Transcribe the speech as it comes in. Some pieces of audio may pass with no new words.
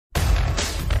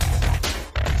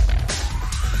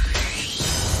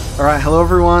Alright, hello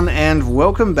everyone, and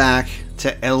welcome back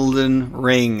to Elden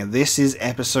Ring. This is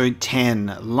episode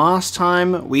 10. Last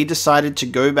time, we decided to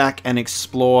go back and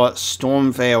explore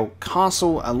Stormvale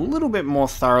Castle a little bit more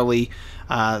thoroughly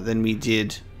than we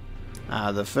did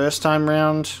the first time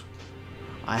round.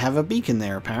 I have a beacon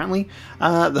there, apparently.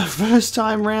 The first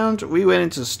time round, we went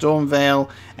into Stormvale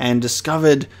and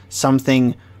discovered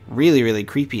something really, really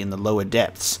creepy in the lower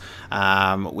depths,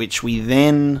 which we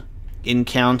then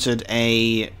encountered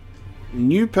a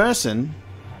new person,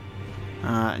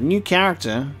 new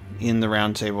character in the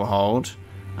Round Table Hold,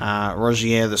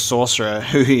 Rogier the Sorcerer,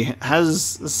 who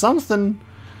has something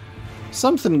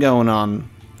going on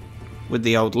with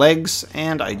the old legs,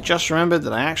 and I just remembered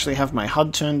that I actually have my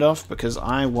HUD turned off because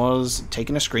I was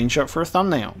taking a screenshot for a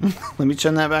thumbnail. Let me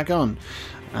turn that back on.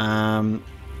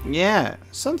 Yeah,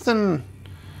 something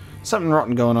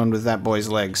rotten going on with that boy's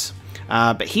legs.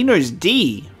 But he knows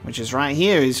D, which is right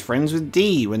here. He's friends with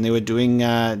D when they were doing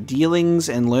dealings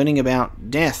and learning about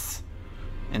death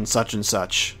and such and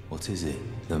such. What is it?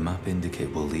 The map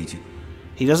indicate will lead you.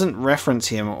 He doesn't reference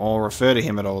him or refer to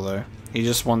him at all, though. He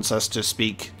just wants us to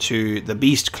speak to the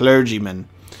Beast Clergyman.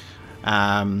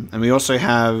 And we also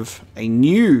have a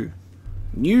new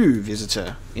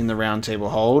visitor in the Round Table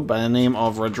Hold by the name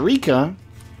of Rodrika,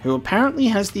 who apparently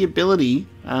has the ability,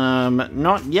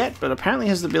 not yet, but apparently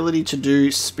has the ability to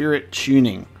do spirit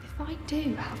tuning. If I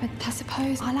do have it, I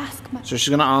suppose I'll ask my... So she's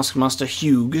going to ask Master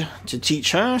Hugh to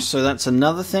teach her, so that's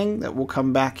another thing that we'll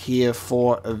come back here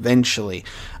for eventually.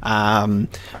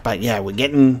 But yeah, we're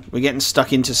getting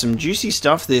stuck into some juicy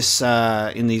stuff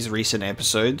in these recent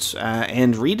episodes,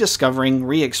 and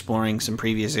re-exploring some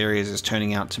previous areas is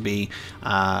turning out to be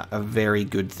a very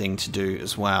good thing to do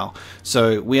as well.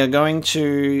 So we are going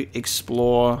to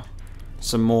explore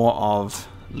some more of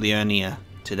Liurnia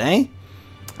today.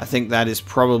 I think that is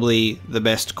probably the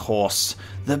best course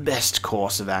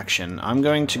of action. I'm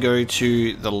going to go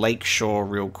to the lakeshore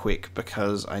real quick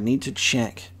because I need to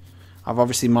check. I've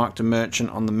obviously marked a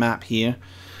merchant on the map here,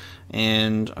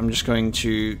 and I'm just going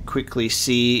to quickly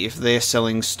see if they're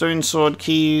selling stone sword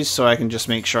keys so I can just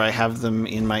make sure I have them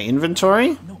in my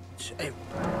inventory.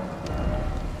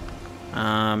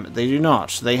 They do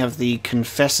not. They have the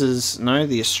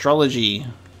the astrology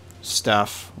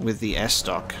stuff with the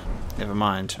S-stock. Never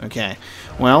mind. Okay.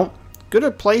 Well, good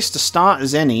a place to start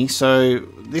as any. So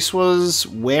this was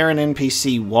where an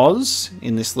NPC was,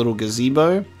 in this little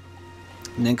gazebo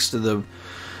next to the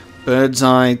bird's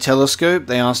eye telescope.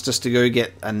 They asked us to go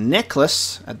get a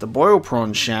necklace at the Boil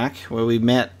Prawn Shack, where we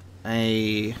met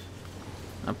a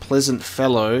pleasant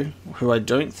fellow who I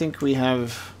don't think we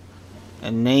have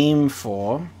a name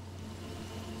for.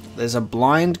 There's a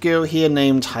blind girl here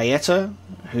named Hyetta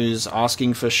who's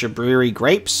asking for Shabriri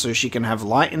grapes so she can have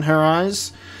light in her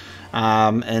eyes.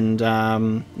 Yeah,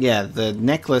 the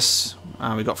necklace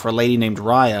we got for a lady named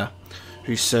Raya,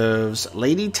 who serves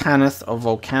Lady Tanith of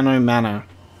Volcano Manor.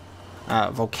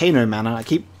 I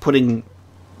keep putting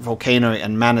Volcano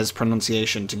and Manor's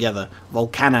pronunciation together.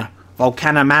 Volcana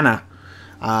Manor,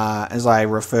 as I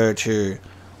refer to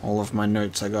all of my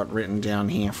notes I got written down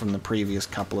here from the previous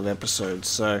couple of episodes.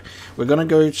 So we're going to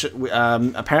go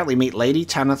to apparently meet Lady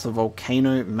Tanith of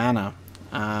Volcano Manor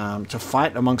to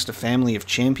fight amongst a family of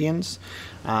champions.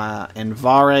 And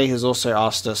Vare has also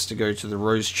asked us to go to the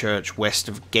Rose Church west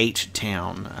of Gate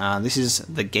Town. This is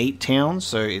the Gate Town,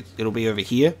 so it'll be over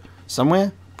here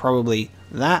somewhere. Probably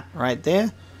that right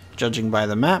there, judging by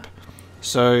the map.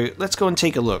 So let's go and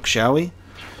take a look, shall we?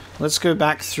 Let's go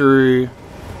back through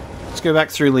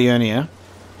Liurnia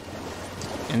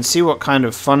and see what kind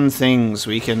of fun things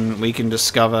we can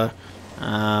discover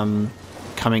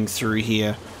coming through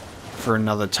here for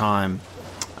another time.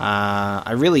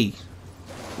 I really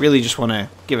just want to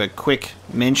give a quick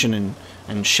mention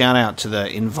and shout out to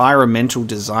the environmental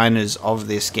designers of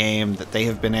this game, that they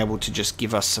have been able to just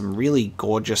give us some really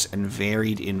gorgeous and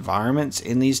varied environments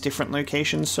in these different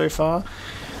locations so far.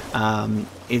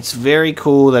 It's very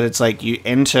cool that it's like you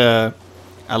enter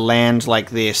a land like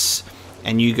this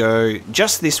and you go,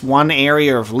 just this one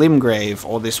area of Limgrave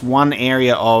or this one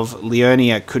area of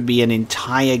Liurnia could be an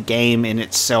entire game in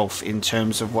itself in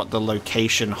terms of what the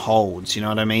location holds, you know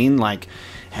what I mean? Like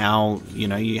how, you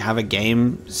know, you have a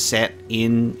game set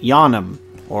in Yharnam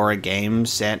or a game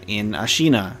set in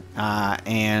Ashina,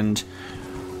 and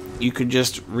you could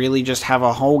just really just have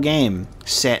a whole game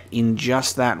set in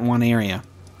just that one area.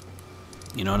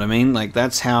 You know what I mean? Like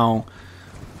that's how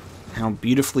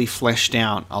beautifully fleshed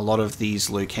out a lot of these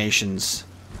locations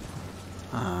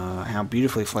how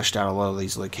beautifully fleshed out a lot of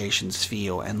these locations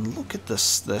feel. And look at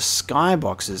this, the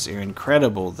skyboxes are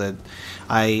incredible. That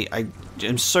I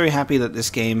am so happy that this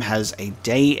game has a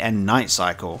day and night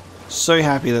cycle. So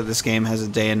happy that this game has a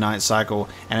day and night cycle.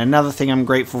 And another thing I'm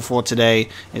grateful for today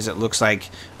is it looks like,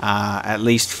 at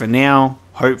least for now,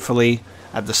 hopefully,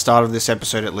 at the start of this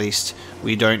episode at least,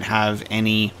 we don't have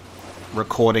any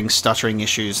recording stuttering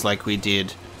issues like we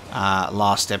did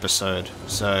last episode.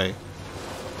 So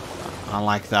I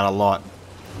like that a lot.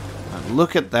 But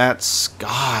look at that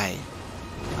sky.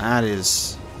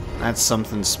 That's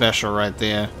something special right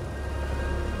there.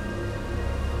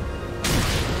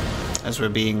 As we're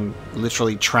being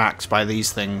literally tracked by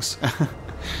these things.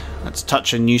 Let's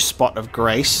touch a new spot of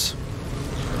grace.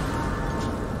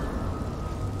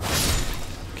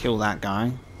 Kill that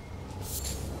guy.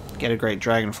 Get a great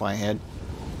dragonfly head.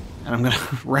 And I'm going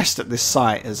to rest at this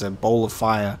site as a bowl of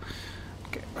fire.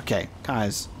 Okay,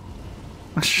 guys.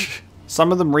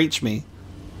 Some of them reach me.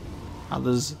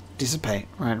 Others dissipate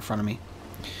right in front of me.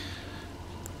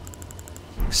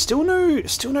 Still no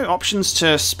options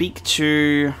to speak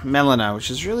to Melina, which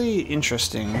is really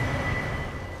interesting.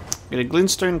 Get a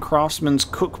Glintstone Craftsman's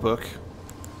Cookbook.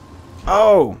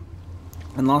 Oh!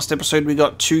 And last episode we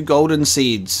got 2 golden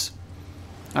seeds.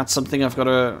 That's something I've got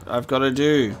to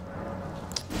do.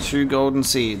 2 golden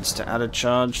seeds to add a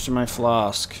charge to my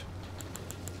flask.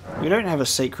 We don't have a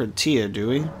sacred tier, do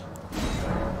we?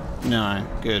 No,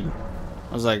 good.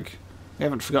 I was like, we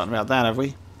haven't forgotten about that, have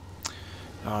we?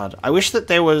 God, I wish that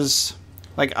there was,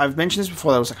 like, I've mentioned this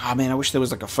before, I was like, oh man, I wish there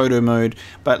was like a photo mode,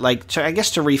 but like, I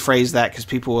guess to rephrase that, because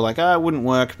people were like, oh, it wouldn't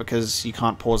work because you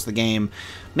can't pause the game,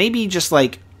 maybe just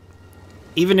like,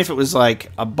 even if it was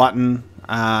like a button,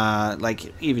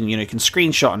 like, even, you know, you can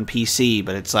screenshot on PC,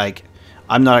 but it's like,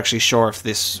 I'm not actually sure if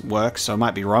this works, so I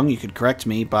might be wrong, you could correct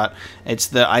me, but it's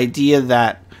the idea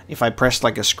that if I pressed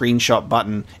like a screenshot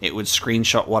button, it would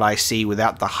screenshot what I see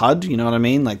without the HUD. You know what I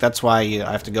mean? Like that's why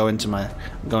I have to go into my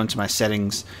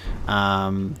settings,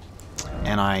 and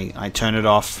I turn it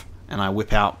off, and I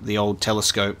whip out the old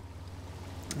telescope,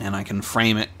 and I can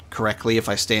frame it correctly if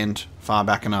I stand far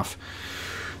back enough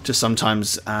to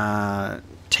sometimes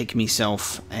take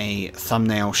myself a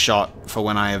thumbnail shot for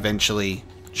when I eventually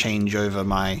change over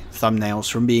my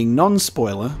thumbnails from being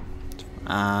non-spoiler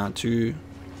to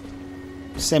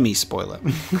semi-spoiler.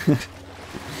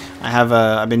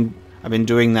 I've been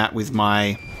doing that with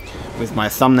my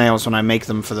thumbnails when I make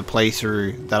them for the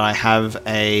playthrough, that I have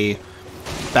a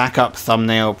backup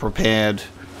thumbnail prepared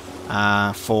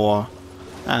for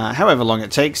however long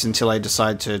it takes until I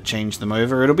decide to change them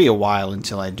over. It'll be a while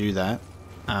until I do that,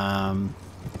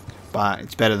 but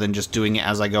it's better than just doing it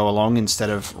as I go along instead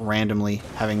of randomly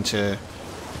having to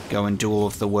go and do all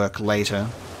of the work later.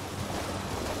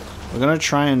 We're going to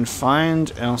try and find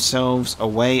ourselves a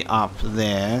way up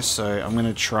there, so I'm going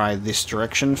to try this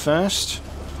direction first.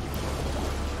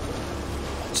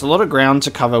 It's a lot of ground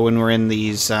to cover when we're in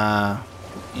these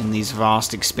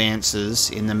vast expanses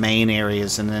in the main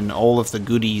areas, and then all of the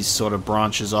goodies sort of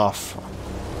branches off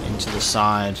into the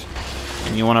side.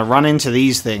 And you want to run into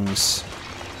these things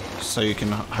so you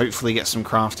can hopefully get some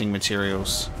crafting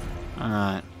materials.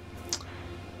 Alright.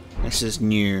 This is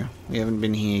new. We haven't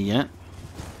been here yet.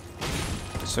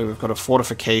 So we've got a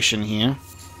fortification here.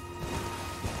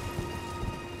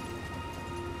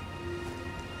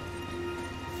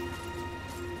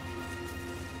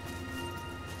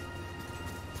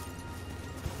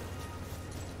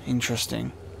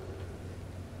 Interesting.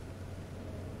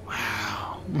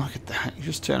 Wow, look at that. You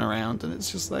just turn around and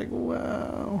it's just like,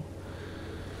 wow.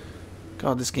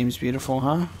 God, this game's beautiful,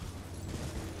 huh?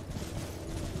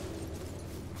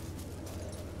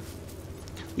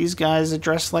 These guys are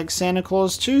dressed like Santa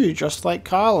Claus too, just like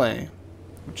Carle.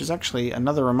 Which is actually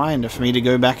another reminder for me to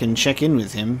go back and check in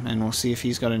with him, and we'll see if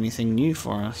he's got anything new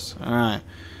for us. Alright.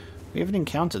 We haven't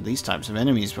encountered these types of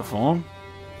enemies before.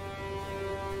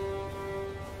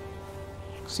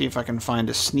 See if I can find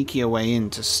a sneakier way in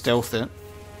to stealth it.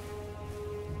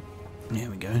 There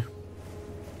we go.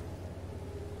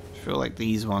 I feel like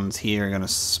these ones here are going to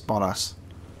spot us.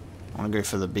 I want to go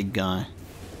for the big guy.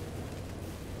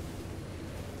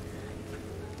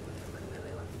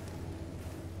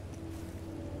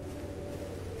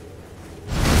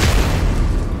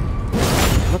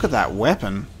 Look at that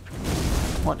weapon.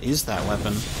 What is that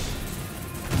weapon?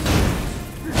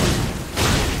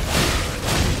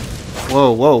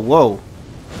 Whoa, whoa, whoa.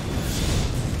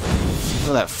 Look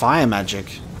at that fire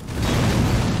magic.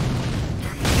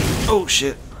 Oh,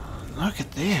 shit. Look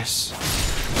at this.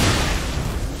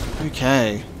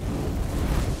 Okay.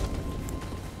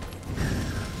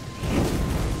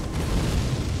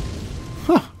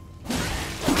 Huh.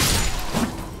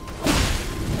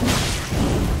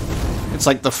 It's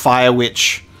like the Fire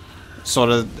Witch sort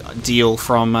of deal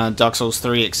from Dark Souls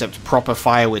 3, except proper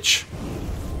Fire Witch.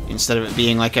 Instead of it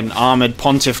being like an armored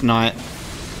Pontiff Knight.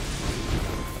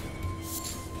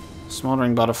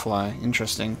 Smoldering Butterfly.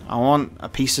 Interesting. I want a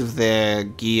piece of their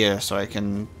gear so I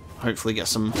can hopefully get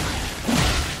some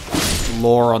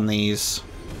lore on these.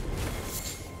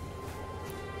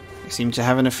 They seem to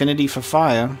have an affinity for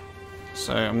fire,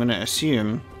 so I'm going to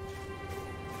assume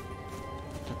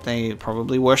that they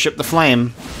probably worship the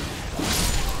flame.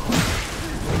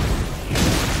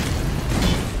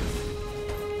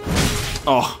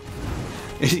 Oh,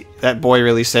 that boy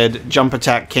really said jump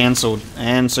attack cancelled,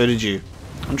 and so did you.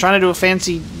 I'm trying to do a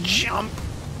fancy jump.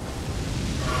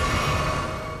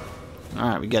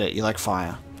 Alright, we get it. You like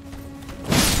fire.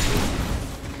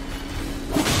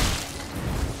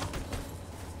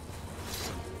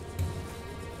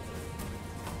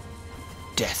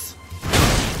 Death.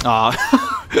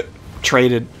 Ah,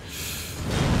 traded.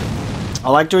 I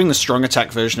like doing the strong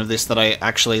attack version of this that I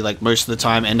actually, like, most of the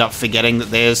time end up forgetting that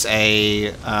there's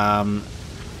a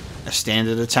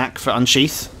standard attack for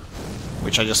Unsheath,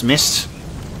 which I just missed.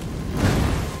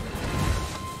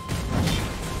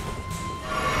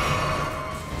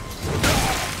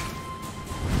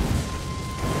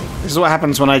 This is what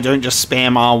happens when I don't just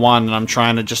spam R1 and I'm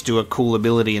trying to just do a cool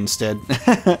ability instead.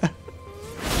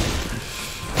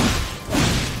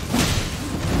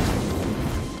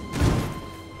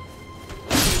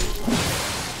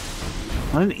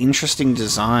 What an interesting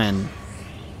design.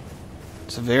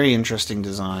 It's a very interesting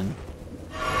design.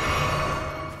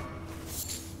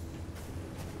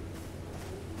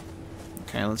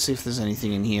 Okay, let's see if there's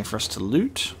anything in here for us to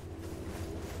loot.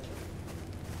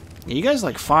 Yeah, you guys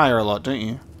like fire a lot, don't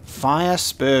you? Fire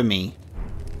spur me.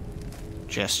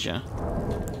 Gesture.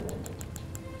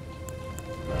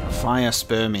 Fire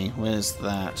spur me. Where's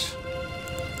that?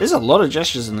 There's a lot of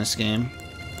gestures in this game.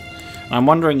 I'm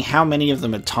wondering how many of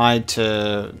them are tied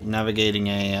to navigating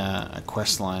a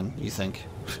quest line, you think?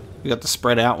 We got the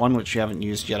spread out one, which you haven't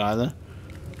used yet either.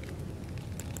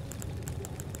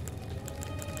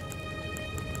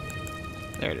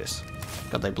 There it is.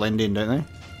 God, they blend in, don't they?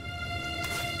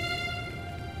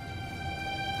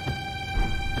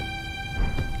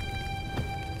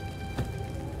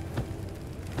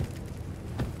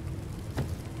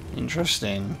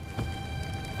 Interesting.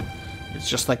 It's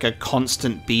just like a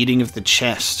constant beating of the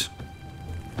chest.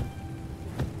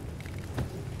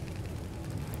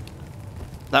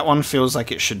 That one feels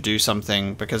like it should do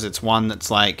something because it's one that's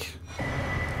like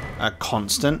a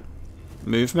constant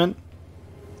movement.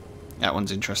 That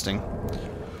one's interesting.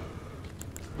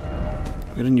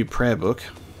 We got a new prayer book.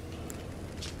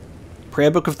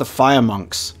 Prayer book of the Fire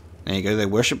Monks. There you go, they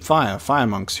worship fire. Fire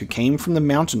monks who came from the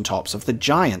mountaintops of the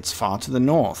giants far to the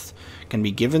north can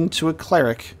be given to a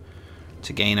cleric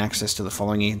to gain access to the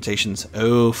following incantations.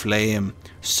 Oh, flame.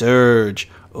 Surge.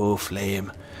 Oh,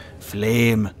 flame.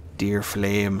 Flame, dear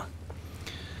flame.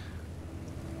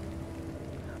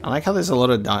 I like how there's a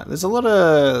lot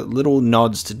of little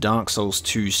nods to Dark Souls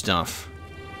 2 stuff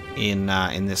in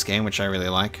this game, which I really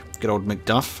like. Good old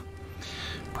McDuff.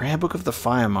 Prayer Book of the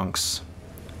Fire Monks.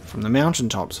 From the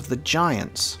mountaintops of the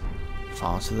giants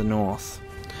far to the north.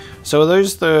 So are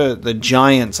those the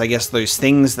giants, I guess, those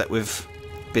things that we've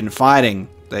been fighting,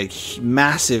 the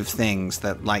massive things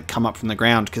that like come up from the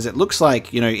ground, because it looks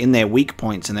like, you know, in their weak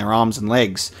points in their arms and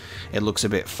legs it looks a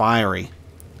bit fiery,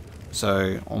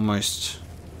 so almost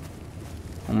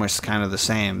kind of the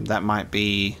same. That might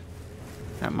be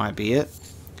it.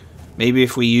 Maybe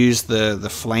if we use the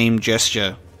flame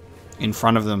gesture in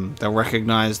front of them, they'll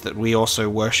recognize that we also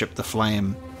worship the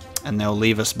flame and they'll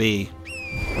leave us be.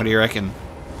 What do you reckon?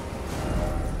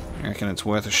 You reckon it's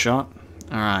worth a shot?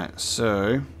 Alright,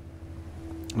 so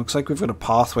looks like we've got a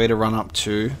pathway to run up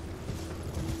to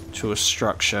a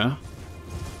structure.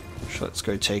 So let's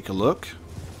go take a look.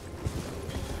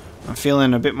 I'm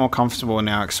feeling a bit more comfortable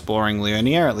now exploring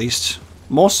Leonia, at least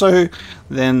more so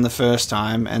than the first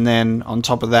time, and then on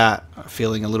top of that,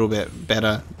 feeling a little bit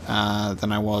better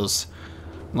than I was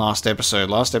last episode.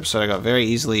 Last episode I got very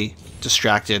easily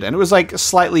distracted, and it was like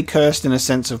slightly cursed in a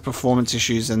sense of performance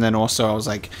issues, and then also I was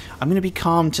like, I'm going to be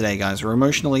calm today, guys. We're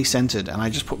emotionally centered, and I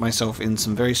just put myself in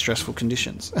some very stressful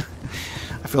conditions.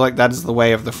 I feel like that is the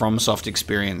way of the FromSoft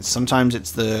experience. Sometimes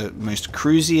it's the most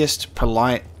cruisiest,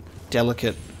 polite,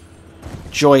 delicate,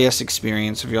 joyous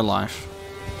experience of your life.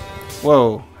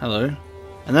 Whoa, hello.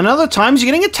 And then other times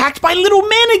you're getting attacked by little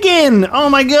men again! Oh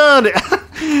my god!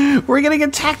 We're getting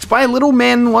attacked by little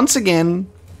men once again.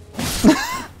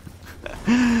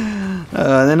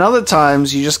 And then other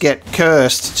times you just get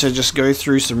cursed to just go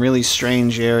through some really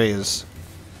strange areas.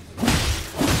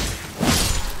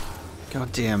 God,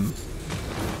 God damn.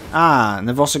 Ah, and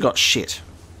they've also got shit.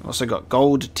 They've also got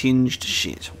gold-tinged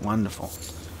shit. Wonderful.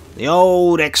 The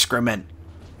old excrement.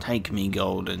 Take me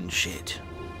golden shit.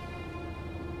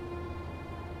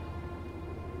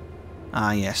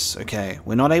 Ah, yes. Okay.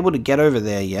 We're not able to get over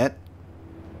there yet.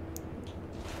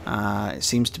 It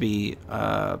seems to be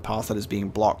a path that is being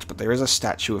blocked, but there is a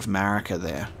statue of Marika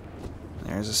there.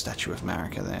 There is a statue of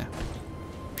Marika there.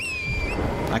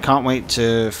 I can't wait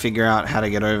to figure out how to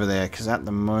get over there, because at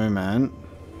the moment,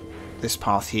 this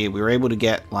path here, we were able to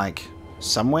get, like,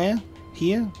 somewhere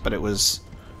here, but it was,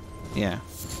 yeah,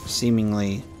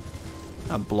 seemingly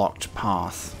a blocked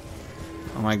path.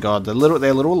 Oh my god, their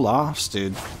little laughs,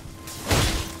 dude.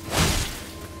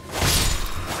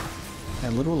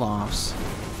 Their little laughs.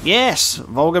 Yes!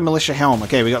 Vulgar Militia Helm.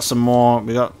 Okay, we got some more.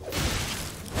 We got...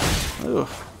 Ugh.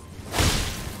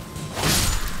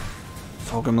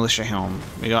 Vulgar Militia Helm.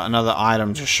 We got another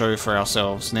item to show for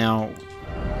ourselves. Now,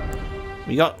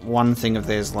 we got one thing of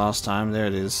theirs last time. There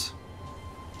it is.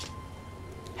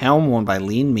 Helm worn by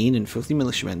lean, mean, and filthy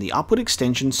militiamen. The upward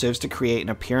extension serves to create an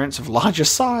appearance of larger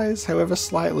size, however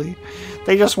slightly.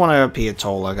 They just want to appear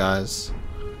taller, guys.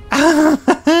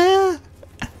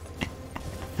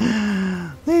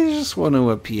 They just want to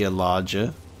appear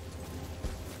larger.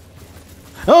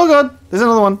 Oh god! There's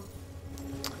another one!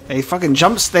 They fucking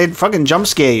jump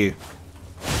scare you.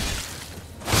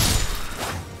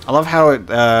 I love how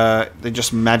it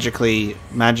just magically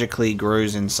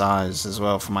grows in size as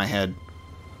well for my head.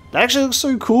 That actually looks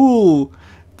so cool!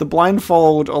 The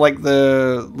blindfold, or like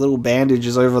the little bandage,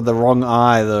 is over the wrong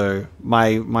eye though.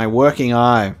 My working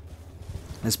eye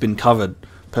has been covered.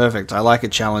 Perfect. I like a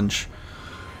challenge.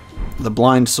 The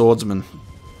blind swordsman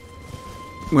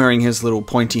wearing his little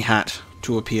pointy hat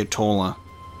to appear taller.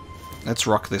 Let's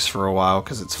rock this for a while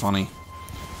because it's funny.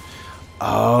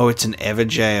 Oh, it's an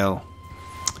Everjail.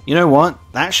 You know what?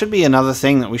 That should be another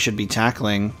thing that we should be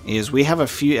tackling, is we have a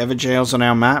few Everjails on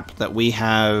our map that we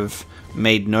have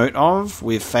made note of.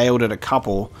 We've failed at a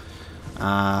couple.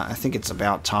 I think it's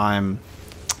about time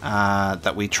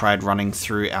that we tried running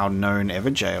through our known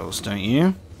Everjails, don't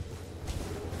you?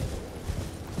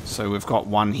 So we've got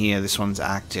one here. This one's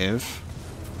active.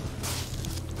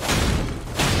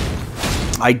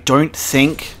 I don't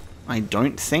think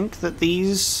that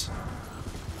these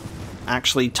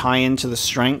actually tie into the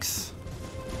strength,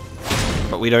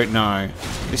 but we don't know.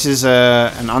 This is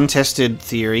an untested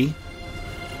theory.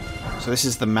 So this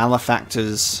is the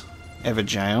Malefactor's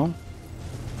Everjail.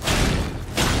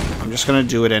 I'm just going to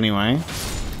do it anyway.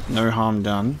 No harm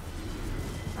done.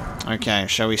 Okay,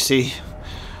 shall we see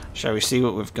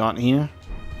what we've got here?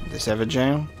 This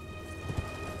Everjail?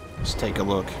 Let's take a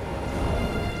look.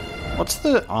 What's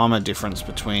the armor difference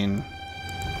between...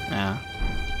 Nah.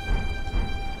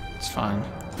 It's fine.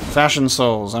 Fashion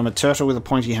Souls. I'm a turtle with a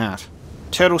pointy hat.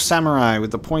 Turtle Samurai with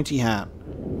the pointy hat.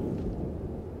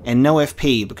 And no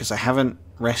FP because I haven't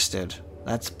rested.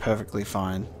 That's perfectly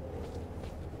fine.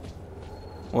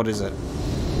 What is it?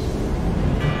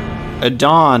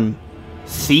 Adon.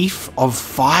 Thief of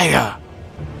Fire.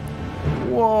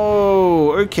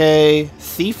 Whoa, okay.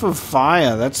 Thief of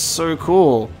Fire. That's so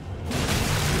cool.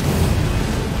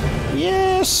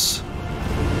 Yes!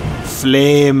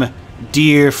 Flame!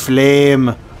 Dear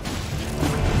flame!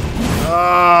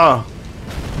 Ah!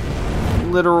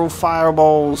 Literal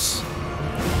fireballs.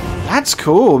 That's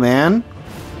cool, man.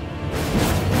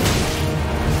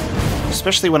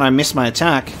 Especially when I miss my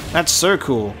attack. That's so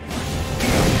cool.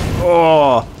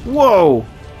 Oh! Whoa!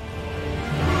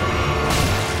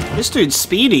 This dude's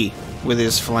speedy with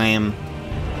his flame.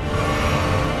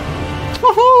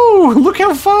 Woohoo! Look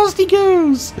how fast he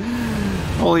goes!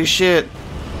 Holy shit.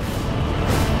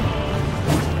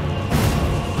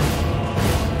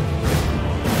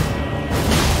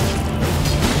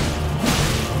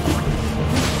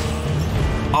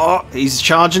 Oh, he's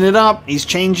charging it up. He's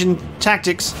changing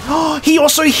tactics. Oh, he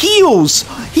also heals!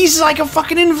 He's like a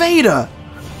fucking invader!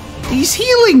 He's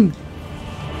healing!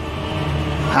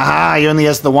 Haha, he only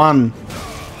has the one.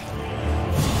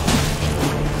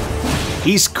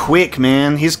 He's quick,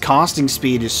 man. His casting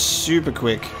speed is super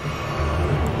quick.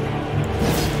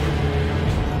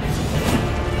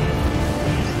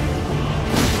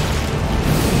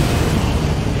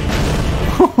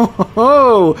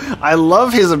 Oh, I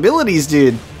love his abilities,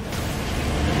 dude.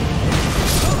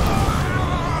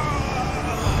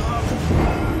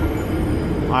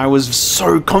 I was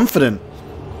so confident.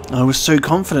 I was so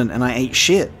confident and I ate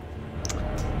shit.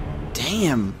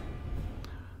 Damn.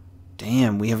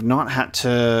 Damn, we have not had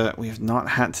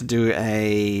to do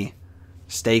a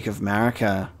Stake of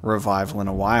Marika revival in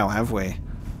a while, have we?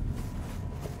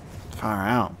 Far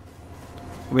out.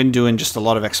 We've been doing just a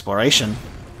lot of exploration.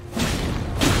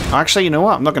 Actually, you know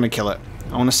what? I'm not going to kill it.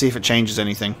 I want to see if it changes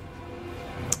anything.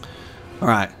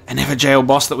 Alright, an Everjail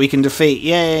boss that we can defeat.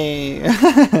 Yay!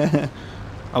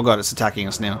 Oh god, it's attacking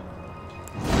us now.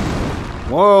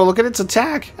 Whoa, look at its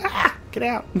attack! Ah, get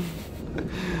out!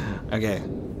 Okay,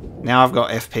 now I've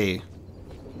got FP.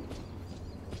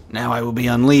 Now I will be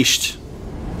unleashed.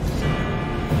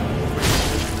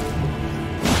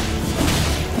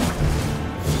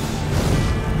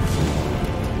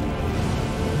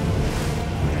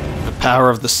 The power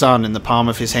of the sun in the palm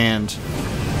of his hand.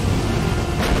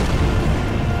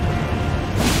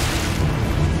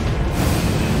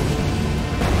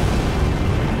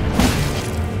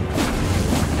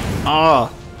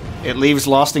 Ah, it leaves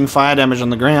lasting fire damage on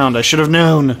the ground. I should have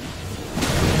known.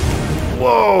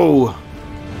 Whoa!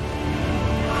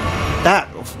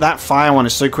 That fire one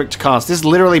is so quick to cast. This is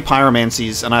literally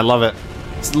pyromancies, and I love it.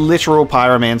 It's literal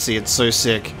pyromancy. It's so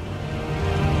sick.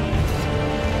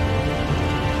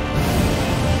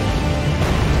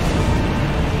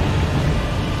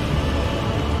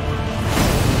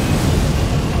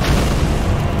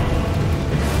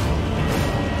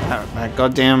 That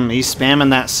goddamn, he's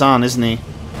spamming that sun, isn't he?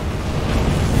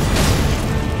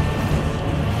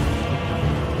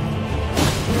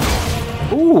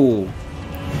 Ooh.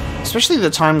 Especially the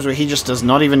times where he just does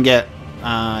not even get,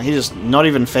 he just not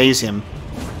even phase him.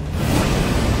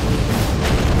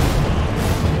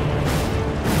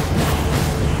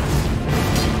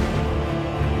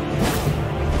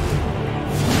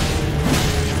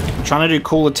 I'm trying to do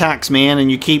cool attacks, man,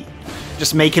 and you keep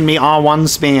just making me R1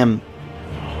 spam.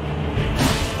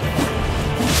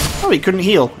 Oh, he couldn't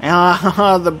heal.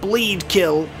 Ah, the bleed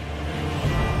kill.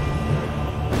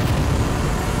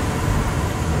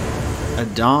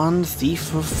 Adon,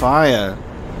 Thief of Fire.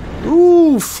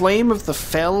 Ooh, Flame of the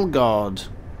Fell God.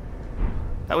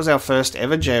 That was our first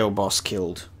Everjail boss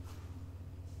killed.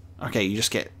 Okay, you just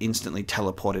get instantly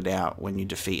teleported out when you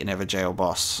defeat an Everjail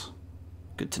boss.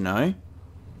 Good to know.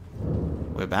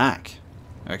 We're back.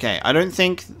 Okay, I don't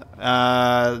think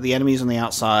the enemies on the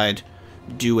outside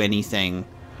do anything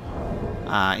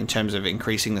in terms of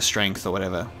increasing the strength or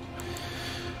whatever.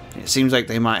 It seems like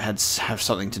they might have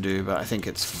something to do, but I think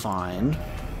it's fine.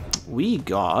 We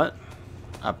got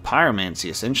a pyromancy,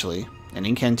 essentially. An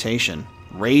incantation.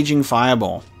 Raging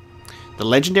Fireball. The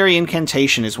legendary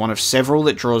incantation is one of several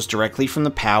that draws directly from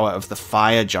the power of the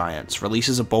fire giants.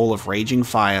 Releases a ball of raging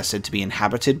fire said to be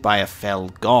inhabited by a fell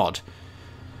god.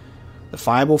 The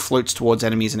fireball floats towards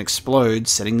enemies and explodes,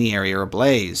 setting the area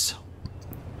ablaze.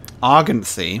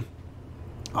 Arganthy,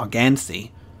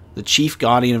 the chief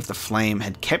guardian of the flame,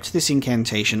 had kept this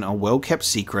incantation a well-kept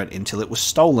secret until it was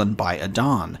stolen by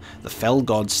Adon. The fell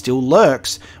god still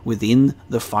lurks within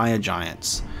the fire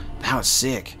giants. That was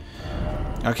sick.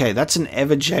 Okay, that's an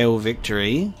Everjail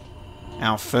victory.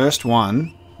 Our first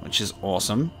one, which is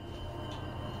awesome.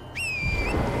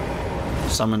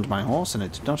 Summoned my horse and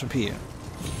it did not appear.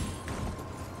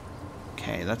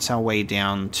 Okay, that's our way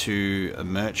down to a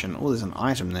merchant. Oh, there's an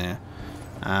item there.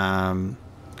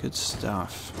 Good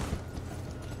stuff.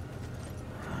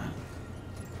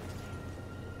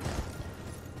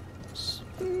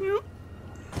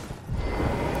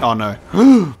 Oh no.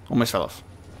 Almost fell off.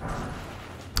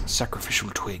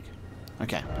 Sacrificial twig.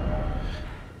 Okay.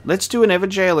 Let's do an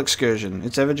Everjail excursion.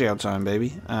 It's Everjail time,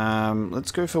 baby.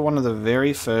 Let's go for one of the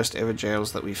very first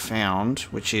Everjails that we found,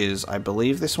 which is, I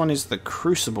believe this one is the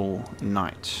Crucible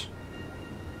Knight.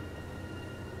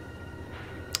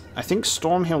 I think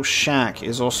Stormhill Shack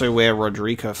is also where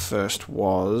Rodrika first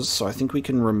was, so I think we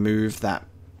can remove that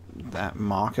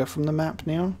marker from the map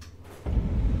now.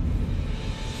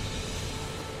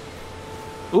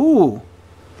 Ooh!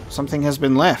 Something has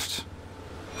been left.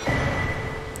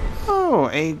 Oh,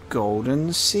 a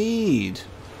golden seed.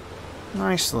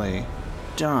 Nicely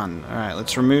done. Alright,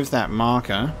 let's remove that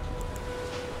marker.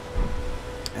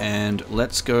 And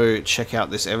let's go check out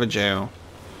this Everjail.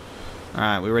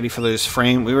 Alright, we're ready for those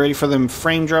we're ready for them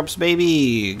frame drops,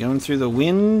 baby! Going through the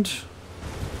wind.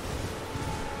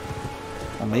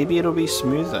 Or maybe it'll be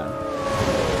smoother.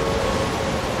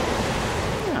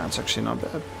 Yeah, it's actually not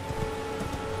bad.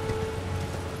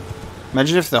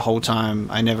 Imagine if the whole time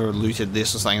I never looted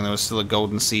this or something and there was still a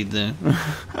golden seed there.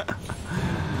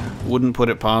 Wouldn't put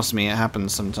it past me, it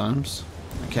happens sometimes.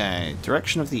 Okay,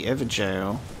 direction of the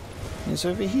Everjail is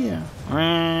over here.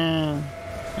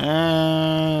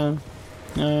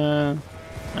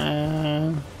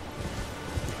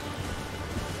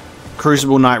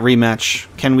 Crucible Knight rematch.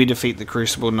 Can we defeat the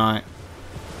Crucible Knight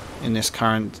in this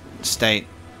current state?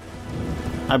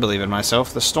 I believe in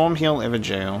myself. The Stormhill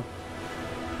Everjail.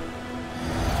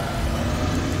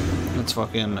 Let's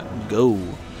let's fucking go.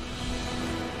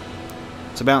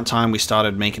 It's about time we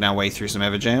started making our way through some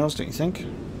Everjails, don't you think?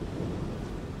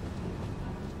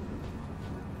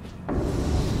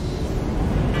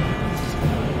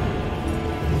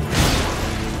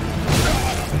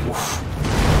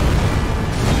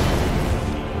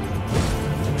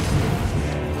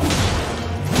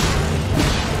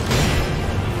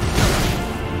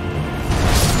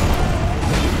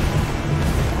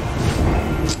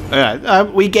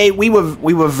 We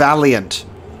were valiant.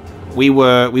 We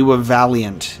were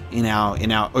valiant in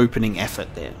our opening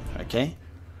effort there. Okay,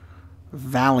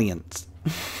 valiant.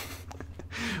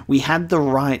 We had the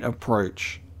right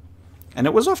approach, and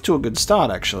it was off to a good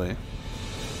start. Actually,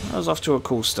 it was off to a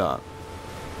cool start.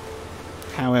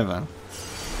 However,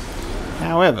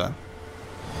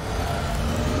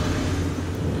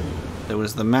 there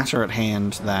was the matter at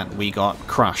hand that we got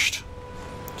crushed.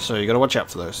 So you got to watch out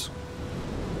for those.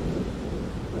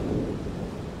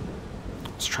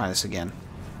 Let's try this again.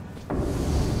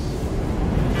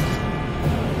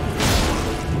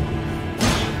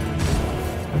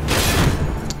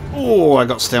 Oh, I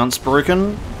got stance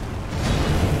broken.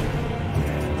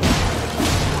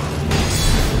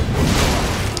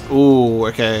 Oh,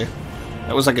 okay.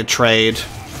 That was like a trade.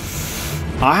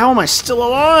 Oh, how am I still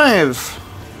alive?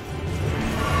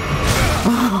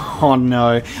 Oh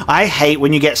no. I hate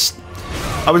when you get...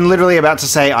 I was literally about to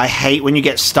say, I hate when you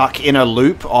get stuck in a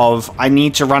loop of, I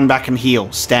need to run back and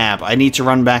heal, stab. I need to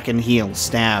run back and heal,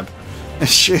 stab.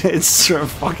 It's so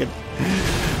fucking...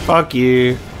 Fuck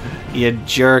you, you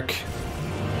jerk.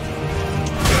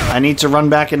 I need to run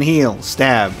back and heal,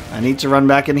 stab. I need to run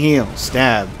back and heal,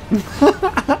 stab.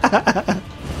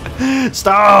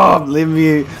 Stop!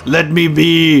 Let me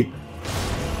be!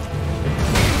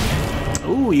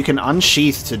 Ooh, you can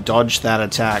unsheath to dodge that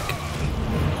attack.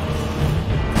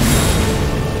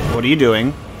 What are you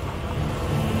doing?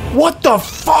 What the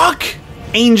fuck?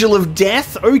 Angel of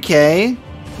Death? Okay.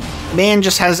 Man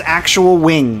just has actual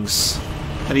wings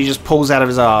that he just pulls out of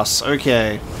his ass.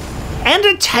 Okay. And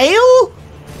a tail?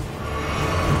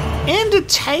 And a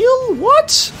tail?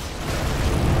 What?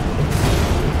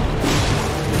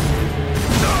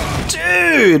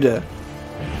 Dude!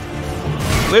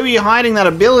 Where were you hiding that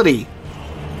ability?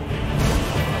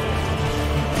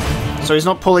 So he's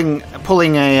not pulling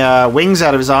a wings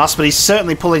out of his ass, but he's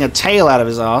certainly pulling a tail out of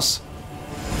his ass.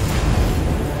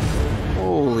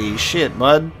 Holy shit,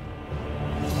 bud.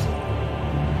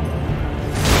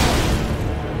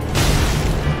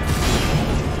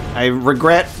 I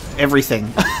regret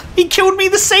everything. He killed me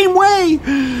the same way!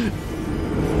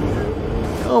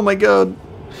 Oh my god.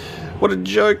 What a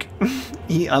joke.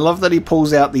 I love that he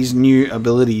pulls out these new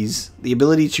abilities. The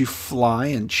ability to fly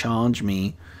and charge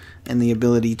me, and the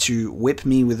ability to whip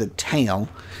me with a tail,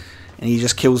 and he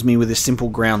just kills me with a simple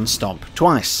ground stomp.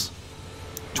 Twice.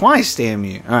 Twice, damn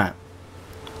you. Alright.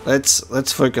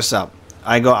 Let's focus up.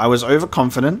 I was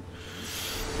overconfident,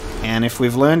 and if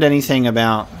we've learned anything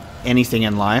about anything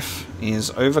in life, is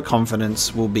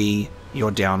overconfidence will be your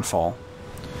downfall.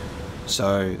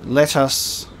 So let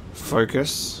us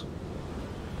focus,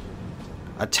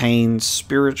 attain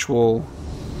spiritual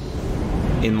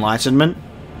enlightenment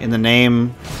in the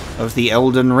name of the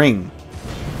Elden Ring.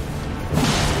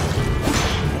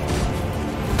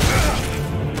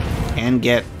 And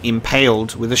get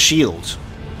impaled with a shield.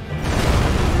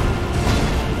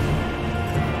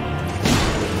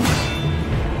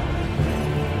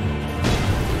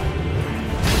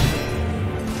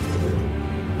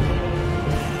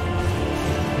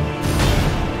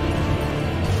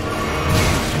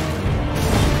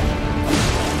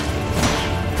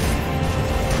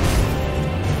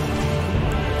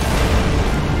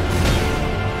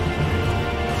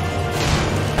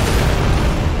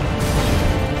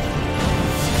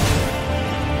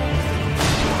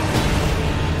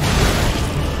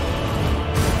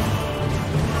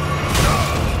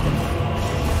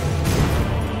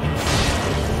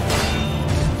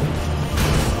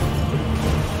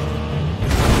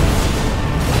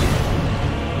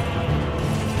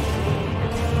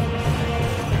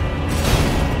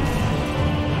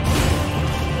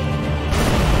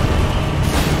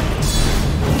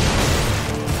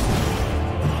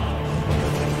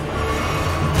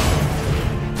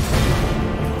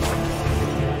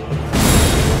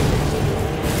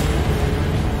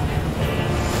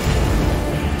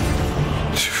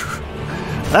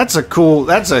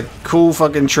 That's a cool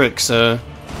fucking trick, sir.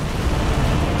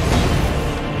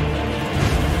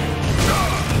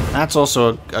 That's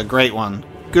also a great one.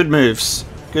 Good moves.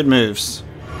 Good moves.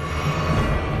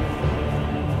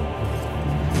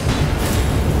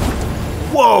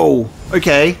 Whoa!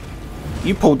 Okay.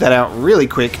 You pulled that out really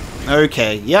quick.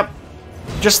 Okay, yep.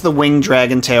 Just the wing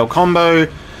dragon tail combo.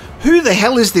 Who the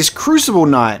hell is this Crucible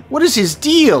Knight? What is his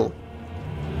deal?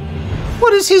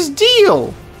 What is his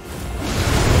deal?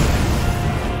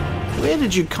 Where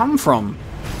did you come from?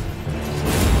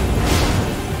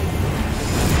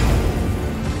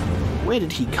 Where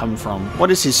did he come from?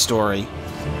 What is his story?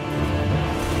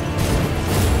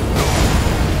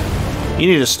 You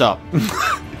need to stop. You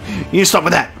need to stop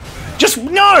with that. Just,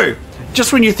 no!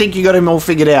 Just when you think you got him all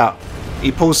figured out,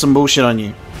 he pulls some bullshit on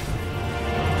you.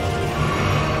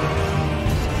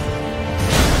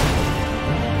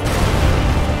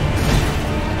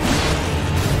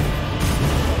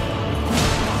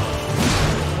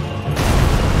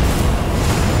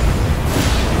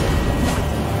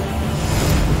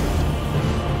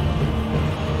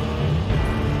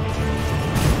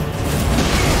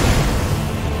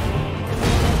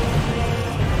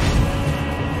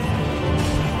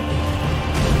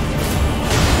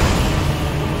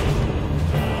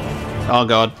 Oh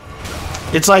god.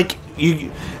 It's like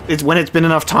it's when it's been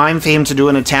enough time for him to do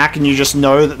an attack and you just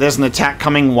know that there's an attack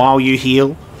coming while you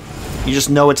heal. You just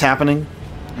know it's happening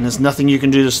and there's nothing you can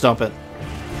do to stop it.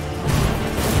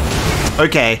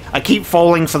 Okay, I keep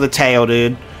falling for the tail,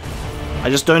 dude. I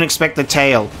just don't expect the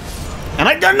tail. And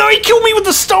I don't know, he killed me with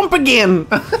the stomp again!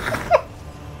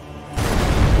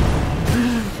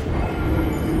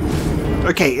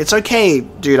 Okay, it's okay,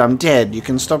 dude, I'm dead. You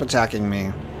can stop attacking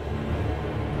me.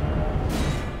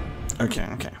 Okay,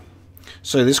 okay.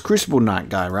 So this Crucible Knight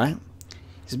guy, right?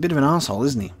 He's a bit of an asshole,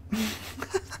 isn't he?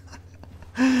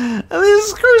 And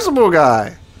this Crucible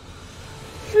guy.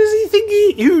 Who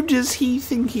does he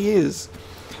think he is?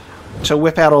 To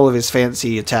whip out all of his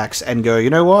fancy attacks and go, you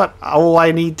know what? All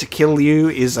I need to kill you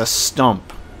is a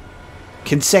stomp.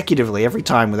 Consecutively, every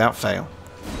time without fail.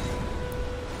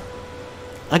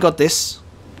 I got this.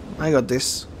 I got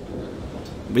this.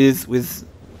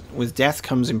 With death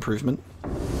comes improvement.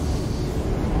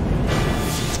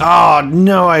 Oh,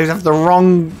 no, I have the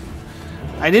wrong...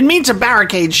 I didn't mean to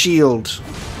barricade shield.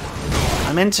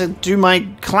 I meant to do my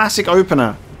classic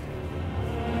opener.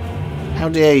 How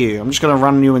dare you? I'm just going to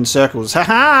run you in circles.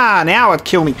 Haha! Now it'd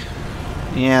kill me.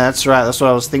 Yeah, that's right. That's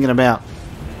what I was thinking about.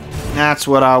 That's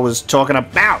what I was talking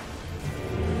about.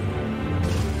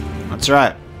 That's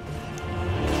right.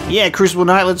 Yeah, Crucible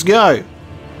Knight, let's go.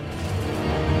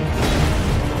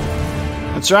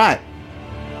 That's right.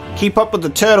 Keep up with the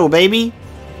turtle, baby.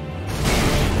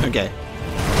 Okay.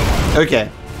 Okay.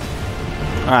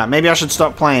 Alright, maybe I should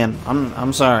stop playing.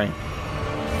 I'm sorry.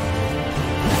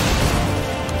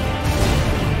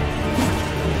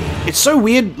 It's so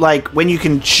weird, like, when you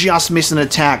can just miss an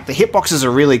attack. The hitboxes are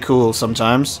really cool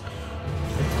sometimes.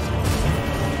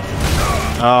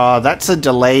 That's a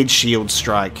delayed shield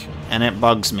strike, and it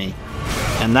bugs me.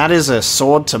 And that is a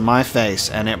sword to my face,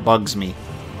 and it bugs me.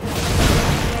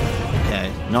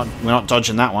 Okay, we're not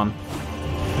dodging that one.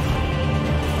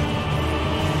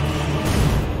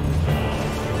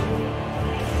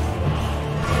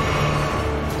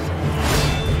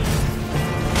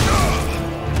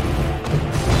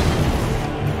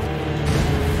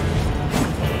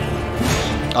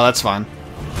 Oh, that's fine.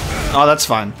 Oh, that's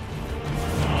fine.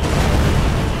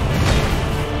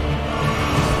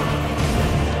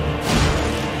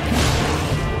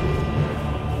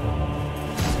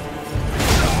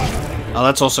 Oh,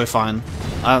 that's also fine.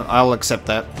 I'll accept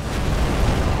that.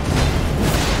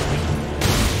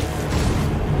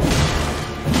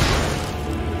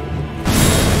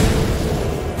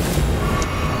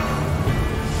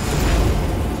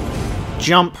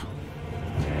 Jump.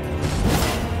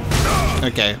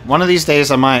 Okay, one of these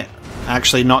days I might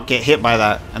actually not get hit by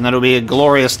that, and that'll be a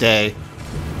glorious day.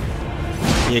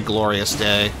 Be a glorious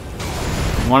day.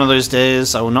 One of those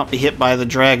days I will not be hit by the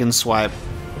dragon swipe.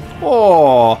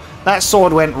 Oh, that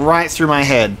sword went right through my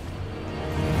head.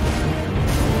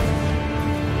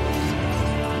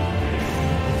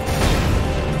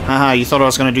 Haha, you thought I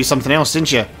was going to do something else,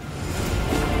 didn't you?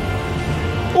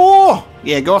 Oh!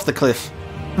 Yeah, go off the cliff.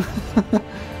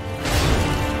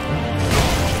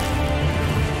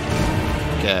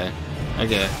 Okay.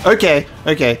 Okay. Okay.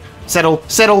 Okay. Settle.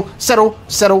 Settle. Settle.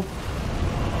 Settle.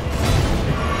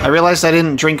 I realized I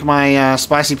didn't drink my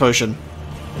spicy potion.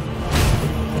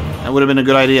 That would have been a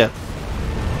good idea.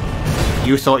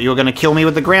 You thought you were going to kill me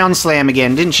with the ground slam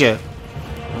again, didn't you?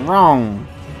 Wrong.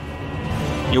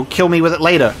 You'll kill me with it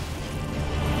later.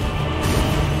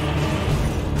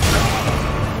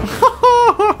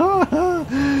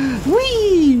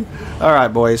 Whee!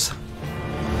 Alright, boys.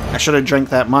 I should have drank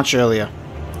that much earlier.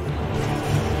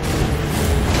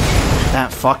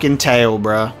 That fucking tail,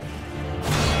 bruh.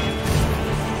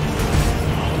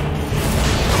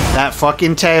 That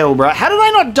fucking tail, bro. How did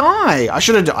I not die? I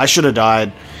should have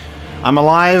died. I'm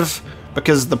alive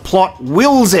because the plot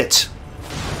wills it.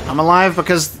 I'm alive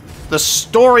because the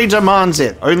story demands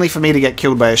it. Only for me to get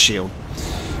killed by a shield.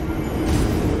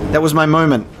 That was my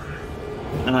moment.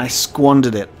 And I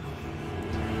squandered it.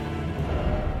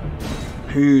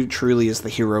 Who truly is the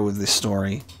hero of this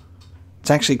story? It's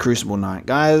actually Crucible Knight.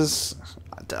 Guys,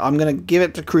 I'm going to give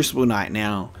it to Crucible Knight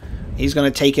now. He's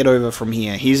going to take it over from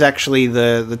here. He's actually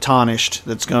the Tarnished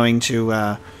that's going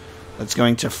to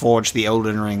forge the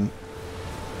Elden Ring.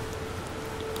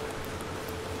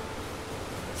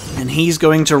 And he's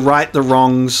going to right the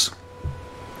wrongs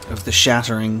of the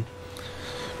Shattering.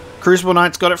 Crucible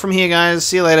Knight's got it from here, guys.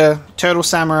 See you later. Turtle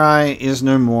Samurai is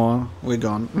no more. We're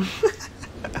gone.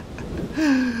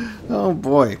 Oh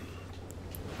boy.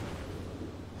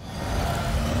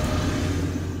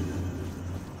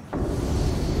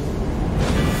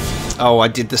 Oh, I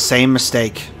did the same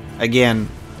mistake again.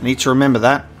 I need to remember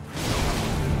that.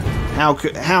 How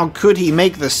could he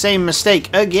make the same mistake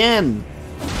again?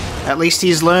 At least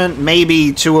he's learned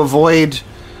maybe to avoid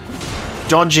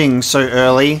dodging so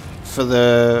early for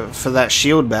that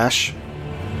shield bash.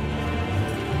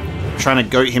 I'm trying to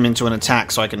goat him into an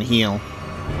attack so I can heal.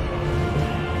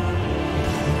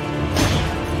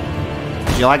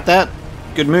 You like that?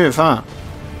 Good move, huh?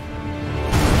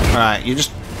 Alright, you're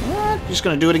just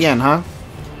gonna do it again, huh?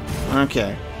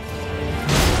 Okay.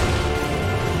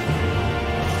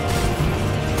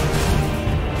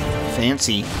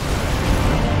 Fancy.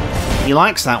 He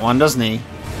likes that one, doesn't he?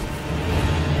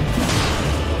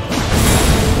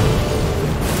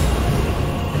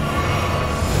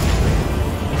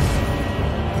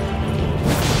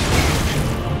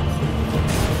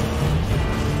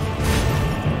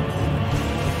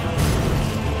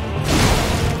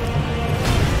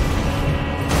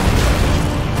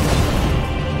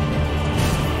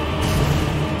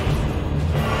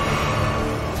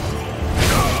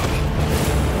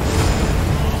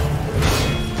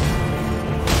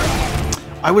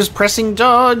 I was pressing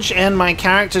dodge and my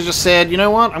character just said, you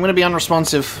know what, I'm going to be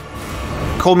unresponsive.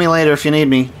 Call me later if you need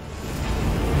me.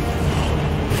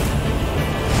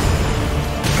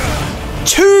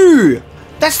 2!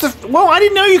 That's the... Well, I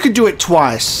didn't know you could do it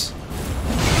twice.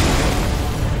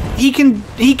 He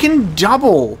can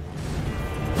double.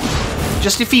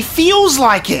 Just if he feels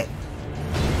like it.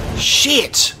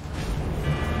 Shit.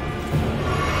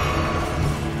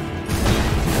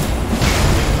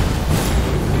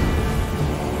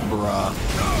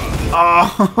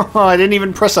 Oh, I didn't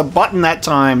even press a button that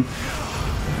time.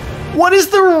 What is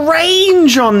the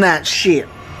range on that shit?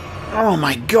 Oh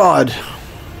my god.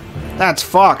 That's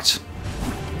fucked.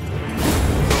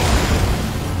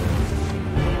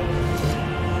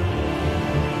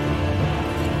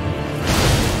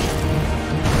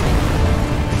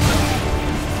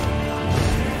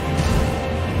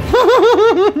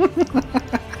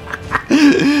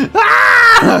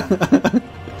 Ah!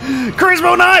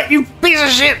 Crucible Knight, you piece of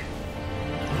shit!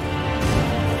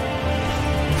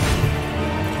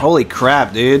 Holy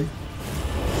crap, dude.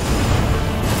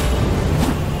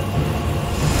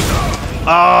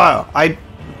 Oh,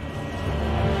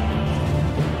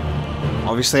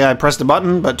 obviously I pressed the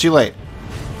button, but too late.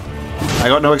 I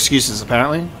got no excuses,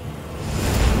 apparently.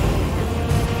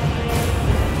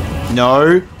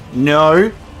 No.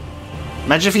 No.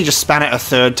 Imagine if he just span it a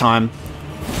third time.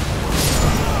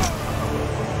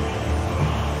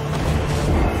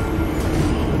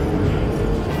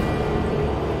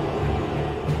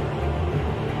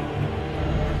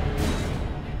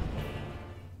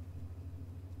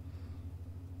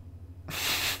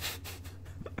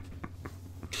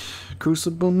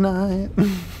 Crucible Knight.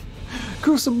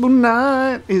 Crucible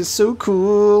Knight is so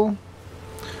cool.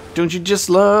 Don't you just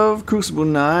love Crucible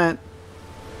Knight?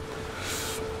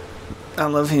 I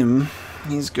love him.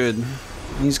 He's good.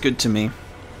 He's good to me.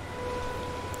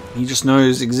 He just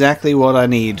knows exactly what I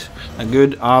need. A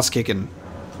good ass kicking.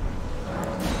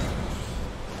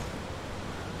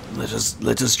 Let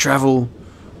us travel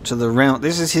to the realm.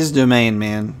 This is his domain,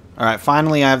 man. Alright,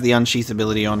 finally I have the unsheath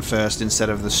ability on first instead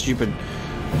of the stupid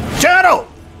turtle!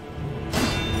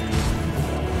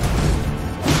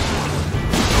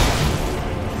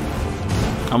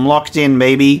 I'm locked in,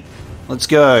 baby. Let's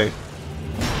go.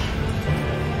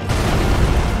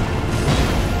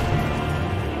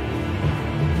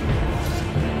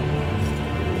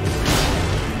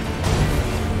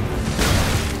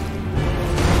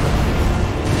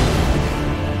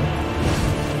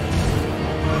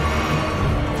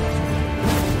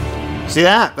 See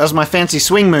that? That was my fancy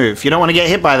swing move. You don't want to get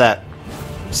hit by that.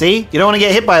 See? You don't want to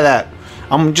get hit by that.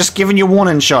 I'm just giving you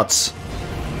warning shots.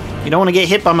 You don't want to get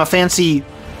hit by my fancy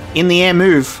In the air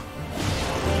move.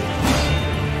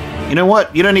 You know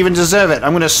what? You don't even deserve it.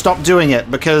 I'm going to stop doing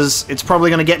it because it's probably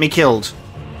going to get me killed.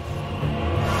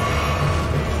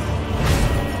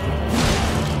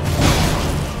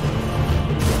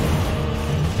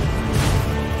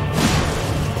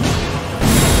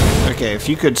 Okay, if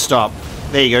you could stop.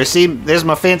 There you go. See, there's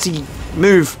my fancy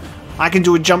move. I can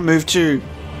do a jump move too.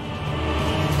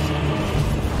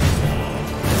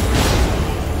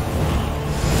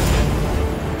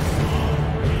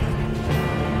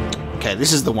 Okay,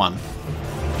 this is the one.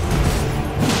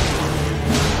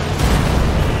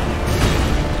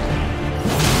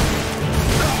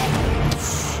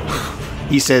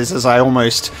 He says as I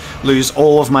almost lose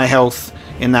all of my health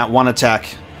in that one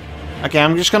attack. Okay,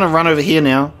 I'm just gonna run over here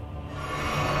now.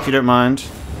 If you don't mind.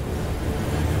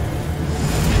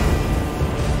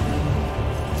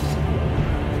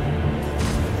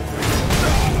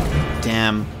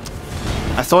 Damn.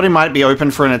 I thought he might be open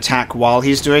for an attack while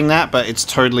he's doing that, but it's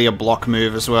totally a block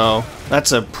move as well.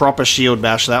 That's a proper shield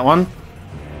bash, that one.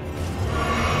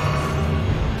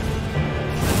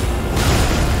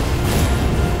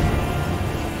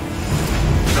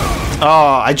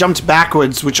 Oh, I jumped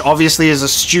backwards, which obviously is a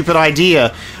stupid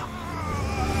idea.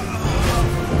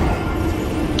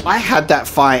 I had that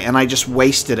fight and I just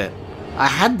wasted it. I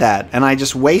had that and I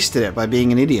just wasted it by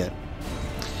being an idiot.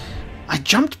 I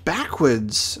jumped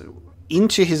backwards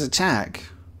into his attack,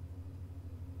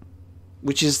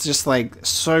 which is just like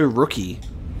so rookie.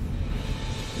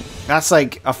 That's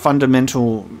like a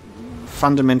fundamental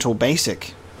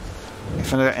basic.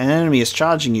 If an enemy is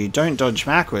charging you, don't dodge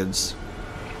backwards.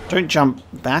 Don't jump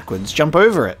backwards, jump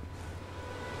over it.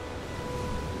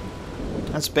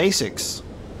 That's basics.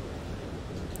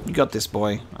 You got this,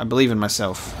 boy. I believe in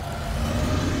myself.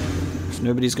 If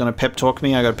nobody's gonna pep talk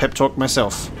me, I gotta pep talk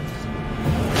myself.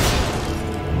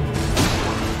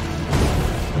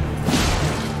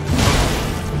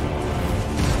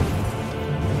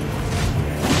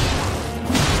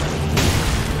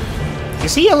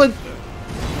 Is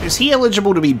he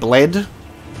eligible to be bled?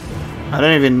 I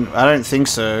don't think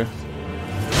so.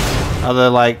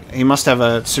 He must have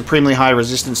a supremely high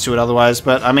resistance to it otherwise,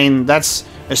 but I mean, that's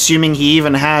assuming he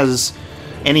even has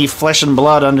any flesh and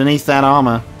blood underneath that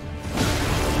armor.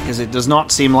 Because it does not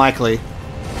seem likely.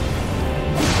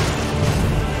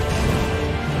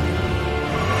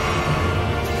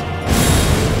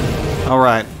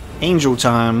 Alright, angel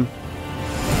time.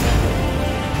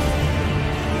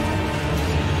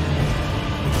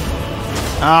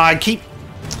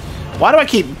 Why do I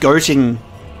keep goating?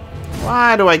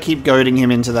 Why do I keep goading him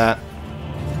into that?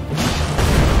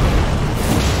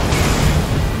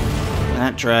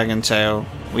 That dragon tail.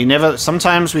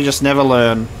 Sometimes we just never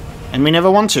learn. And we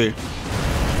never want to.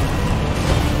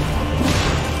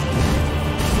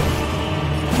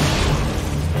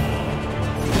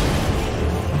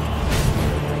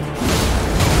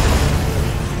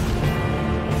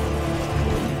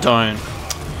 Don't.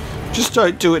 Just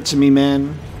don't do it to me,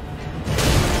 man.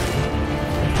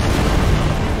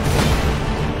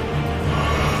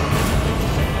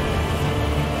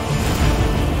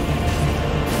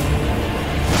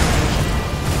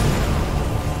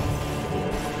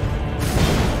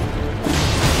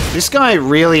 This guy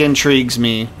really intrigues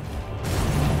me.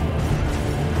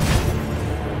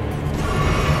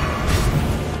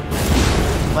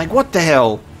 Like, what the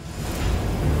hell?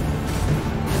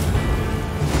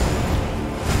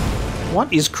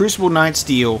 What is Crucible Knight's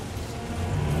deal?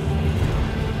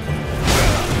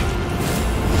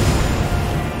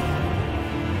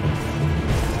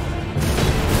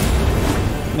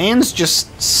 Man's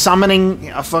just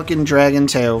summoning a fucking dragon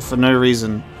tail for no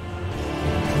reason.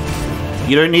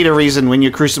 You don't need a reason when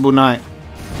you're Crucible Knight.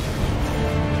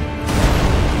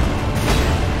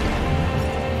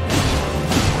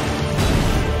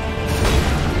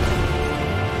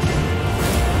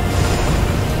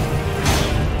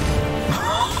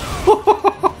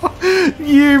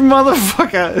 You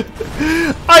motherfucker!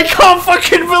 I can't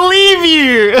fucking believe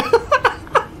you!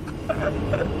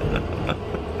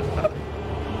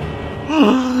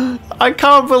 I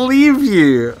can't believe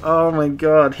you! Oh my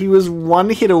god, he was one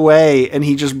hit away and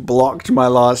he just blocked my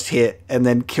last hit and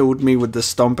then killed me with the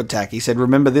stomp attack. He said,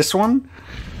 remember this one?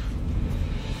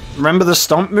 Remember the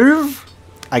stomp move?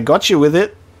 I got you with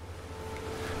it.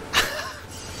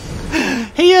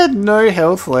 He had no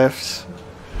health left.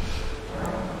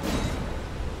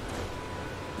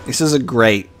 This is a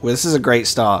great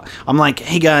start. I'm like,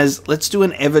 hey guys, let's do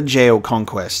an Everjail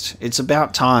conquest. It's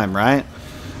about time, right?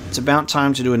 It's about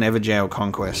time to do an Everjail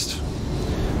conquest.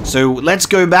 So let's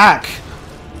go back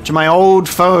to my old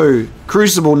foe,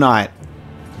 Crucible Knight,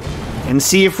 and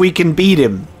see if we can beat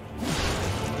him.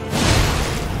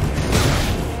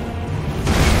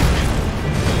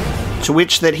 To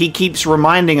which that he keeps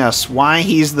reminding us why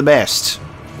he's the best.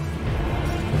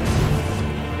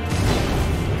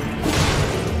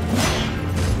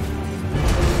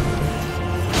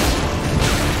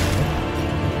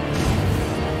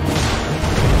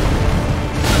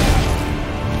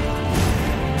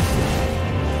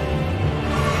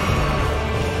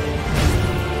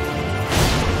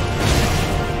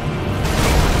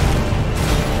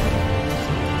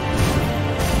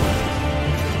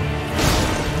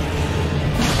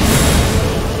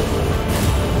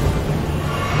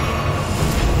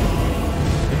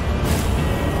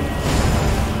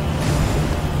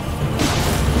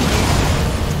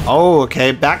 Oh,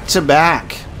 okay, back to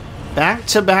back. Back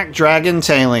to back dragon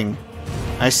tailing.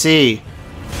 I see.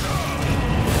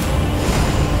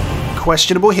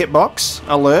 Questionable hitbox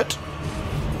alert.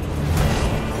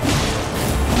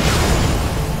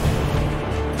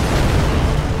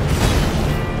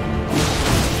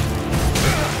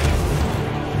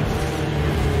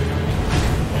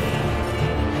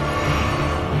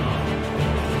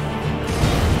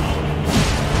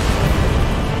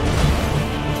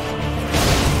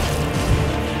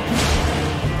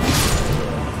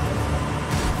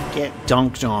 Get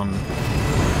dunked on.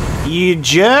 You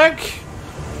jerk!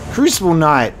 Crucible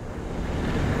Knight.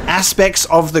 Aspects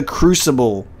of the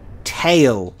Crucible.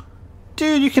 Tail.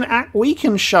 Dude, we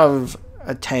can shove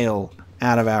a tail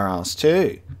out of our ass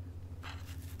too.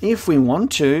 If we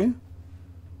want to.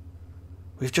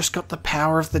 We've just got the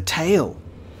power of the tail.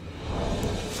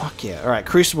 Fuck yeah. Alright,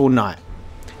 Crucible Knight.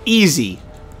 Easy.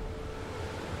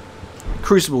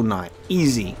 Crucible Knight.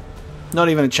 Easy. Not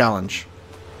even a challenge.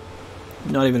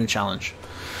 Not even a challenge.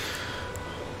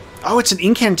 Oh, it's an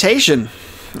incantation.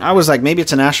 I was like, maybe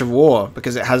it's an Ash of War,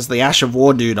 because it has the Ash of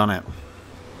War dude on it.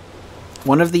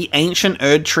 One of the ancient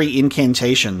Erd Tree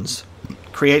incantations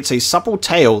creates a supple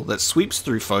tail that sweeps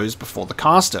through foes before the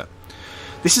caster.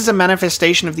 This is a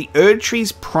manifestation of the Erd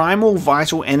Tree's primal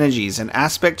vital energies, an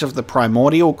aspect of the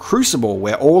primordial crucible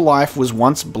where all life was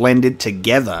once blended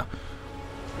together.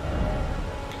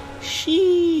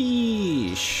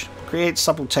 Sheesh. Create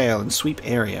supple tail and sweep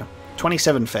area.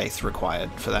 27 faith required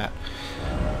for that.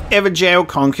 Everjail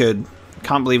conquered.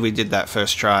 Can't believe we did that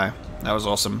first try. That was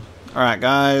awesome. Alright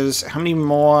guys, how many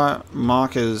more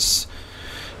markers,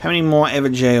 how many more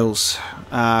Everjails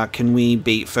can we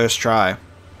beat first try?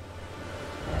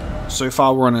 So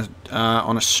far we're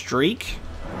on a streak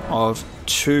of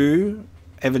 2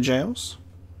 Everjails.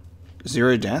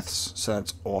 0 deaths, so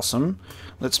that's awesome.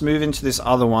 Let's move into this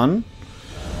other one.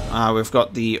 We've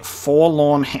got the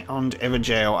Forlorn Hound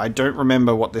Everjail. I don't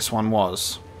remember what this one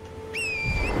was.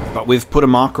 But we've put a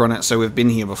marker on it, so we've been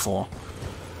here before.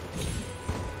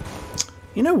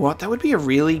 You know what? That would be a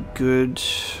really good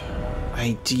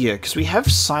idea, because we have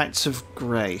Sites of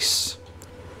Grace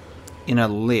in a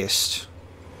list.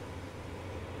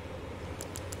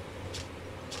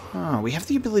 Oh, we have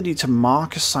the ability to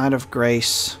mark a Site of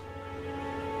Grace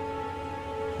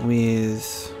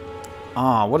with...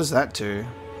 Ah, what does that do?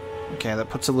 Okay, that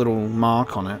puts a little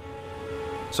mark on it.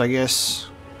 So I guess...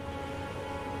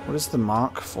 What is the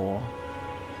mark for?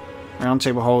 Round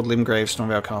Table Hold, Limgrave,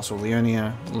 Stormvale Castle,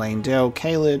 Leonia, Lane Dell,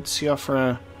 Caelid,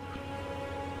 Siofra.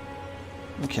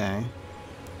 Okay.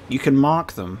 You can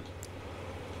mark them.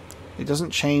 It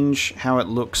doesn't change how it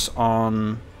looks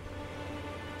on...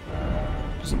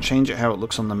 Doesn't change it how it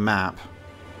looks on the map.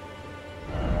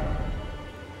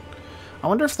 I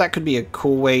wonder if that could be a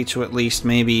cool way to at least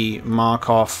maybe mark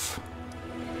off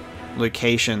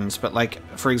locations. But like,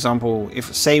 for example,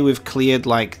 if say we've cleared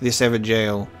like this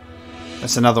Everjail,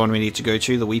 that's another one we need to go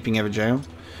to, the Weeping Everjail.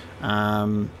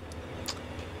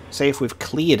 Say if we've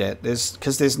cleared it,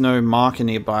 because there's no marker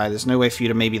nearby, there's no way for you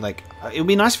to maybe like... it would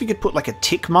be nice if you could put like a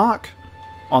tick mark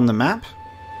on the map.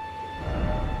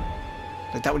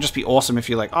 Like that would just be awesome if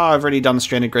you're like, oh, I've already done the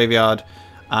Stranded Graveyard.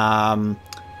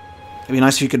 It'd be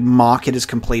nice if you could mark it as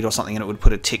complete or something and it would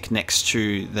put a tick next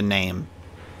to the name.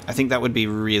 I think that would be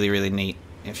really, really neat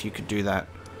if you could do that.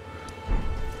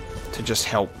 To just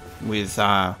help with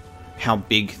how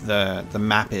big the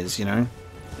map is, you know?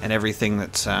 And everything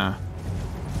that's on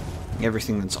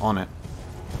it.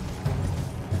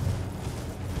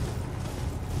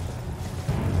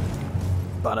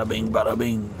 Bada bing, bada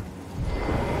bing.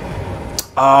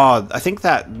 Oh, I think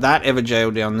that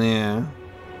Everjail down there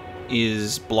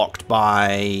is blocked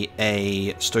by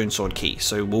a Stone Sword key.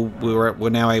 So we're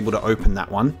now able to open that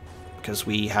one because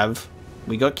we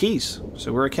got keys.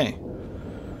 So we're okay.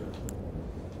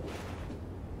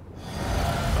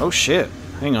 Oh shit.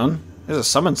 Hang on. There's a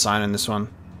summon sign in this one.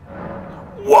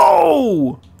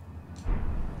 Whoa!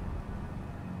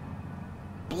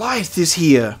 Blythe is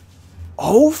here.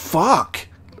 Oh fuck.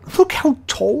 Look how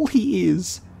tall he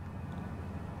is.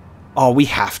 Oh, we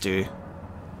have to.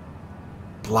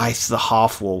 Blythe the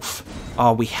half-wolf.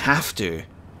 Oh, we have to.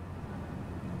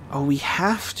 Oh, we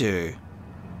have to.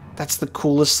 That's the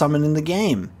coolest summon in the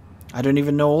game. I don't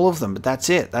even know all of them, but that's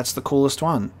it. That's the coolest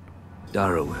one.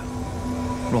 Darrowil.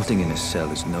 Rotting in a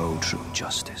cell is no true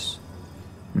justice.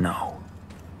 No.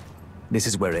 This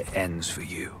is where it ends for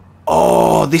you.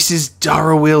 Oh, this is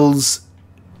Darrowil's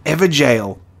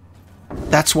Everjail.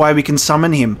 That's why we can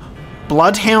summon him.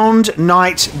 Bloodhound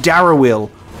Knight Darrowil.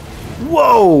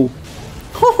 Whoa!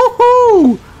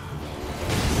 Ho-ho-ho!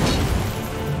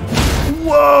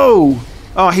 Whoa!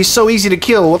 Oh, he's so easy to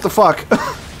kill. What the fuck?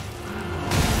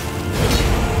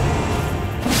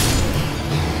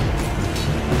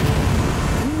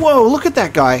 Whoa, look at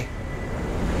that guy.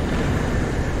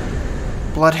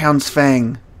 Bloodhound's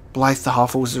Fang. Blythe the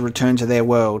Half-Wolves has returned to their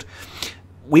world.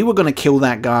 We were going to kill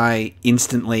that guy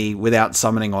instantly without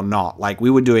summoning or not. Like, we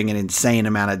were doing an insane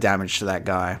amount of damage to that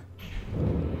guy.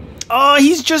 Oh,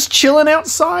 he's just chilling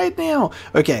outside now.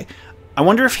 Okay, I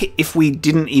wonder if we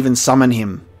didn't even summon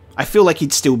him. I feel like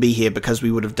he'd still be here because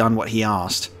we would have done what he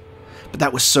asked. But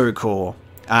that was so cool.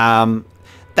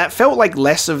 That felt like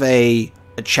less of a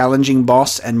challenging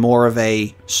boss and more of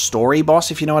a story boss,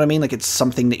 if you know what I mean. Like, it's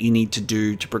something that you need to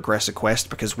do to progress a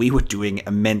quest, because we were doing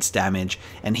immense damage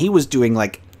and he was doing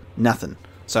like nothing.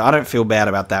 So I don't feel bad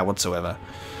about that whatsoever.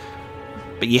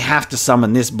 But you have to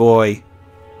summon this boy.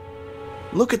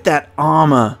 Look at that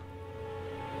armor.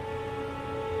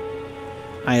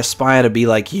 I aspire to be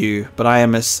like you, but I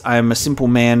am a simple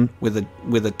man with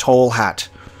a tall hat,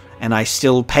 and I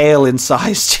still pale in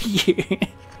size to you.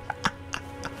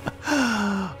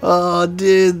 Oh,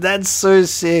 dude, that's so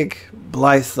sick.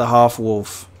 Blythe the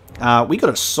Half-Wolf. We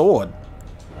got a sword.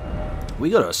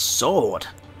 We got a sword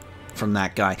from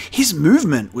that guy. His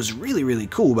movement was really, really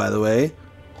cool, by the way.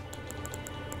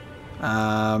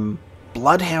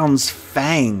 Bloodhound's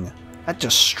Fang. That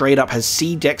just straight up has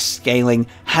C-Dex scaling,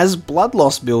 has blood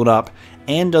loss build up,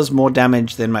 and does more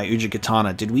damage than my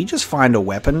Ujigatana. Did we just find a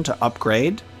weapon to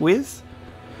upgrade with?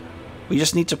 We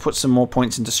just need to put some more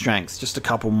points into strength. Just a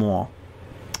couple more.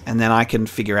 And then I can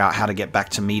figure out how to get back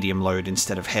to medium load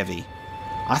instead of heavy.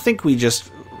 I think we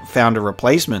just found a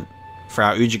replacement for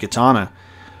our Ujigatana,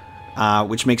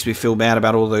 which makes me feel bad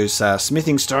about all those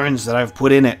smithing stones that I've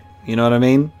put in it. You know what I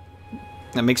mean?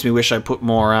 That makes me wish I put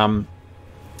more,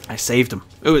 I saved them.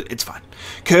 Oh, it's fine.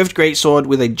 Curved greatsword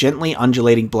with a gently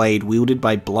undulating blade wielded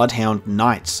by Bloodhound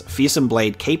Knights. Fearsome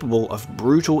blade capable of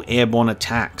brutal airborne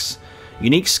attacks.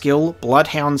 Unique skill,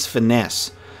 Bloodhound's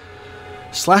Finesse.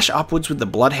 Slash upwards with the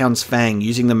Bloodhound's Fang,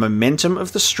 using the momentum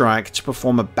of the strike to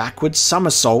perform a backward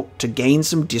somersault to gain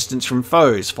some distance from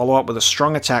foes. Follow up with a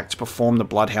strong attack to perform the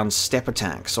Bloodhound's step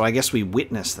attack. So I guess we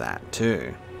witnessed that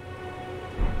too.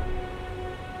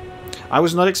 I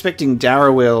was not expecting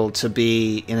Darrowil to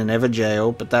be in an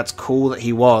Everjail, but that's cool that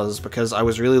he was, because I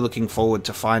was really looking forward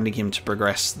to finding him to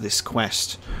progress this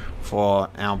quest for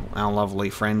our lovely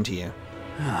friend here.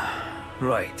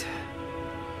 Right.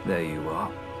 There you are.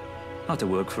 Not to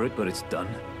work for it, but it's done.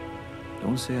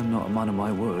 Don't say I'm not a man of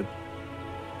my word.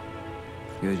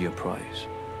 Here's your prize.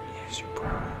 Here's your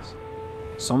prize.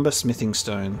 Somber smithing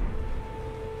stone.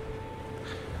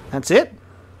 That's it?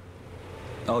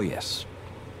 Oh yes.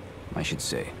 I should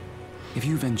say, if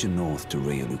you venture north to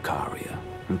Raya Lucaria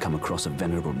and come across a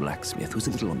venerable blacksmith who's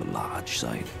a little on the large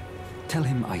side, tell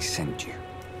him I sent you,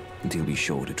 and he'll be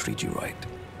sure to treat you right.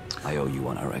 I owe you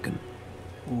one, I reckon.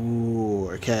 Ooh,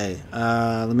 okay.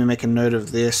 Let me make a note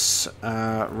of this.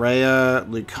 Raya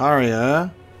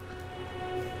Lucaria.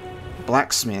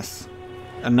 Blacksmith.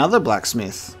 Another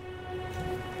blacksmith.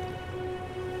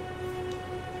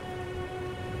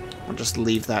 I'll just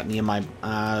leave that near my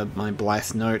my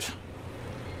Blythe note.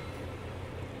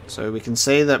 So we can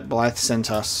say that Blythe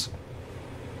sent us.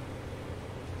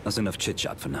 That's enough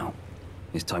chit-chat for now.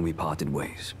 It's time we parted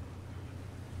ways.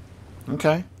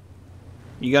 Okay.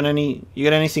 You got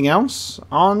anything else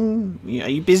on? Are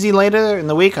you busy later in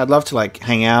the week? I'd love to like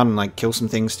hang out and like kill some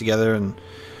things together, and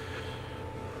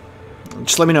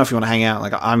just let me know if you want to hang out.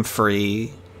 Like, I'm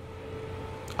free.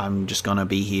 I'm just gonna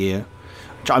be here.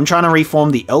 I'm trying to reform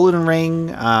the Elden Ring.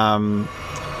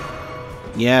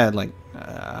 Yeah, like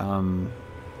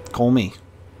call me.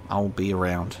 I'll be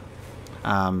around.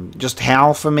 Just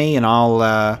howl for me, and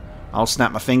I'll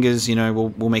snap my fingers. You know,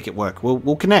 we'll make it work.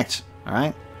 We'll connect. All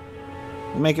right.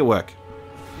 We'll make it work.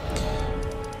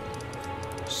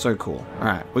 So cool.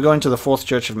 Alright, we're going to the Fourth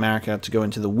Church of Marika to go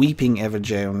into the Weeping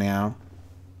Everjail now,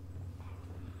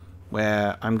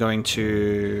 where I'm going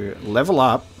to level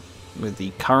up with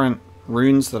the current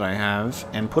runes that I have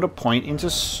and put a point into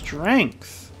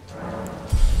strength.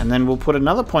 And then we'll put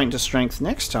another point to strength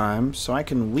next time so I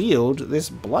can wield this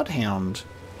Bloodhound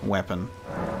weapon.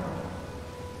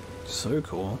 So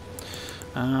cool.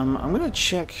 I'm going to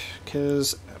check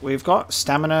because we've got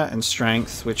stamina and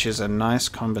strength, which is a nice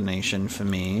combination for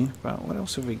me. But what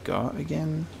else have we got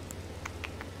again?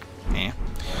 Yeah.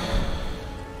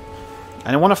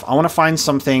 And I want to find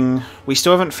something. We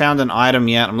still haven't found an item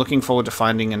yet. I'm looking forward to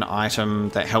finding an item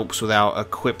that helps with our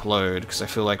equip load because I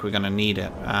feel like we're going to need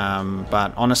it.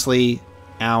 But honestly,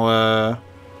 our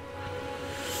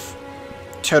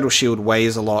turtle shield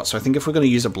weighs a lot, so I think if we're going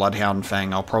to use a Bloodhound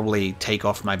Fang, I'll probably take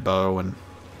off my bow and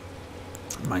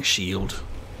my shield,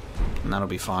 and that'll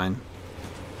be fine.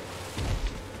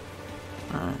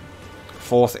 Alright.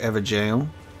 4th ever jail.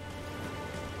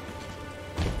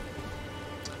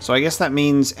 So I guess that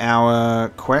means our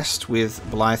quest with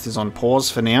Blythe is on pause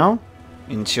for now,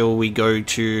 until we go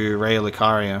to Raya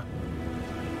Lucaria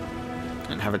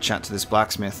and have a chat to this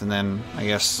blacksmith, and then I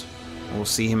guess we'll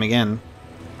see him again.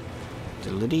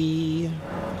 Use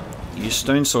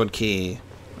Stone Sword key.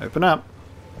 Open up.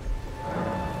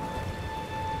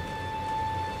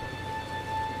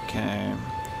 Okay.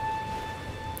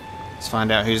 Let's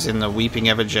find out who's in the Weeping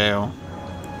Ever jail.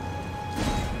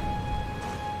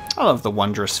 I love the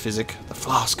Wondrous Physic. The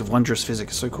Flask of Wondrous Physic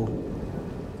is so cool.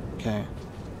 Okay.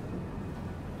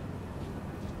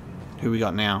 Who we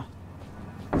got now?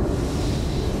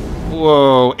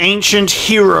 Whoa. Ancient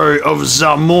Hero of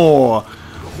Zamor.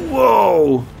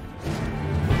 Whoa.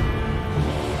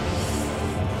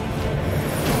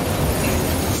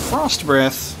 Frost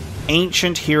Breath.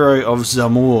 Ancient Hero of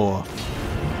Zamor.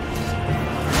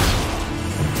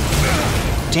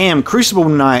 Damn, Crucible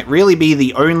Knight really be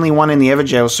the only one in the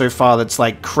Everjail so far that's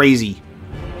like crazy.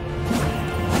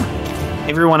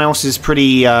 Everyone else is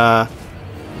pretty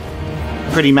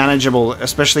pretty manageable,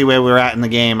 especially where we're at in the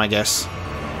game, I guess.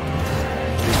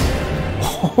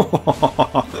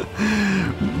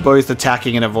 Both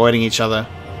attacking and avoiding each other.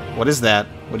 What is that?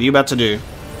 What are you about to do?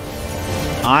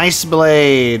 Ice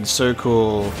Blade, so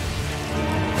cool.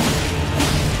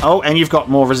 Oh, and you've got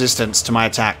more resistance to my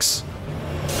attacks.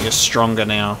 You're stronger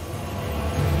now.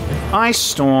 Ice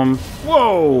Storm.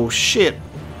 Whoa, shit.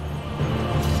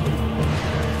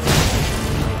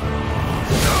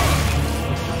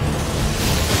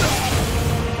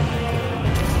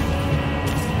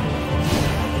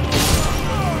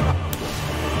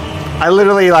 I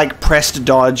literally like pressed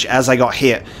dodge as I got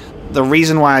hit. The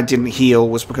reason why I didn't heal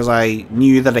was because I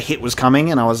knew that a hit was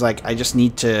coming, and I was like, I just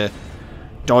need to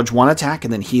dodge one attack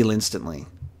and then heal instantly.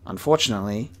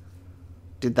 Unfortunately,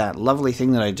 did that lovely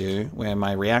thing that I do where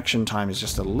my reaction time is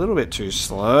just a little bit too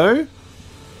slow,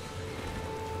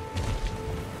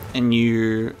 and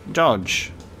you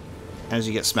dodge as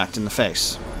you get smacked in the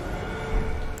face.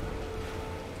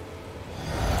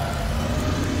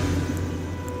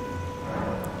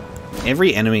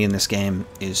 Every enemy in this game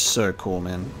is so cool,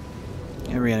 man.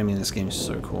 Every enemy in this game is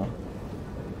so cool.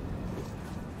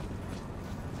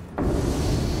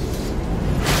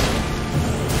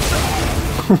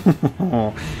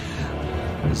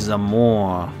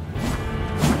 Zamor.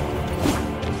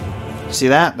 See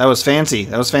that? That was fancy.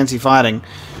 That was fancy fighting.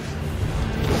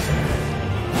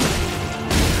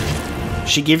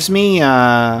 She gives me,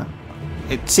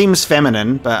 it seems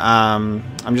feminine, but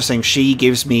I'm just saying she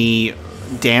gives me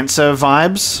dancer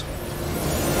vibes.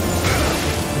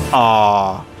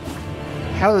 Aww.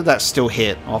 How did that still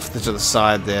hit off to the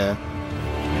side there?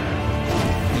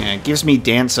 Yeah, it gives me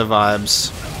dancer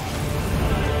vibes.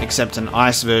 Except an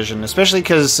ice version, especially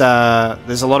because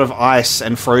there's a lot of ice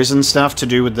and frozen stuff to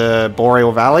do with the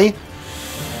Boreal Valley.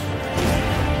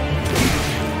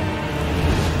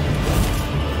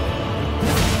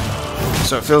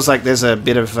 So it feels like there's a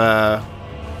bit of her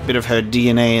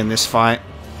DNA in this fight.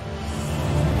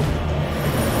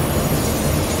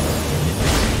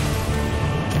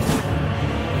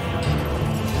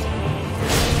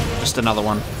 Just another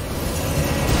one.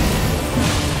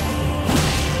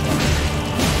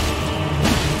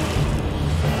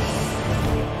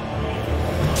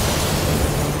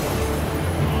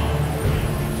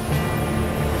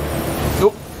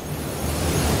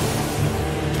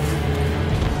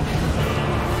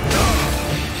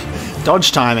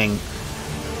 Dodge timing.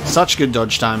 Such good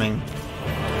dodge timing.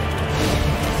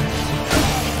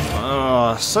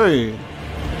 Oh, so...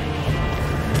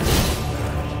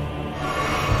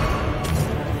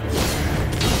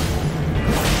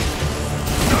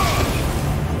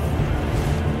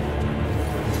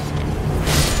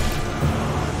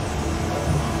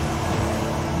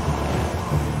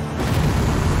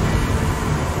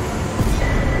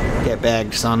 Get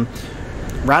bagged, son.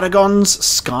 Radagon's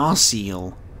Scar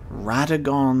Seal.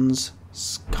 Radagon's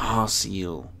Scar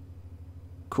Seal.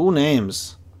 Cool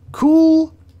names.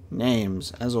 Cool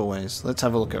names, as always. Let's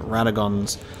have a look at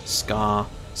Radagon's Scar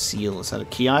Seal. Is that a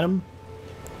key item?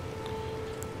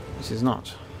 This is not.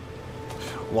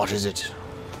 What is it?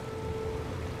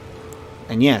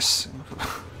 And yes,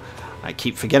 I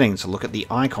keep forgetting to look at the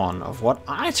icon of what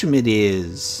item it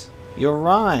is. You're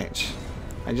right.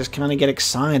 I just kind of get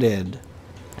excited.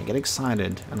 I get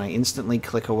excited and I instantly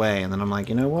click away, and then I'm like,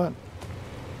 you know what?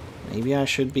 Maybe I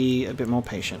should be a bit more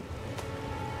patient.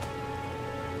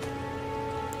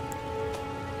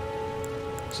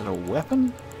 Is it a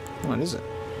weapon? What is it?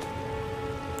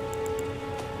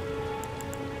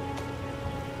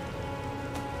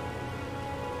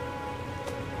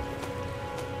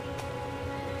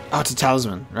 Oh, it's a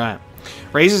talisman, right.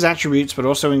 Raises attributes, but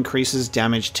also increases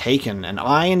damage taken. An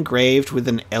eye engraved with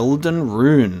an Elden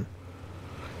rune.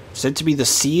 Said to be the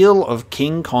seal of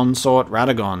King Consort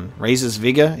Radagon. Raises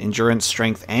vigor, endurance,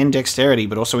 strength, and dexterity,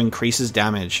 but also increases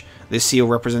damage. This seal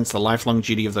represents the lifelong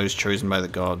duty of those chosen by the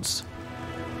gods.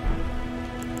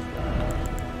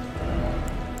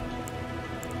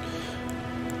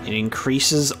 It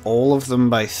increases all of them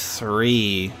by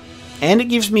 3. And it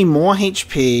gives me more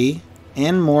HP,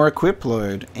 and more equip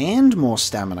load, and more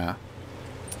stamina.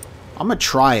 I'm gonna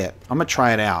try it. I'm gonna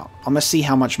try it out. I'm gonna see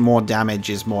how much more damage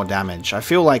is more damage. I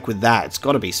feel like with that, it's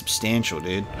gotta be substantial,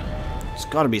 dude. It's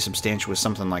gotta be substantial with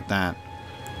something like that.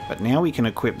 But now we can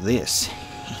equip this.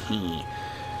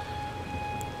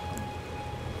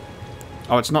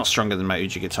 Oh, it's not stronger than my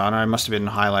Ujigatana. I must have been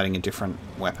highlighting a different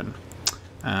weapon.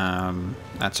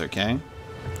 That's okay.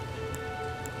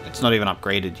 It's not even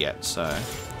upgraded yet, so...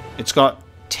 It's got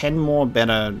 10 more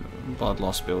better blood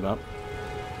loss build-up.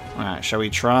 Alright, shall we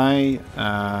try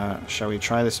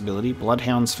this ability?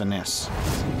 Bloodhound's Finesse.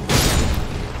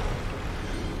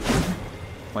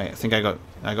 Wait, I think I got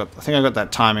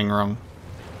that timing wrong.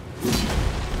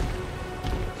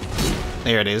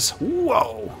 There it is.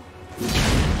 Whoa!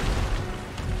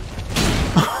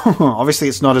 Obviously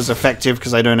it's not as effective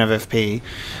because I don't have FP,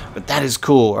 but that is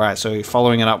cool. Alright, so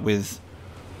following it up with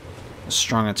a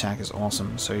strong attack is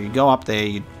awesome. So you go up there,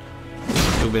 you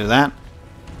do a bit of that,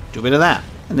 do a bit of that,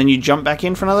 and then you jump back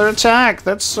in for another attack.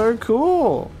 That's so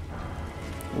cool.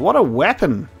 What a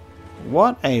weapon.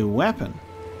 What a weapon.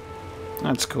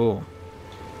 That's cool.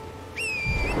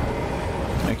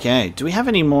 Okay, do we have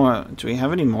any more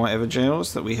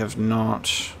Everjails that we have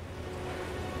not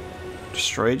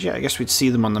destroyed yet? I guess we'd see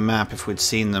them on the map if we'd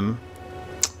seen them.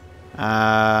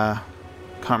 Can't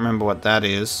remember what that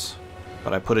is,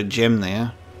 but I put a gem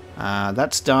there.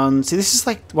 That's done. See, this is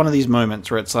like one of these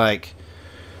moments where it's like,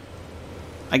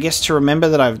 I guess to remember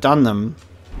that I've done them,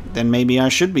 then maybe I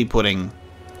should be putting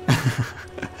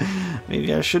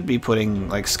maybe I should be putting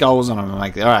like skulls on them. I'm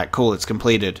like, all right, cool, it's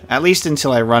completed. At least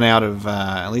until I run out of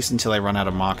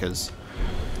markers.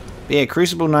 But yeah,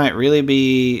 Crucible Knight really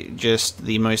be just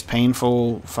the most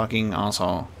painful fucking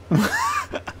asshole.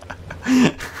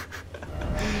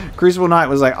 Crucible Knight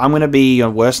was like, I'm gonna be your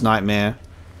worst nightmare.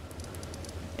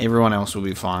 Everyone else will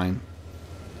be fine.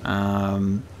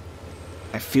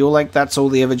 I feel like that's all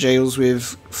the Everjails we've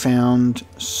found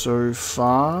so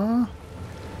far.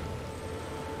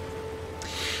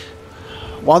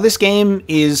 While this game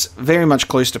is very much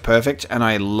close to perfect, and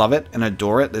I love it and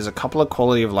adore it, there's a couple of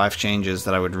quality of life changes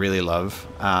that I would really love,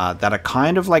 that are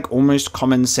kind of like almost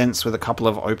common sense with a couple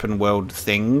of open world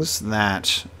things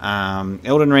that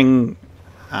Elden Ring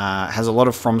has a lot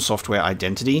of From Software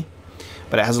identity,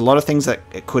 but it has a lot of things that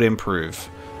it could improve.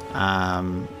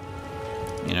 You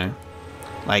know,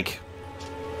 like,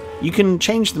 you can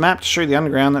change the map to show the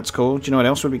underground, that's cool. Do you know what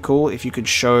else would be cool? If you could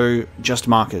show just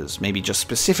markers, maybe just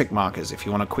specific markers. If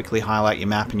you want to quickly highlight your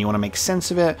map and you want to make sense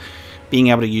of it, being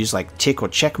able to use like tick or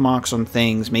check marks on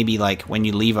things, maybe like when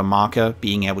you leave a marker,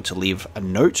 being able to leave a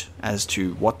note as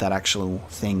to what that actual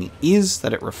thing is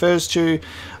that it refers to.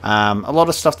 A lot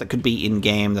of stuff that could be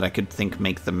in-game that I could think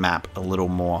make the map a little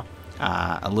more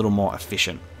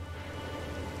efficient.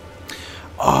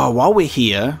 Oh, while we're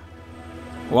here,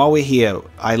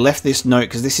 I left this note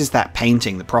because this is that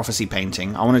painting, the prophecy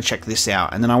painting. I want to check this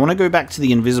out, and then I want to go back to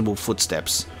the invisible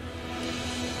footsteps.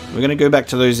 We're going to go back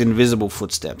to those invisible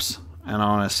footsteps, and I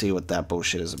want to see what that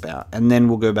bullshit is about. And then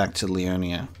we'll go back to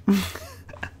Leonia.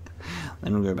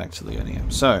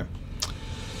 So,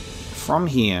 from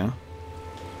here,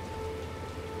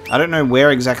 I don't know where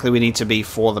exactly we need to be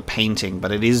for the painting,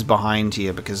 but it is behind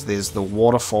here because there's the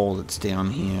waterfall that's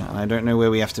down here, and I don't know where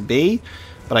we have to be.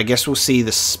 But I guess we'll see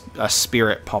a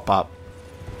spirit pop up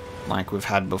like we've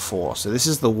had before. So this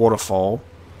is the waterfall.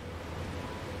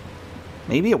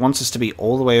 Maybe it wants us to be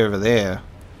all the way over there.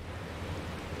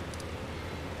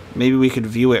 Maybe we could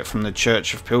view it from the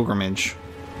Church of Pilgrimage.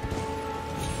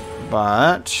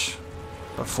 But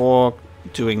before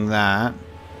doing that,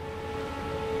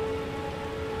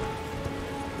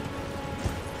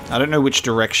 I don't know which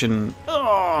direction.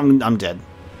 Oh, I'm dead.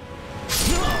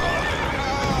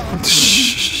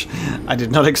 I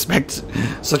did not expect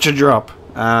such a drop.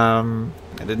 I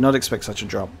did not expect such a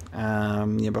drop.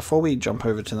 Yeah, before we jump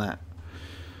over to that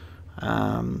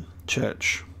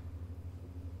church,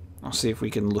 I'll see if we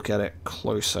can look at it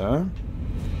closer.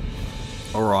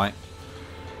 Alright.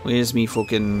 Where's me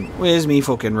fucking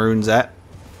runes at?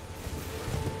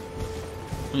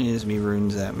 Where's me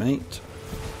runes at, mate?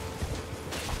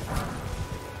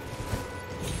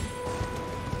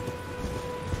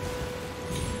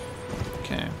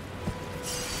 Okay.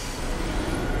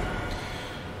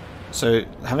 So,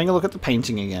 having a look at the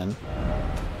painting again.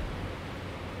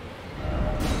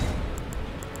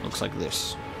 Looks like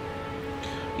this.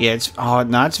 Yeah, it's... Oh,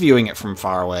 no, it's viewing it from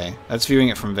far away. That's viewing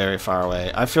it from very far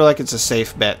away. I feel like it's a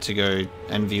safe bet to go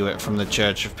and view it from the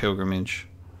Church of Pilgrimage.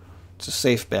 It's a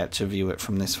safe bet to view it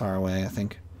from this far away, I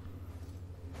think.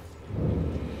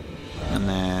 And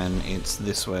then it's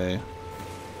this way.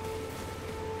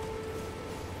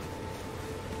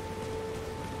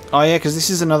 Oh yeah, because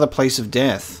this is another place of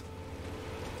death.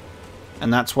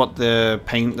 And that's what the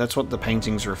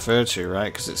paintings refer to,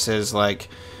 right? Because it says, like...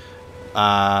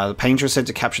 the painter is said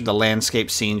to capture the landscape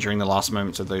scene during the last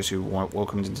moments of those who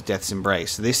welcomed into death's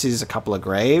embrace. This is a couple of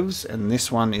graves, and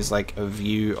this one is like a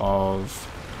view of...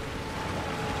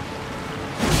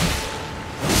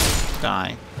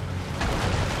 Die.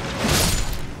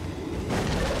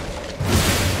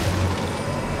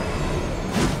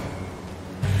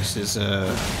 This is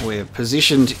we're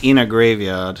positioned in a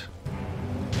graveyard.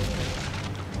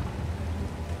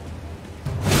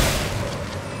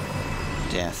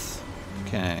 Death.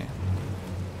 Okay.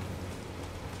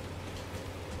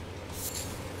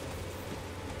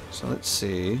 So let's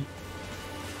see.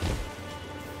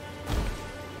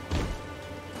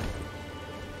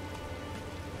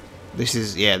 This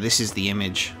is, yeah, this is the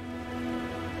image.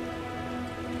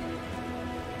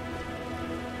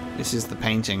 This is the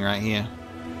painting right here.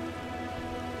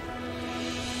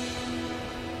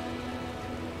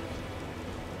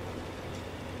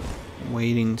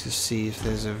 Waiting to see if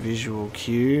there's a visual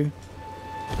cue.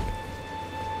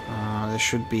 There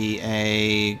should be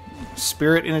a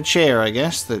spirit in a chair, I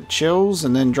guess, that chills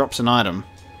and then drops an item.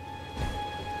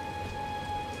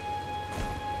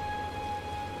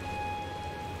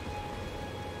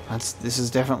 This is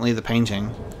definitely the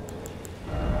painting.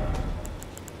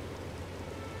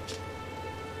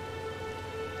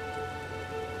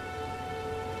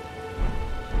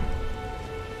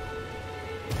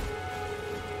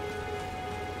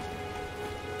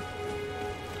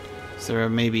 Is there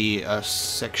maybe a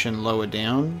section lower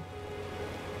down?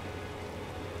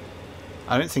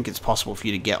 I don't think it's possible for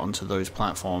you to get onto those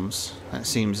platforms. That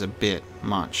seems a bit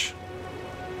much.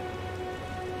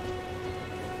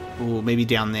 Ooh, maybe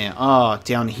down there. Oh,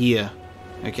 down here.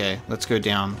 Okay, let's go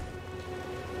down.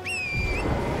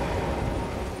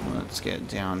 Let's get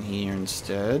down here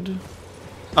instead.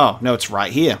 Oh, no, it's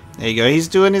right here. There you go. He's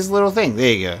doing his little thing.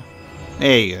 There you go.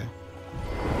 There you go.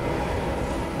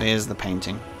 There's the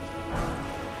painting.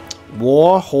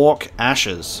 War Hawk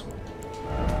Ashes.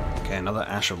 Okay, another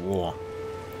Ash of War.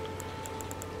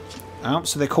 Oh,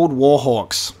 so they're called War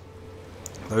Hawks.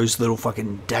 Those little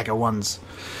fucking dagger ones.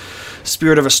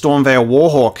 Spirit of a Stormvale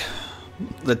Warhawk,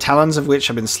 the talons of which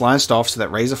have been sliced off so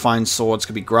that razor-fine swords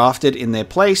could be grafted in their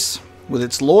place. With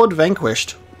its lord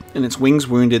vanquished and its wings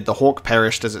wounded, the hawk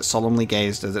perished as it solemnly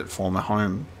gazed at its former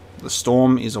home. The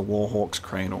storm is a Warhawk's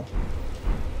cradle.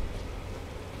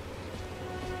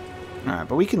 Alright,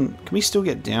 but can we still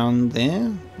get down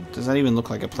there? Does that even look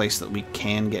like a place that we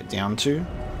can get down to?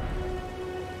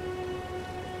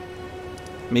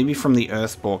 Maybe from the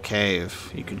Earthbore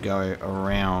Cave, you could go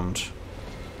around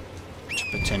to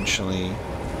potentially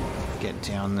get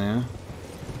down there.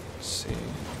 Let's see.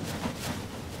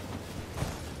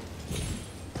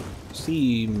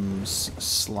 Seems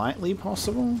slightly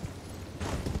possible.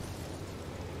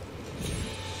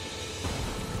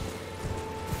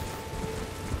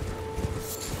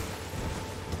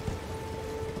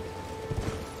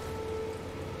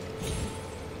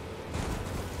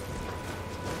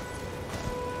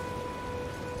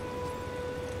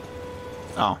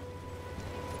 Oh.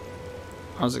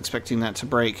 I was expecting that to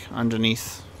break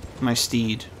underneath my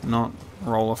steed, not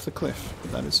roll off the cliff,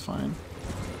 but that is fine.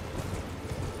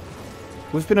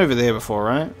 We've been over there before,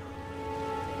 right?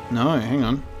 No, hang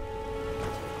on.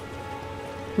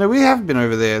 No, we have been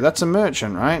over there. That's a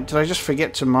merchant, right? Did I just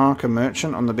forget to mark a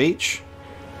merchant on the beach?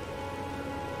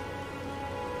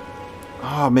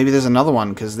 Oh, maybe there's another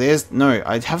one, because there's... No,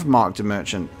 I have marked a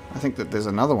merchant. I think that there's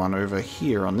another one over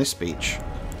here on this beach.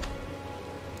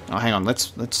 Oh, hang on.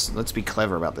 Let's be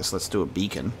clever about this. Let's do a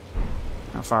beacon.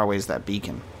 How far away is that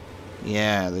beacon?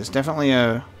 Yeah, there's definitely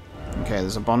a... Okay,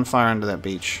 there's a bonfire under that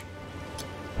beach.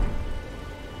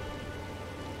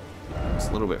 It's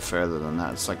a little bit further than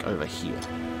that. It's like over here.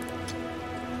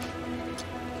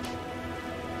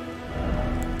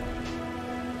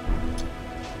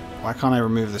 Why can't I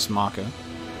remove this marker?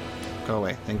 Go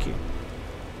away, thank you.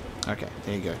 Okay,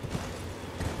 there you go.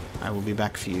 I will be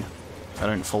back for you. If I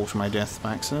don't fall to my death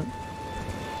by accident.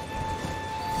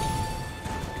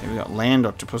 Okay, we got land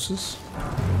octopuses.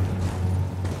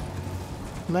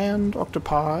 Land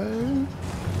octopi.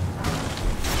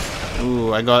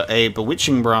 Ooh, I got a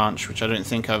bewitching branch, which I don't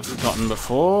think I've gotten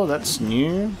before. That's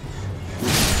new.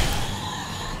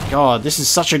 God, this is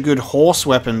such a good horse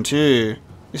weapon too.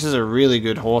 This is a really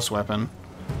good horse weapon.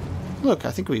 Look,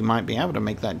 I think we might be able to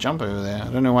make that jump over there. I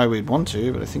don't know why we'd want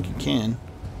to, but I think you can.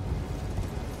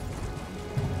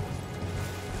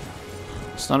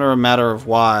 It's not a matter of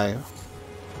why.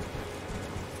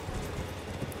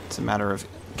 It's a matter of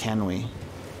can we.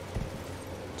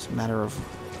 It's a matter of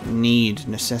need,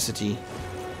 necessity.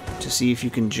 To see if you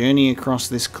can journey across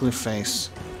this cliff face.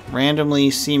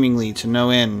 Randomly, seemingly to no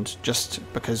end, just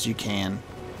because you can.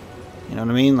 You know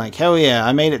what I mean? Like, hell yeah,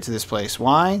 I made it to this place.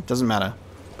 Why? Doesn't matter.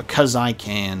 Because I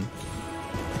can.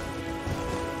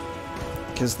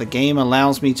 Because the game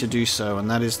allows me to do so,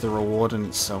 and that is the reward in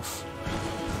itself.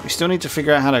 We still need to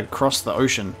figure out how to cross the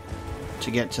ocean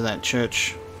to get to that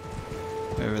church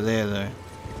over there, though.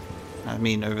 I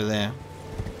mean, over there.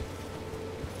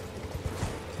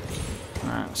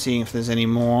 Alright, seeing if there's any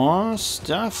more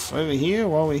stuff over here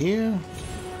while we're here.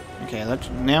 Okay,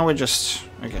 now we're just...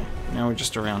 Okay, now we're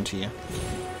just around here.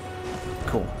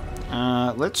 Cool.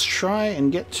 Let's try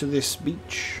and get to this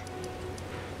beach.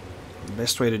 The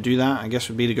best way to do that, I guess,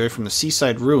 would be to go from the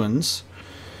seaside ruins,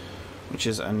 which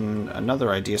is another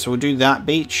idea. So we'll do that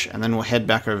beach, and then we'll head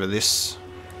back over this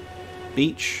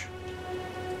beach.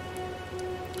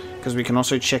 Because we can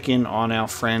also check in on our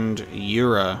friend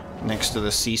Yura next to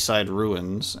the seaside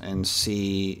ruins and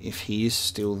see if he's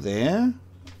still there.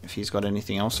 If he's got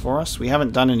anything else for us. We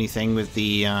haven't done anything with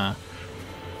the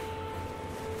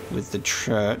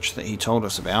church that he told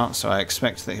us about, so I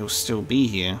expect that he'll still be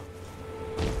here.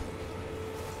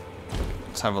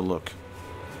 Let's have a look.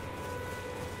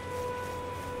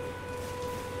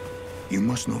 You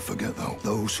must not forget, though,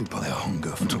 those who put their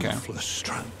hunger for ruthless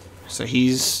strength. So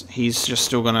he's just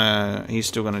still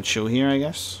gonna chill here, I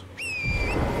guess.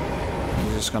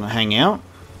 He's just gonna hang out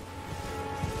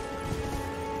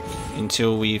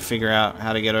until we figure out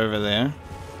how to get over there.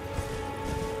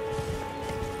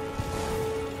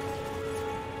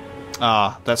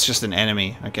 Ah, that's just an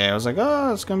enemy. Okay, I was like,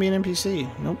 oh, it's gonna be an NPC.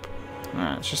 Nope.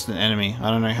 Alright, it's just an enemy.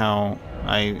 I don't know how...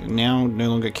 I now no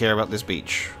longer care about this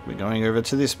beach. We're going over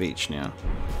to this beach now.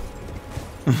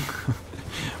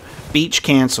 Beach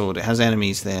cancelled. It has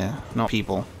enemies there, not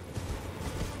people.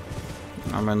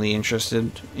 I'm only interested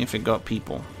if it got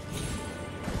people.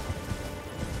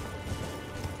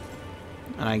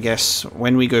 And I guess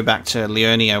when we go back to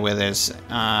Leonia, where there's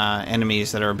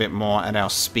enemies that are a bit more at our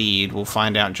speed, we'll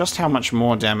find out just how much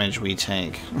more damage we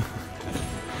take.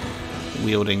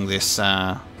 Wielding this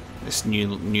this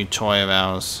new toy of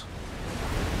ours.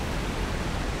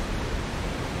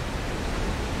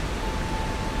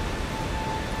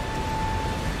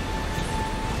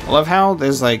 I love how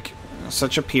there's like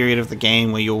such a period of the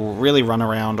game where you'll really run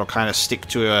around or kind of stick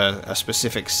to a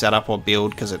specific setup or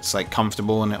build because it's like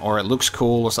comfortable and or it looks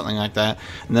cool or something like that,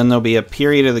 and then there'll be a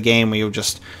period of the game where you'll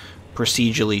just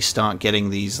procedurally start getting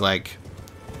these like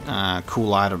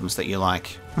cool items that you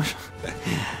like.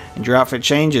 And your outfit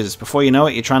changes. Before you know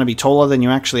it, you're trying to be taller than you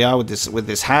actually are with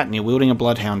this hat, and you're wielding a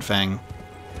bloodhound fang.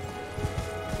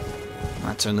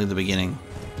 That's only the beginning.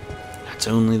 That's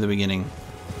only the beginning.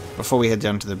 Before we head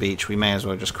down to the beach, we may as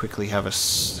well just quickly have a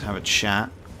chat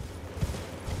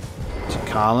to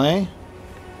Kale.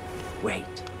 Wait.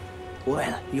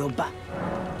 Well, you're back.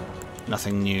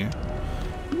 Nothing new.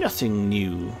 Nothing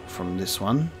new from this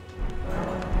one.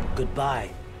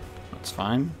 Goodbye. That's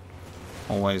fine.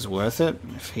 Always worth it.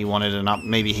 If he wanted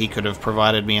maybe he could have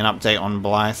provided me an update on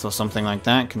Blythe or something like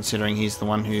that, considering he's the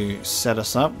one who set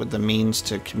us up with the means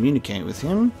to communicate with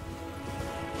him.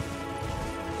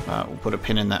 We'll put a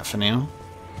pin in that for now.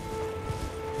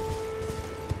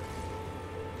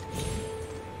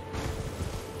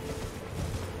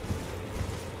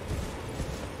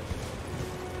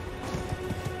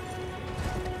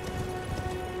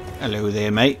 Hello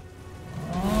there, mate.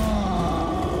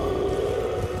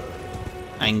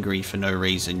 I angry for no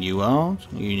reason, you are.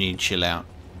 You need to chill out.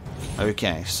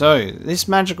 Okay, so this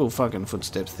magical fucking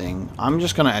footstep thing, I'm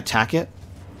just gonna attack it.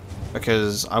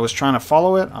 Because I was trying to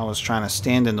follow it, I was trying to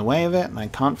stand in the way of it, and I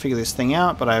can't figure this thing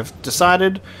out, but I've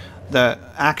decided that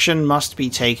action must be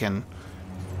taken.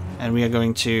 And we are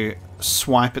going to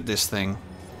swipe at this thing.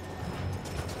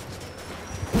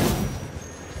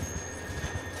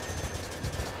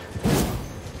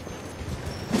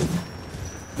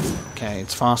 Okay,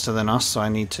 it's faster than us, so I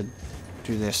need to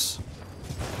do this.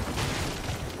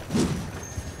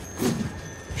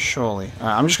 Surely.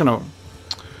 Alright, I'm just gonna...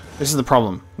 This is the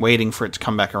problem. Waiting for it to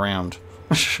come back around.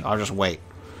 I'll just wait.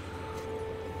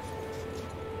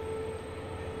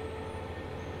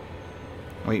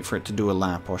 Wait for it to do a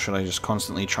lap, or should I just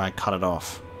constantly try cut it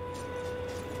off?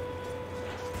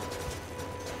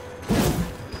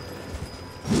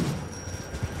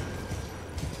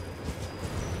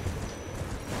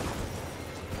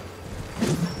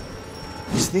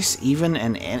 Is this even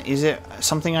an... Is it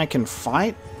something I can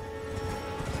fight?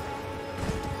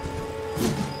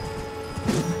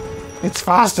 It's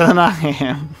faster than I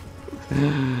am.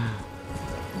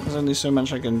 There's only so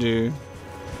much I can do.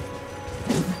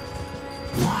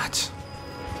 What?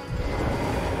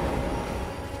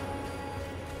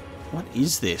 What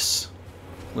is this?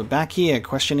 We're back here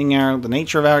questioning the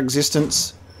nature of our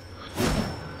existence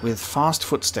with fast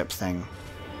footstep thing.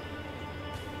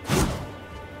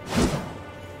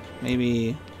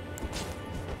 Maybe...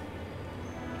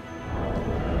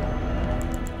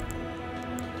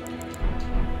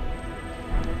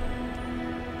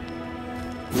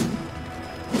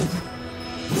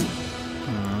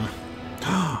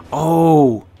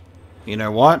 Oh! You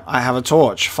know what? I have a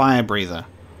torch. Fire breather.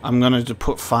 I'm going to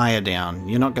put fire down.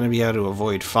 You're not going to be able to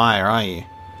avoid fire, are you?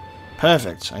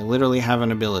 Perfect. I literally have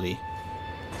an ability.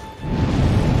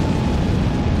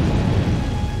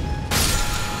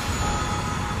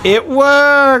 It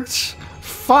worked!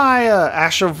 Fire!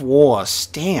 Ash of War.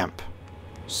 Stamp.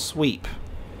 Sweep.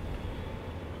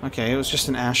 Okay, it was just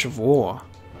an Ash of War.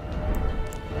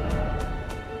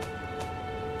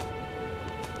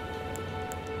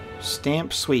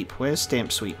 Stamp sweep. Where's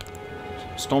stamp sweep?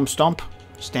 Storm stomp.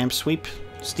 Stamp sweep.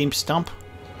 Steam stomp.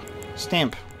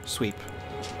 Stamp sweep.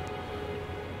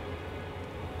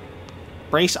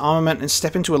 Brace armament and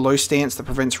step into a low stance that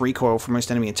prevents recoil from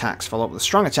most enemy attacks. Follow up with a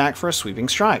strong attack for a sweeping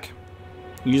strike.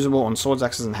 Usable on swords,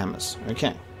 axes, and hammers.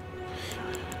 Okay.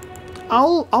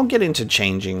 I'll get into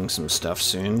changing some stuff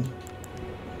soon.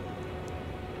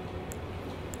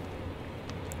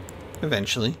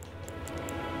 Eventually.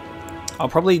 I'll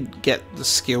probably get the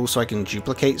skill so I can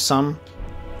duplicate some.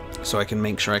 So I can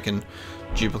make sure I can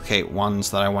duplicate ones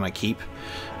that I want to keep.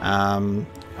 I'm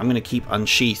going to keep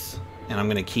Unsheath. And I'm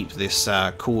going to keep this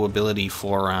cool ability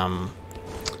for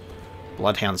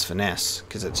Bloodhound's Finesse.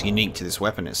 Because it's unique to this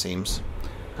weapon, it seems.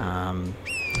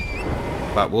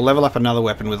 But we'll level up another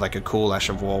weapon with like a cool Ash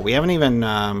of War. We haven't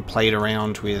even played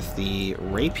around with the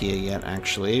Rapier yet,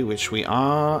 actually. Which we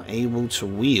are able to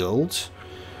wield.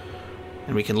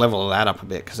 And we can level that up a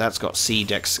bit, because that's got C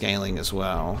dex scaling as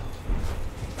well.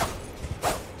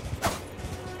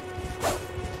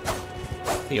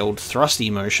 The old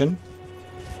thrusty motion.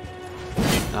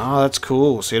 Oh, that's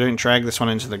cool. So you don't drag this one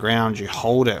into the ground, you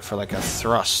hold it for like a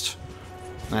thrust.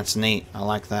 That's neat. I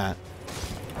like that.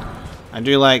 I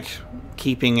do like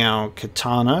keeping our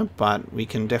katana, but we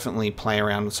can definitely play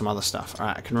around with some other stuff.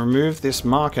 Alright, I can remove this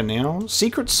marker now.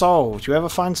 Secret solved. You ever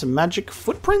find some magic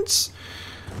footprints?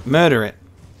 Murder it.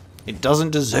 It doesn't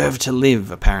deserve to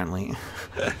live, apparently.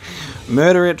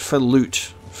 Murder it for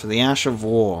loot. For the Ash of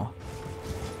War.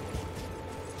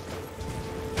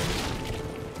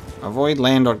 Avoid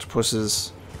land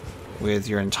octopuses with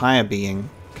your entire being,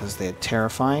 because they're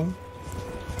terrifying.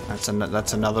 That's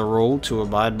another rule to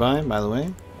abide by the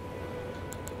way.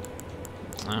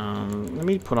 Let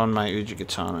me put on my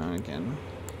Ujigatana again.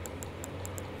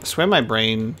 I swear my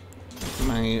brain...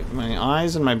 My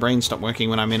eyes and my brain stop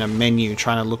working when I'm in a menu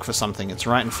trying to look for something. It's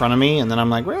right in front of me, and then I'm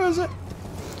like, where is it?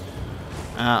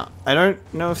 I don't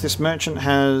know if this merchant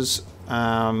has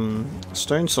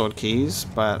stone sword keys,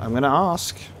 but I'm going to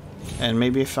ask. And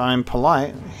maybe if I'm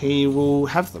polite, he will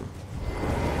have them.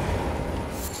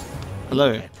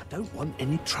 Hello. I don't want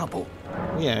any trouble.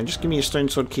 Yeah, just give me your stone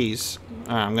sword keys.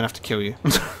 Alright, I'm going to have to kill you.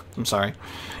 I'm sorry.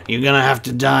 You're going to have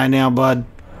to die now, bud.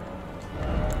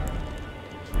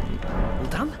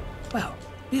 Done? Well,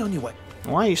 be on your way.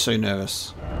 Why are you so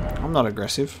nervous? I'm not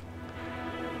aggressive.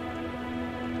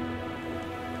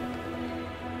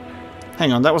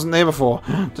 Hang on, that wasn't there before.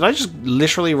 Did I just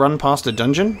literally run past a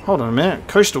dungeon? Hold on a minute.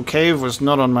 Coastal Cave was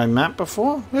not on my map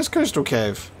before? Where's Coastal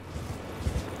Cave?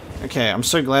 Okay, I'm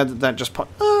so glad that that just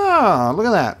popped. Ah, look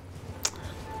at that.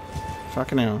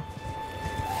 Fucking hell.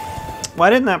 Why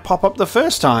didn't that pop up the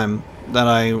first time that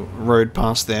I rode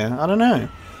past there? I don't know.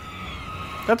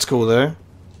 That's cool though.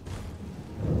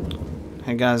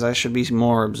 Hey guys, I should be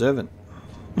more observant.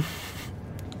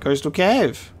 Coastal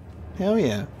Cave. Hell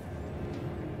yeah.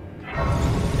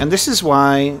 And this is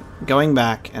why going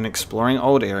back and exploring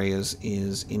old areas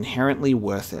is inherently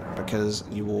worth it, because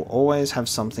you will always have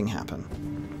something happen.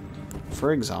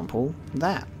 For example,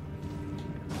 that.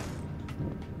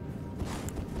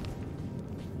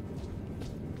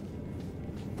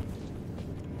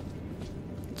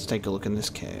 Let's take a look in this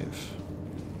cave.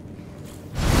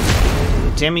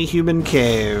 Demi-human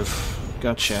cave.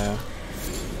 Gotcha.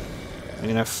 We're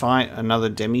gonna fight another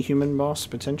demi-human boss,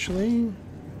 potentially?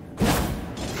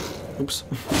 Oops.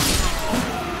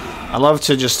 I love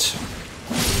to just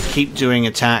keep doing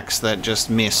attacks that just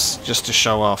miss, just to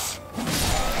show off.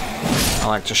 I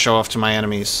like to show off to my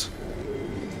enemies.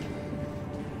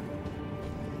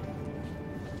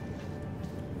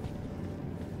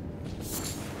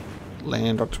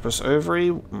 Land octopus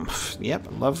ovary. Yep,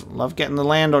 love getting the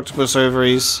land octopus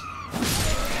ovaries.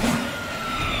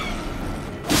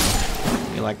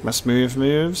 You like my smooth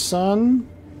moves, son?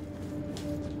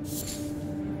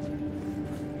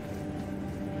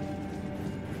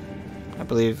 I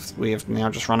believe we have now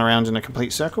just run around in a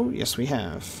complete circle. Yes, we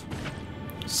have.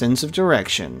 Sense of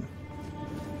direction.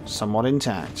 Somewhat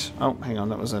intact. Oh, hang on,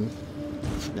 that was a...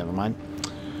 Never mind.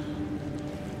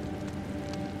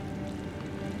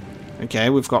 Okay,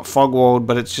 we've got Fogwalled,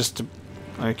 but it's just...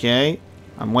 Okay,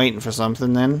 I'm waiting for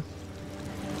something then.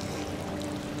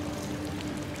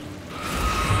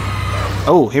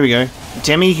 Oh, here we go.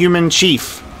 Demi-human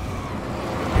chief.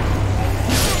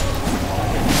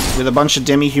 With a bunch of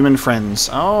demi-human friends.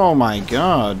 Oh my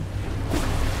god.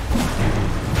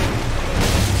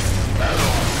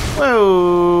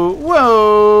 Whoa!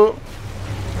 Whoa!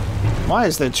 Why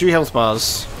is there 2 health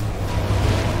bars?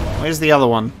 Where's the other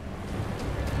one?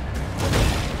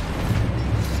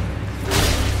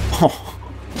 Oh.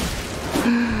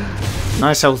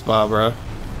 Nice health bar, bro.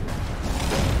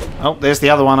 Oh, there's the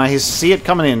other one. I see it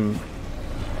coming in.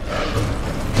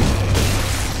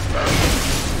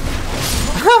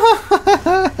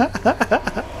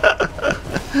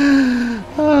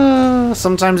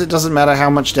 Sometimes it doesn't matter how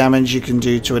much damage you can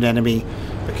do to an enemy,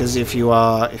 because if you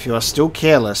are still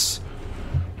careless,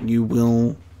 you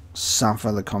will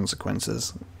suffer the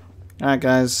consequences. Alright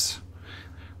guys,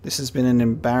 this has been an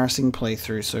embarrassing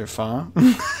playthrough so far.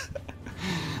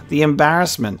 The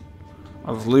embarrassment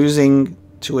of losing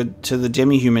to the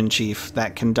demi-human chief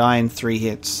that can die in 3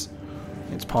 hits.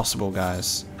 It's possible,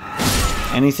 guys.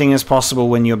 Anything is possible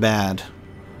when you're bad.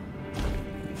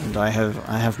 And I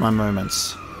have my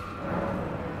moments.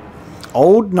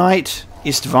 Old Knight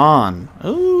Istvan.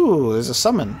 Ooh, there's a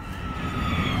summon.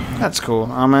 That's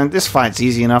cool. I mean, this fight's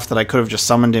easy enough that I could have just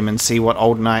summoned him and see what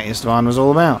Old Knight Istvan was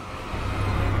all about.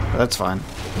 But that's fine.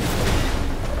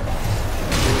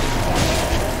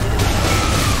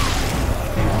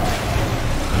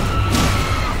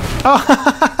 Oh,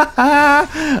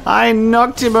 I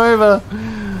knocked him over.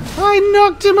 I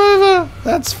knocked him over.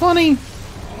 That's funny.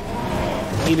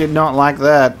 He did not like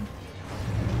that.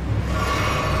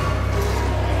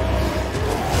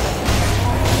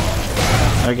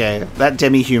 Okay, that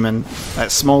demi-human,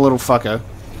 that small little fucker,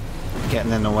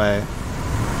 getting in the way.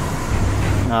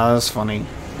 Oh, that's funny.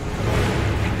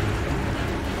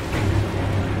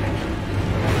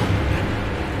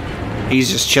 He's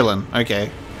just chilling.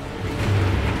 Okay.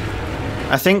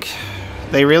 I think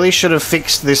they really should have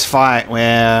fixed this fight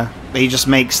where he just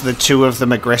makes the 2 of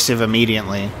them aggressive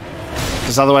immediately.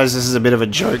 Because otherwise this is a bit of a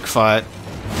joke fight.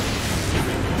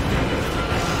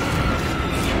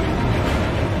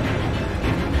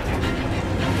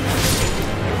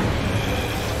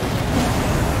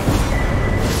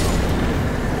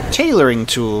 Tailoring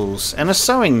tools and a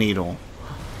sewing needle.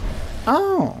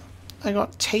 Oh, I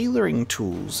got tailoring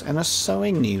tools and a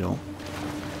sewing needle.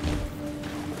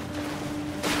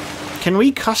 Can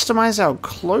we customize our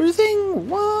clothing?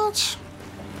 What?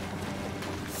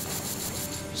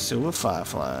 Silver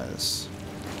fireflies.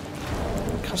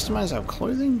 Can we customize our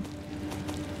clothing?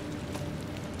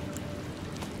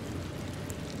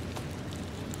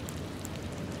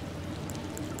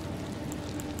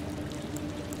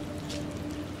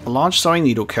 A large sewing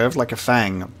needle curved like a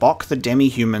fang. Bok the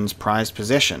demi-human's prized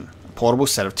possession. A portable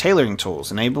set of tailoring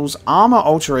tools. Enables armor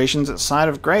alterations at sight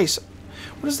of grace.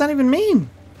 What does that even mean?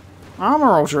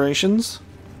 Armor alterations?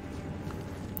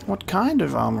 What kind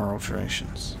of armor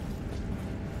alterations?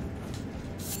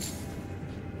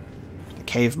 The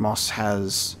cave moss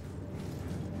has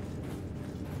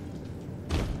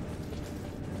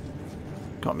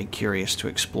got me curious to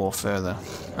explore further.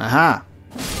 Aha!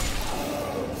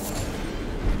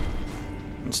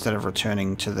 Instead of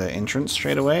returning to the entrance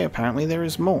straight away, apparently there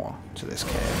is more to this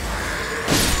cave.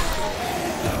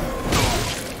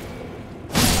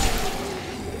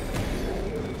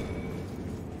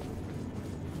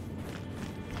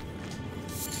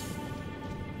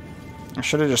 I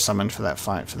should have just summoned for that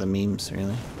fight for the memes,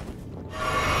 really.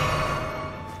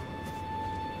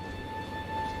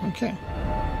 Okay.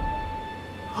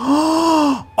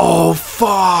 Oh,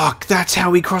 fuck! That's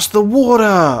how we cross the water!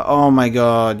 Oh my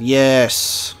god,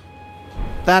 yes.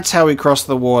 That's how we cross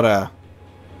the water.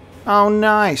 Oh,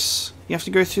 nice. You have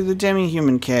to go through the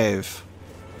demi-human cave.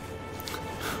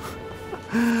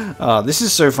 Oh, this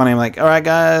is so funny. I'm like, alright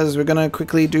guys, we're gonna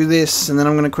quickly do this, and then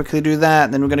I'm gonna quickly do that,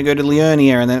 and then we're gonna go to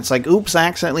Leonia, and then it's like, oops, I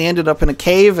accidentally ended up in a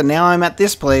cave, and now I'm at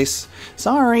this place.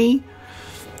 Sorry.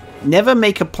 Never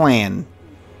make a plan.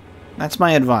 That's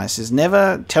my advice, is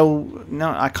never tell...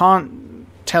 No, I can't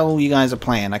tell you guys a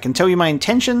plan. I can tell you my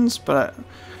intentions, but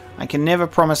I can never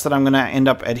promise that I'm going to end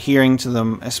up adhering to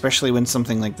them, especially when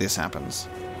something like this happens.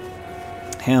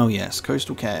 Hell yes,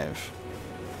 Coastal Cave.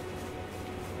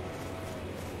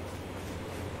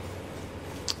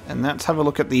 And let's have a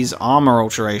look at these armor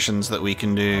alterations that we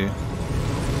can do.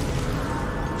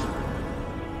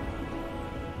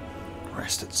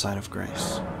 Rest at Site of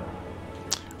Grace.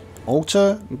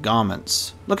 Alter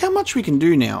garments. Look how much we can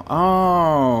do now.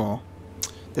 Oh,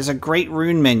 there's a great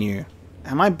rune menu.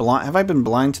 Am I blind? Have I been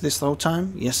blind to this the whole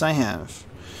time? Yes, I have.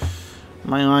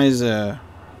 My eyes are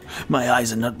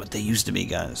not what they used to be,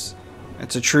 guys.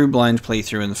 It's a true blind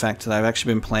playthrough in the fact that I've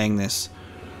actually been playing this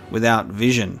without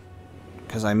vision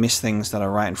because I miss things that are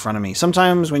right in front of me.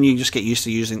 Sometimes when you just get used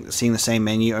to seeing the same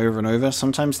menu over and over,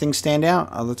 sometimes things stand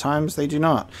out. Other times they do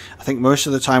not. I think most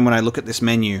of the time when I look at this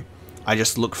menu, I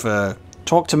just look for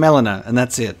talk to Melina, and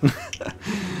that's it.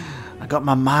 I got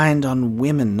my mind on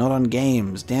women, not on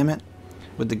games, damn it.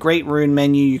 With the Great Rune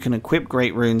menu, you can equip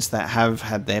Great Runes that have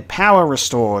had their power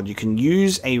restored. You can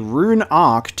use a Rune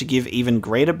Arc to give even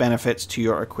greater benefits to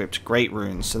your equipped Great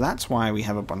Runes. So that's why we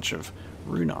have a bunch of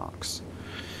Rune Arcs.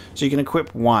 So you can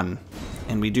equip one,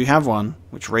 and we do have one,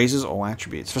 which raises all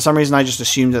attributes. For some reason, I just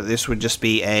assumed that this would just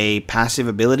be a passive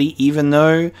ability, even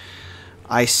though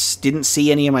I didn't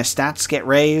see any of my stats get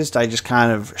raised. I just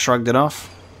kind of shrugged it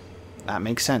off. That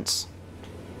makes sense.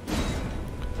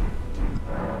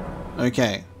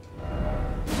 Okay.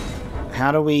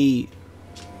 How do we...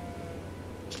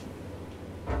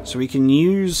 So we can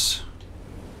use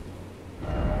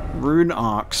Rune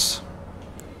Arcs.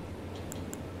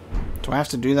 Do I have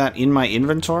to do that in my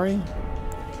inventory?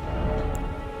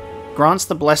 Grants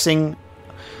the blessing...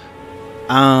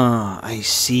 Ah, I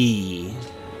see.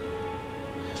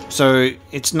 So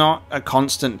it's not a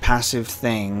constant passive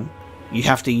thing. You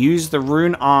have to use the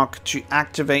Rune Arc to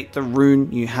activate the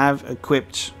rune you have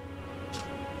equipped.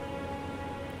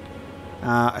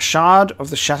 A shard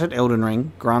of the Shattered Elden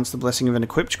Ring grants the blessing of an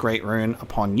equipped Great Rune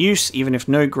upon use. Even if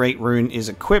no Great Rune is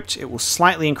equipped, it will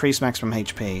slightly increase maximum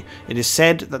HP. It is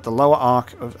said that the lower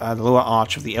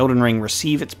arch of the Elden Ring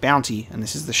receive its bounty, and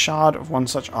this is the shard of one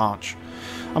such arch.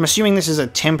 I'm assuming this is a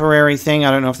temporary thing.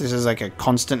 I don't know if this is like a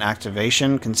constant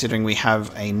activation, considering we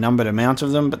have a numbered amount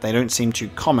of them, but they don't seem too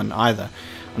common either.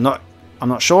 I'm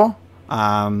not sure.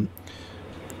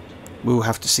 We'll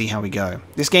have to see how we go.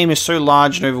 This game is so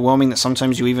large and overwhelming that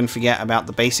sometimes you even forget about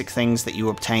the basic things that you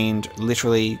obtained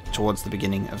literally towards the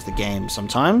beginning of the game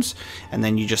sometimes, and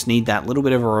then you just need that little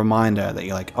bit of a reminder that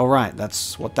you're like, oh right,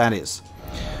 that's what that is.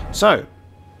 So,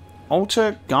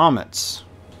 alter garments.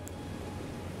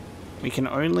 We can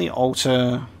only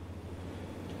alter...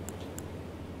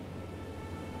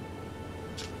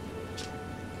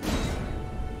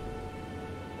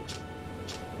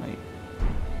 Wait.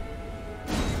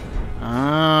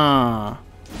 Ah.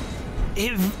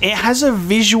 It has a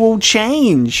visual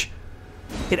change.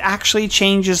 It actually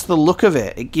changes the look of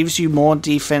it. It gives you more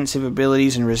defensive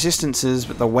abilities and resistances,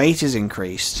 but the weight is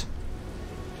increased.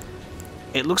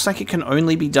 It looks like it can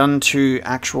only be done to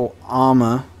actual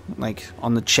armor, like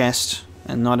on the chest,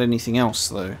 and not anything else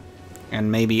though.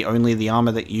 And maybe only the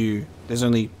armor that you... There's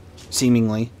only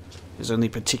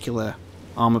particular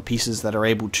armor pieces that are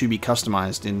able to be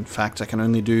customized. In fact, I can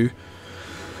only do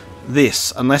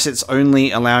this, unless it's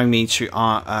only allowing me to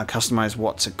customize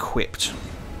what's equipped.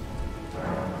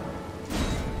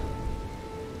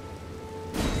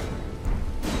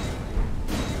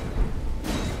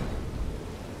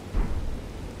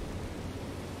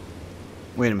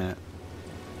 Wait a minute.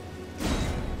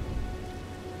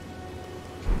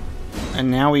 And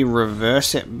now we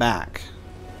reverse it back.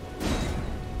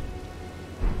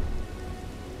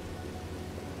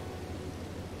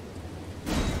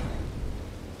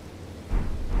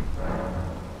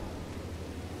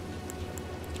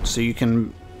 So you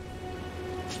can...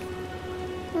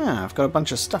 Ah, I've got a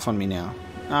bunch of stuff on me now.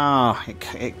 Ah,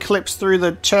 it clips through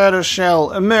the turtle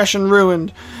shell. Immersion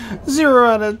ruined. 0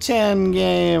 out of 10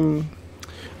 game.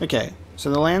 Okay, so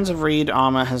the Lands of Reed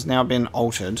armor has now been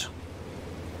altered.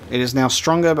 It is now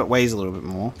stronger, but weighs a little bit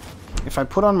more. If I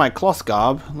put on my cloth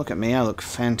garb, look at me, I look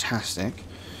fantastic.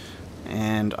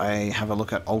 And I have a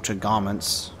look at altered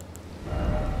garments.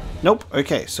 Nope,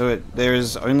 okay, so there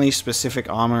is only specific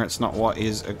armor, it's not what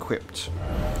is equipped.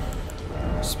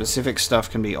 Specific stuff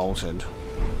can be altered.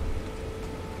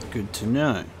 Good to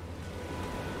know.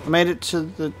 I made it to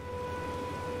the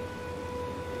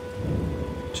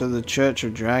Church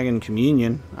of Dragon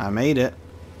Communion. I made it.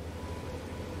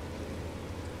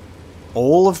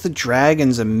 All of the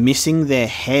dragons are missing their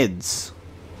heads.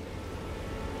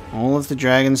 All of the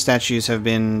dragon statues have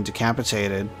been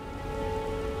decapitated.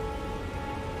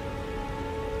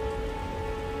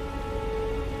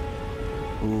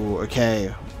 Ooh,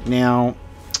 okay. Now,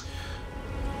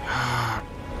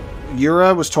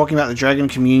 Yura was talking about the Dragon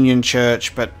Communion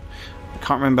Church, but I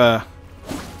can't remember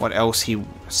what else he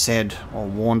said or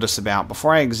warned us about.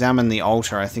 Before I examine the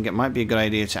altar, I think it might be a good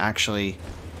idea to actually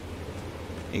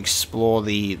explore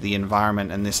the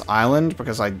environment in this island,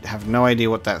 because I have no idea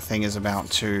what that thing is about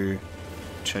to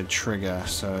trigger.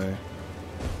 So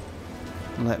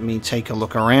let me take a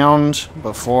look around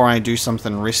before I do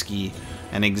something risky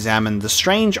and examine the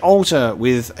strange altar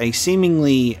with a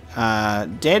seemingly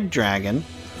dead dragon.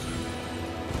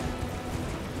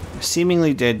 A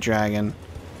seemingly dead dragon.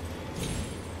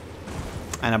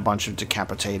 And a bunch of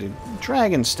decapitated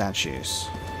dragon statues.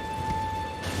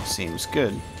 Seems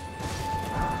good.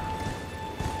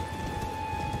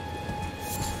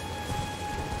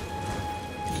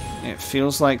 It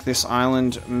feels like this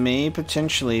island may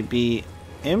potentially be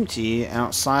empty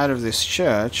outside of this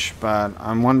church, but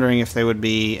I'm wondering if there would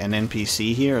be an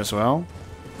NPC here as well.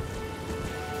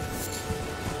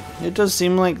 It does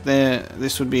seem like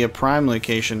this would be a prime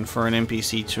location for an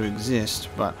NPC to exist,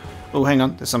 but... Oh, hang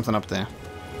on, there's something up there.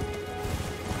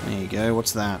 There you go,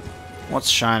 what's that? What's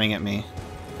shining at me?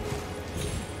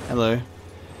 Hello.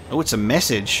 Oh, it's a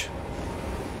message.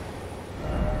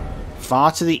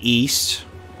 Far to the east...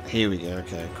 Here we go,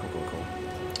 okay, cool.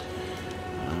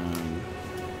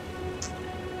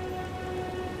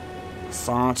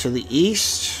 Far to the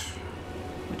east,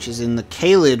 which is in the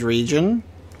Kaled region.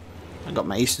 I got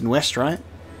my east and west right.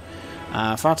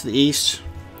 Far to the east,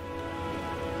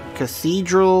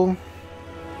 Cathedral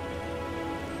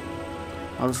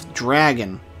of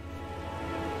Dragon.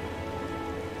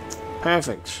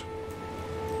 Perfect.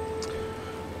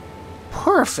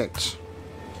 Perfect.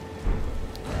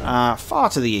 Far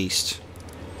to the east.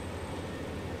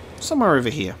 Somewhere over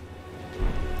here.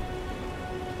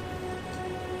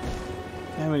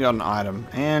 And we got an item.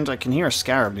 And I can hear a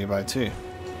scarab nearby too.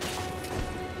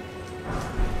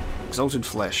 Exalted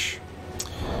flesh.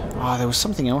 Oh, there was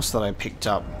something else that I picked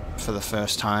up for the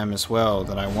first time as well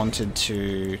that I wanted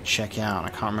to check out. I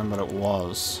can't remember what it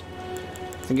was.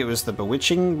 I think it was the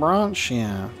Bewitching branch?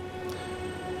 Yeah.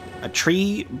 A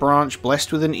tree branch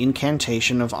blessed with an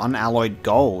incantation of unalloyed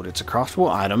gold. It's a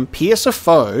craftable item. Pierce a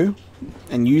foe,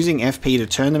 and using FP to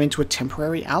turn them into a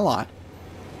temporary ally.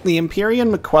 The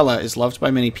Empyrean Miquella is loved by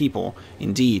many people.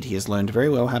 Indeed, he has learned very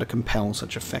well how to compel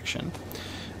such affection.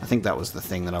 I think that was the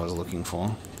thing that I was looking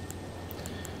for.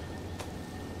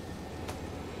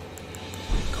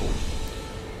 Cool.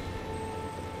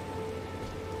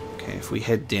 Okay, if we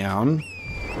head down...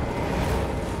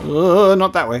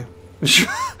 not that way.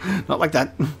 Not like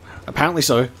that. Apparently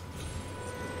so.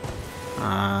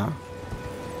 I'm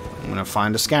gonna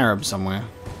find a scarab somewhere.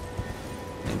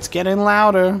 It's getting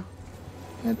louder.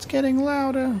 It's getting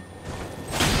louder.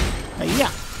 Hey, yeah.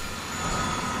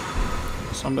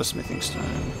 Somber smithing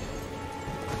stone.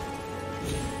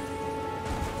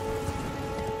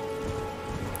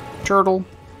 Turtle.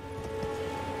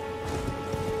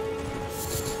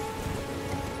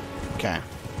 Okay.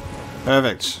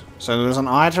 Perfect. So there was an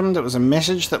item that was a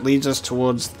message that leads us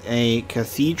towards a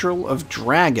Cathedral of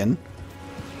Dragon.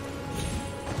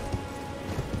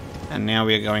 And now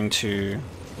we are going to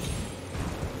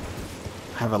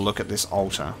have a look at this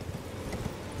altar.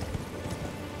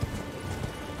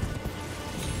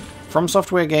 From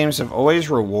Software games have always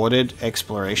rewarded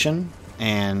exploration,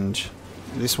 and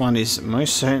this one is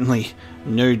most certainly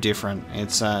no different.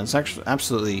 It's actually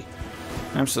absolutely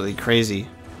crazy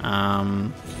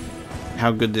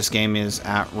how good this game is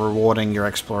at rewarding your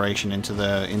exploration into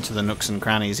the nooks and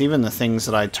crannies, even the things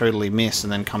that I totally miss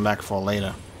and then come back for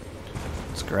later.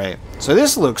 It's great. So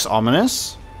this looks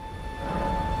ominous.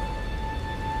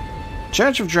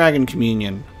 Church of Dragon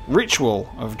Communion. Ritual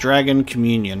of Dragon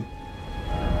Communion.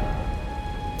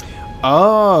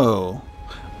 Oh.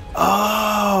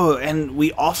 Oh, and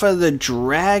we offer the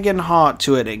dragon heart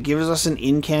to it. It gives us an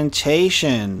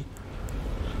incantation.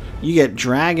 You get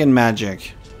dragon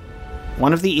magic.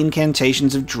 One of the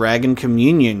incantations of Dragon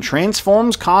Communion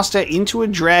transforms caster into a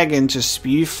dragon to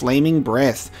spew flaming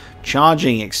breath.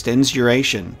 Charging extends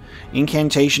duration.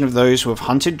 Incantation of those who have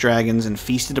hunted dragons and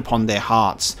feasted upon their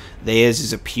hearts. Theirs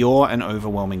is a pure and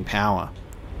overwhelming power.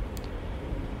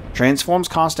 Transforms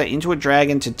caster into a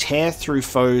dragon to tear through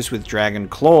foes with dragon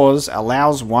claws.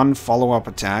 Allows one follow-up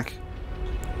attack.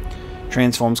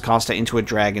 Transforms caster into a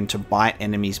dragon to bite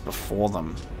enemies before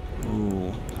them.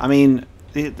 Ooh. I mean,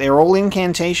 they're all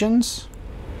incantations,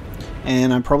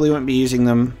 and I probably won't be using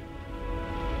them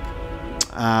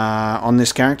on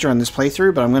this character on this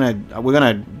playthrough, but we're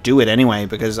gonna do it anyway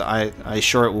because I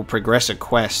sure it will progress a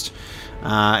quest.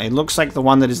 It looks like the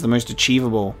one that is the most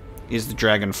achievable is the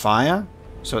Dragon Fire,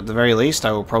 so at the very least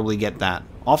I will probably get that.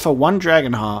 Offer 1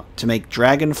 dragon heart to make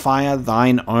Dragon Fire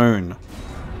thine own.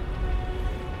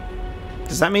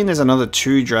 Does that mean there's another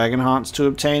 2 dragon hearts to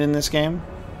obtain in this game?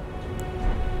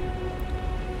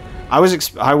 I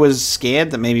was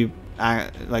scared that maybe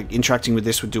like interacting with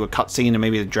this would do a cutscene and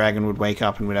maybe the dragon would wake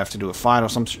up and we'd have to do a fight or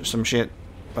some shit,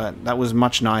 but that was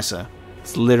much nicer.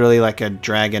 It's literally like a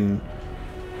dragon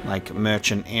like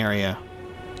merchant area.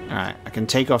 Alright, I can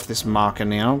take off this marker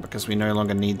now because we no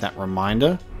longer need that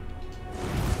reminder.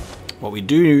 What we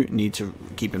do need to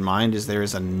keep in mind is there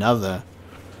is another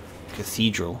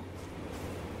cathedral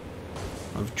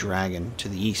of dragon to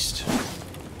the east.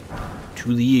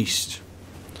 To the east.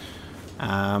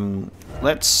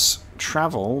 Let's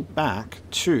travel back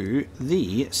to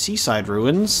the seaside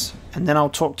ruins, and then I'll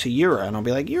talk to Yura, and I'll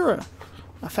be like, Yura,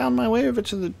 I found my way over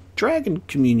to the Dragon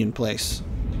Communion place.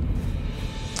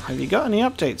 Have you got any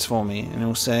updates for me? And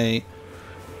he'll say,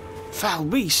 foul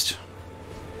beast.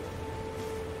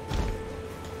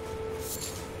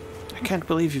 I can't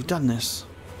believe you've done this.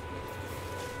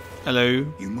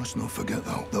 Hello. You must not forget,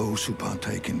 though, those who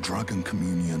partake in Dragon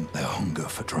Communion, their hunger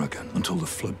for dragon, until the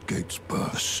floodgates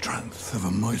burst. The strength of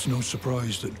a might. No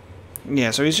surprise that...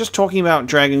 Yeah, so he's just talking about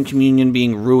Dragon Communion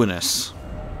being ruinous.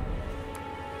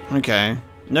 Okay.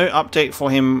 No update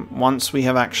for him once we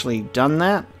have actually done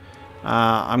that.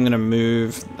 I'm gonna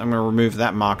remove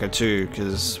that marker too,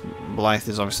 because Blythe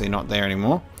is obviously not there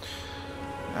anymore.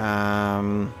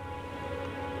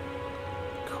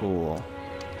 Cool.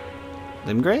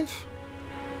 Limgrave?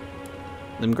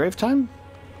 Limgrave time?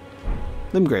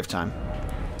 Limgrave time.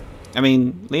 I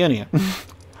mean, Leonia.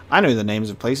 I know the names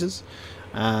of places.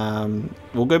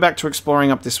 We'll go back to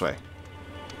exploring up this way.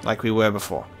 Like we were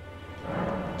before.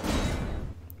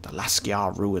 The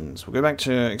Laskyar Ruins. We'll go back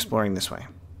to exploring this way.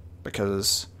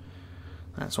 Because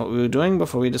that's what we were doing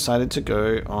before we decided to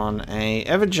go on a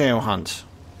Everjail hunt.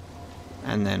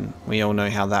 And then we all know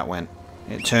how that went.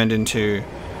 It turned into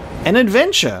an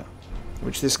adventure.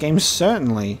 Which this game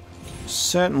certainly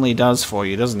does for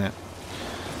you, doesn't it?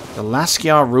 The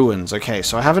Laskyar Ruins. Okay,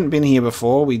 so I haven't been here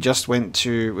before. We've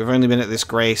only been at this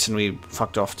Grace and we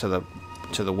fucked off to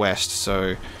the west.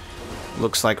 So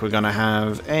looks like we're gonna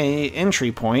have a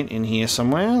entry point in here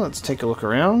somewhere. Let's take a look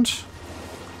around.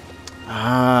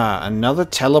 Ah, another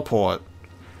teleport.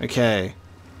 Okay.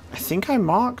 I think I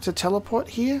marked a teleport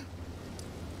here.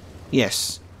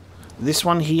 Yes. This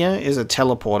one here is a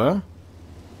teleporter.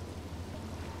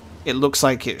 It looks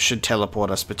like it should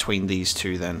teleport us between these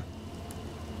two then.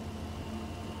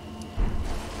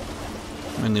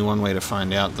 Only one way to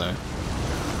find out though.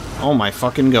 Oh my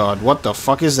fucking god, what the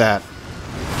fuck is that?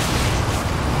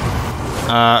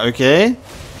 Okay.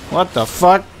 What the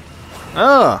fuck?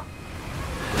 Ah!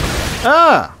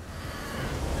 Ah!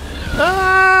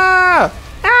 Ah!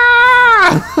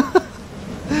 Ah!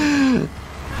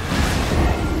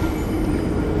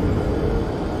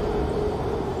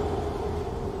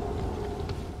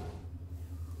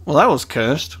 Well, that was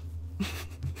cursed.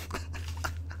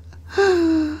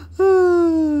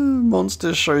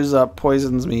 Monster shows up,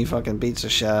 poisons me, fucking beats the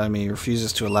shit out of me,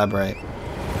 refuses to elaborate,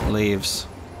 leaves.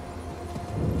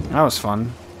 That was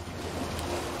fun.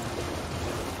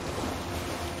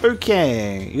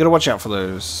 Okay, you gotta watch out for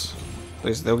those.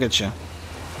 They'll get you.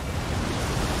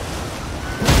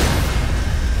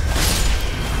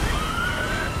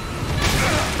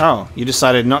 Oh, you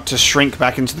decided not to shrink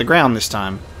back into the ground this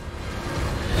time.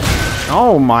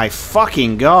 Oh my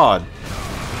fucking god.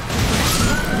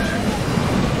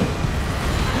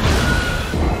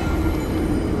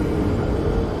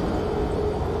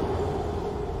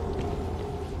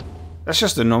 That's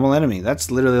just a normal enemy.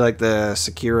 That's literally like the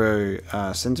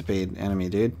Sekiro centipede enemy,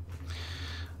 dude.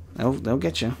 They'll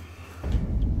get you.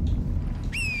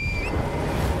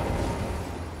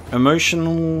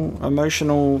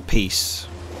 Emotional peace.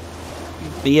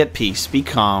 Be at peace. Be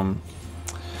calm.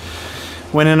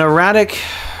 When an erratic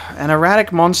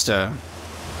monster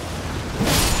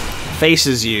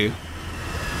faces you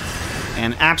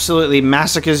and absolutely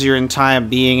massacres your entire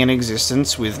being and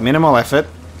existence with minimal effort,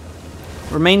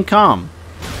 remain calm.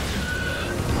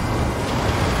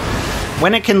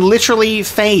 When it can literally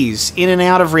phase in and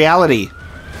out of reality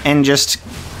and just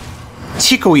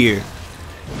tickle you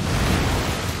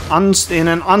in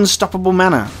an unstoppable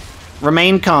manner,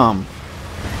 remain calm.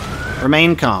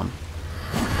 Remain calm.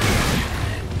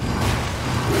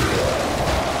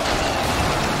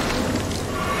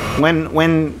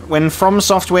 When From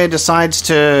Software decides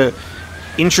to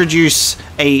introduce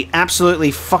a absolutely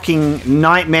fucking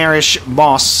nightmarish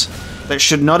boss that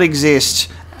should not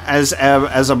exist as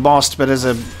a boss but as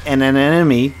an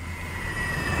enemy,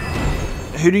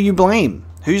 who do you blame?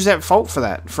 Who's at fault for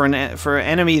that? For an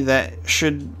enemy that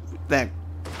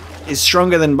is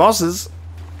stronger than bosses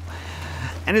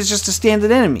and is just a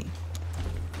standard enemy,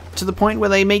 to the point where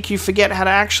they make you forget how to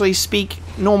actually speak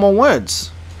normal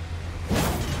words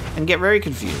and get very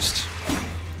confused.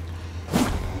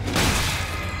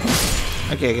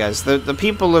 Okay, guys, the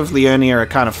people of Leonia are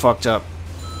kind of fucked up.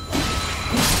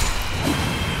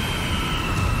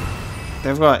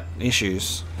 They've got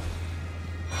issues.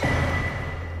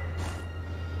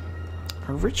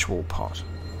 A ritual pot.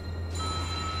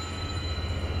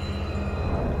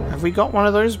 Have we got one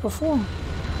of those before?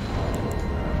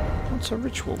 What's a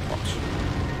ritual pot?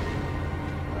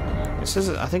 It says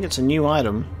I think it's a new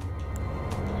item.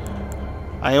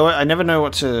 I never know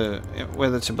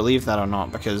whether to believe that or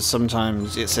not, because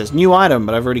sometimes it says new item,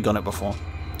 but I've already got it before.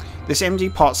 This empty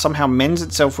pot somehow mends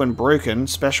itself when broken.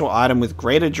 Special item with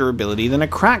greater durability than a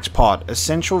cracked pot.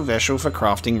 Essential vessel for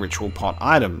crafting ritual pot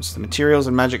items. The materials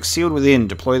and magic sealed within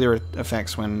deploy their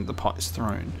effects when the pot is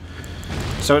thrown.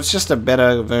 So it's just a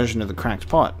better version of the cracked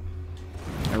pot.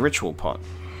 A ritual pot.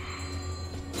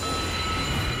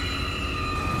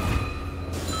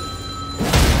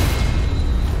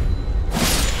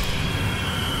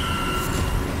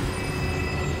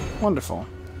 Wonderful.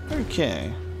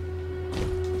 Okay.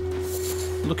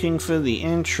 Looking for the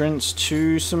entrance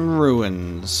to some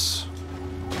ruins.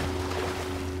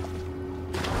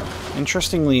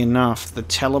 Interestingly enough, the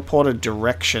teleporter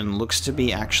direction looks to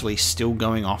be actually still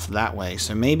going off that way.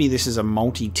 So maybe this is a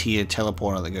multi-tier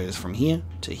teleporter that goes from here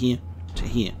to here to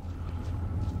here.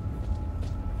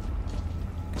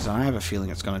 Because I have a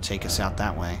feeling it's going to take us out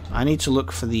that way. I need to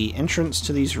look for the entrance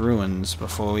to these ruins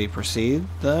before we proceed,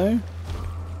 though.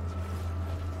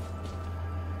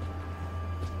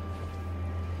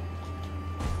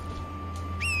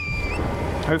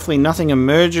 Hopefully nothing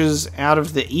emerges out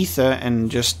of the ether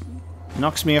and just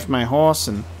knocks me off my horse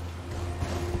and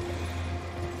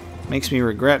makes me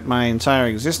regret my entire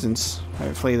existence.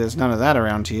 Hopefully there's none of that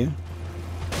around here.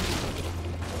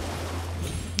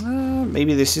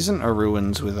 Maybe this isn't a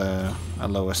ruins with a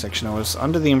lower section. I was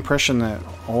under the impression that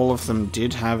all of them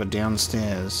did have a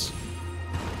downstairs.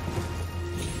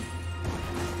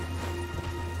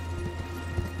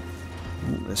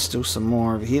 There's still some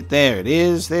more over here. There it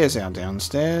is. There's our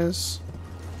downstairs.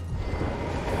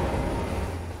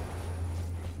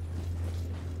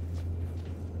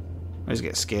 I always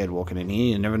get scared walking in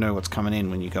here. You never know what's coming in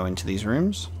when you go into these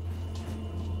rooms.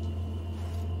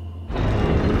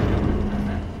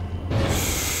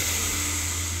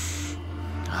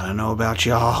 I don't know about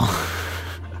y'all.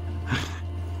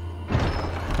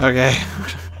 Okay.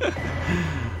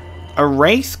 A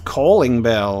wraith calling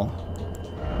bell.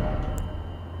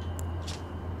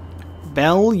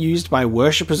 Bell used by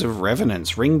worshippers of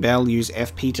revenants. Ring bell, use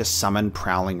FP to summon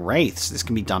prowling wraiths. This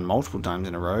can be done multiple times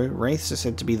in a row. Wraiths are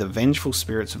said to be the vengeful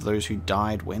spirits of those who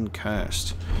died when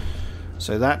cursed.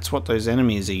 So that's what those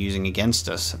enemies are using against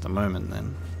us at the moment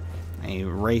then. A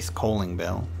wraith calling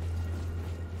bell.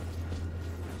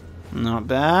 Not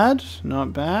bad.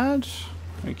 Not bad.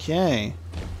 Okay.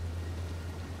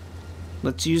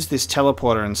 Let's use this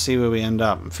teleporter and see where we end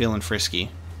up. I'm feeling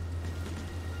frisky.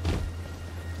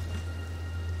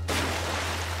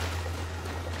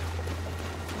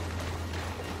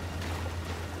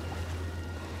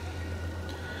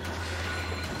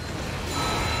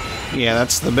 Yeah,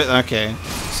 that's the bit. Okay,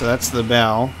 so that's the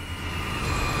bell.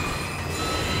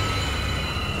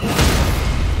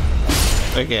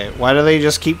 Okay, why do they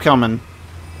just keep coming?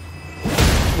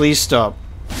 Please stop.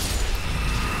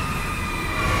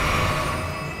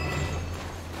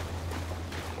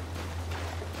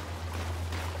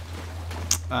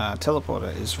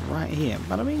 Teleporter is right here.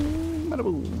 Bada bing, bada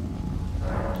boom.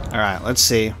 Alright, let's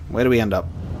see. Where do we end up?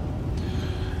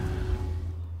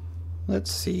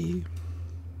 Let's see.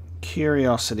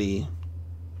 Curiosity.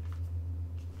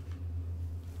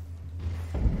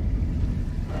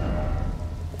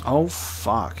 Oh,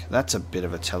 fuck. That's a bit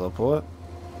of a teleport.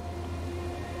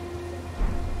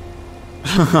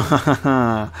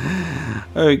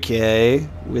 Okay.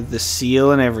 With the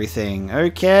seal and everything.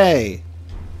 Okay.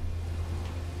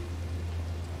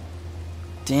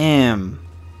 Damn.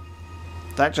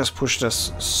 That just pushed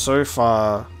us so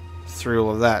far through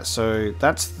all of that. So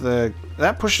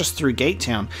that pushed us through Gate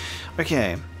Town.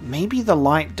 Okay. Maybe the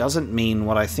light doesn't mean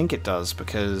what I think it does,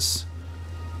 because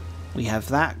we have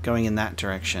that going in that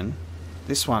direction.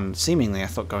 This one, seemingly, I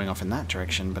thought going off in that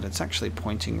direction, but it's actually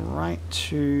pointing right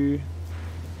to...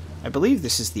 I believe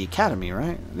this is the academy,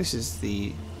 right? This is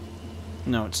the...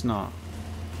 No, it's not.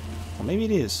 Well, maybe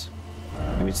it is.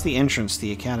 Maybe it's the entrance to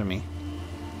the academy.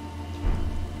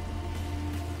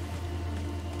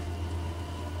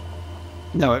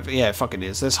 No, yeah, fuck it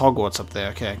is. There's Hogwarts up there.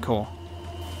 Okay, cool.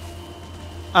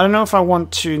 I don't know if I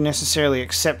want to necessarily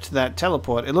accept that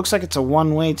teleport. It looks like it's a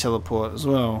one-way teleport as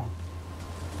well.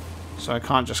 So I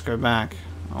can't just go back.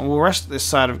 We'll rest this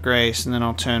side of Grace and then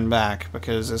I'll turn back,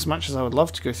 because as much as I would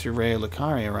love to go through Raya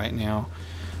Lucaria right now,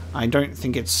 I don't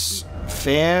think it's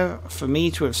fair for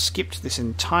me to have skipped this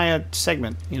entire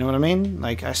segment. You know what I mean?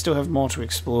 Like, I still have more to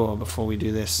explore before we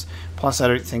do this. Plus, I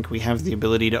don't think we have the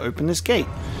ability to open this gate,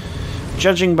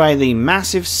 judging by the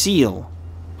massive seal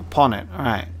upon it.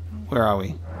 Alright, where are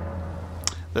we?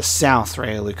 The South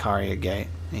Raya Lucaria gate.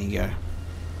 There you go.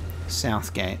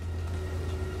 South gate.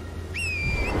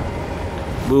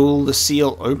 Will the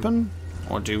seal open?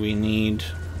 Or do we need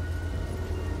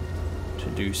to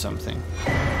do something?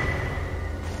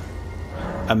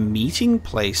 A meeting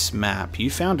place map. You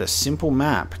found a simple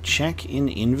map. Check in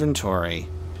inventory.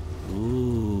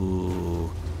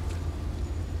 Ooh.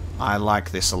 I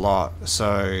like this a lot.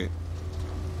 So,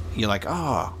 you're like,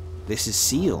 oh, this is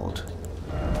sealed.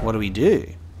 What do we do?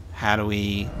 How do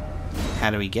we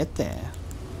get there?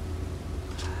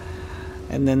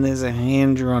 And then there's a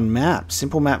hand-drawn map.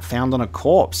 Simple map found on a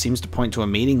corpse. Seems to point to a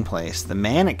meeting place. The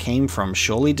man it came from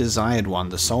surely desired one.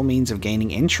 The sole means of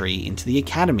gaining entry into the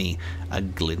academy. A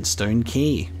glintstone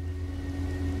key.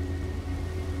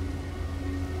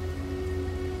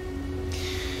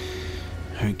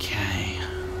 Okay.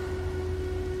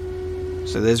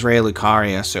 So there's Raya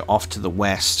Lucaria. So off to the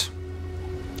west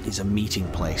is a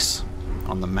meeting place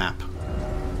on the map.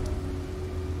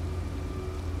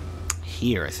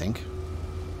 Here, I think.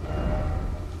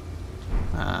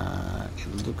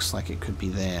 It looks like it could be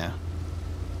there.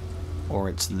 Or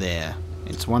it's there.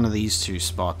 It's one of these two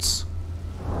spots.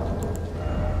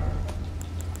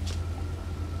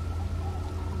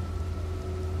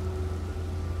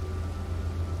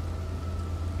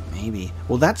 Maybe.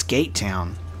 Well, that's Gate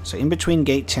Town. So in between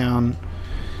Gate Town,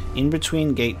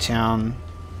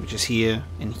 which is here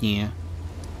and here.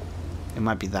 It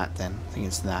might be that then. I think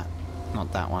it's that,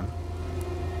 not that one.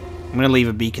 I'm going to leave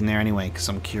a beacon there anyway, because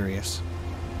I'm curious.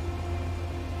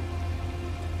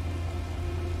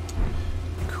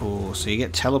 Cool, so you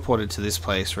get teleported to this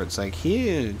place where it's like,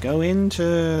 here, go into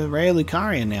Raya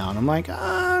Lucaria now. And I'm like,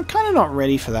 I'm kind of not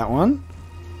ready for that one.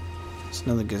 There's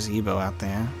another gazebo out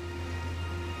there.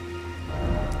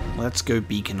 Let's go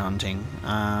beacon hunting.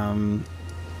 Alright,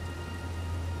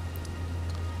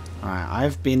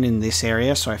 I've been in this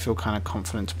area, so I feel kind of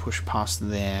confident to push past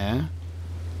there.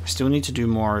 I still need to do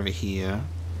more over here.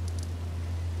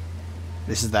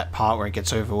 This is that part where it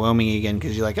gets overwhelming again,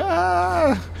 because you're like,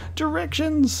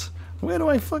 directions! Where do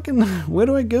I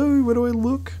go? Where do I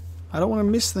look? I don't want to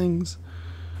miss things.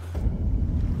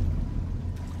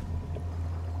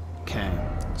 Okay,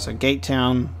 so Gate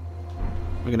Town.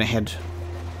 We're going to head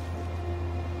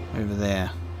over there.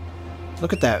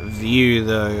 Look at that view,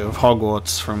 though, of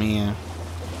Hogwarts from here.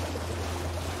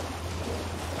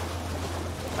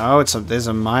 Oh, there's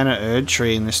a minor Erd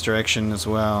tree in this direction as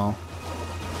well.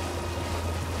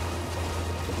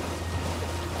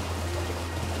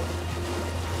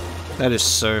 That is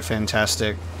so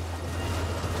fantastic.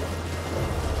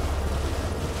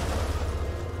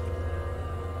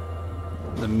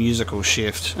 The musical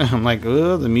shift. I'm like,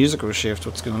 oh, the musical shift,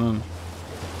 what's going on?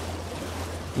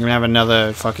 We're gonna have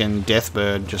another fucking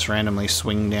deathbird just randomly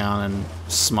swing down and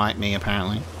smite me,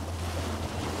 apparently.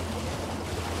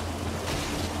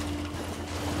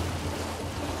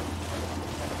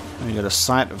 We got a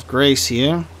Sight of Grace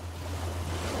here.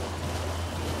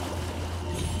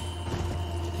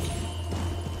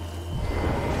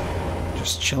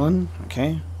 Just chilling,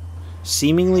 okay.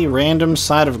 Seemingly random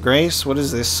Sight of Grace. What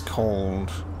is this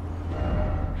called?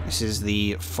 This is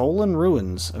the fallen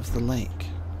ruins of the lake.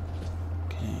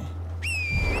 Okay.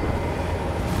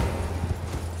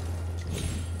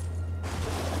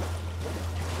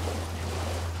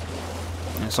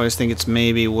 So I just think it's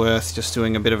maybe worth just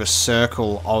doing a bit of a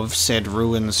circle of said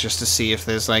ruins just to see if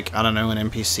there's, like, I don't know, an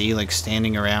NPC, like,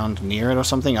 standing around near it or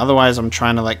something. Otherwise, I'm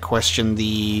trying to, like, question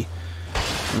the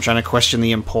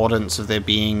importance of there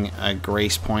being a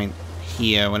grace point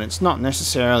here when it's not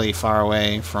necessarily far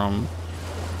away from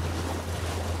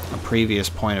a previous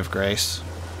point of grace.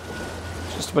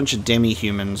 Just a bunch of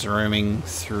demi-humans roaming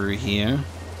through here.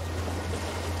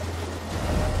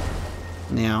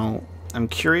 Now, I'm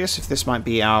curious if this might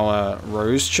be our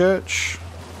Rose Church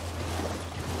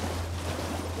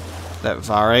that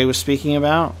Vare was speaking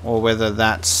about, or whether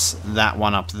that's that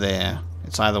one up there.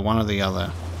 It's either one or the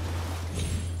other.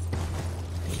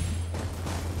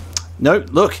 Nope,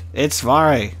 look, it's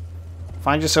Vare.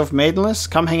 Find yourself maidenless?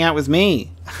 Come hang out with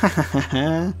me.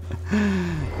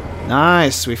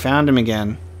 Nice, we found him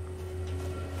again.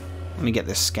 Let me get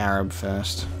this scarab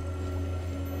first.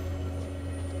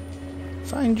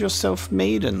 Find yourself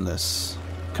maidenless.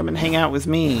 Come and hang out with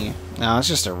me. No, it's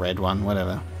just a red one,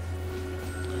 whatever.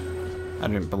 I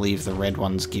don't believe the red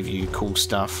ones give you cool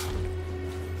stuff.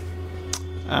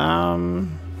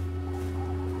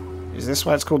 Is this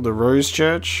why it's called the Rose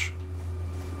Church?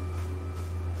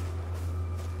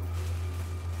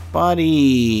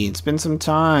 Buddy, it's been some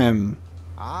time.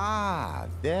 Ah,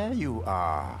 there you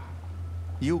are.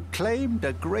 You claimed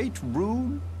a great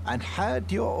rune and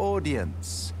had your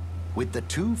audience with the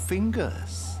two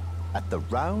fingers at the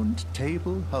round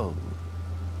table hole.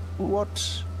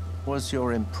 What was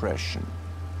your impression?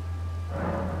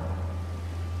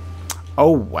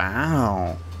 Oh,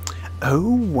 wow.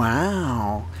 Oh,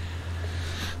 wow.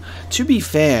 To be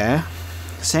fair,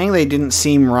 saying they didn't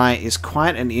seem right is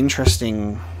quite an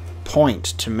interesting point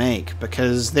to make,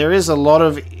 because there is a lot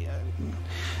of...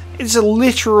 It's a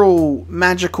literal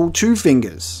magical two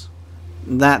fingers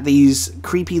that these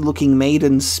creepy looking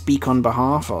maidens speak on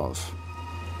behalf of.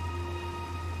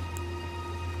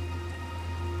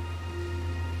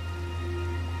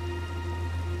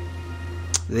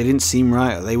 They didn't seem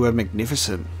right. They were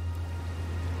magnificent.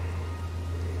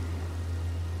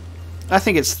 I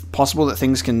think it's possible that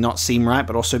things can not seem right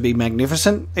but also be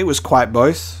magnificent. It was quite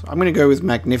both. I'm going to go with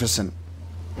magnificent.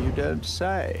 You don't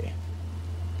say.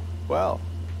 Well,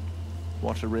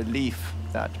 what a relief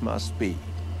that must be.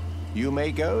 You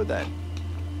may go then.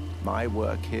 My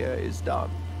work here is done.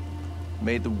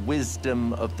 May the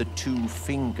wisdom of the two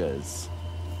fingers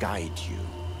guide you.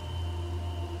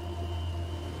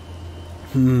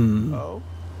 Oh?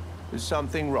 Is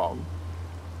something wrong?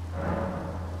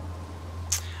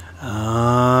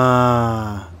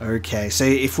 Ah, okay. So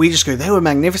if we just go, they were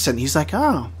magnificent, he's like,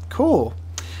 oh, cool.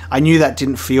 I knew that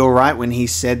didn't feel right when he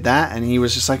said that, and he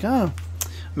was just like, oh,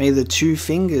 may the two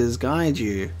fingers guide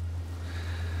you.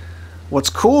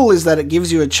 What's cool is that it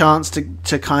gives you a chance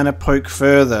to kind of poke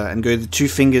further and go, the two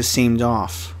fingers seemed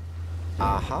off.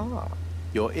 Aha.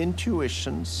 Your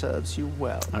intuition serves you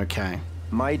well. Okay.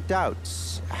 My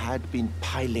doubts had been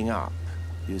piling up,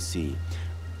 you see.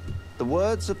 The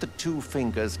words of the two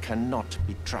fingers cannot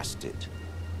be trusted.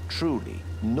 Truly,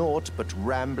 naught but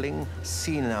rambling,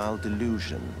 senile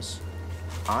delusions.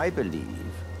 I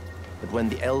believe that when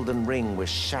the Elden Ring was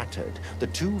shattered, the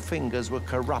two fingers were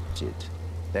corrupted,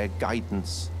 their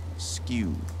guidance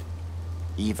skewed.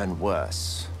 Even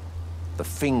worse, the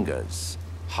fingers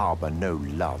harbor no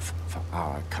love for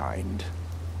our kind.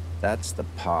 That's the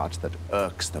part that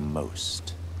irks the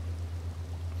most.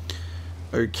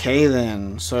 Okay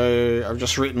then, so I've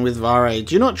just written with Vare,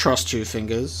 do not trust two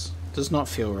fingers. Does not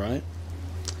feel right.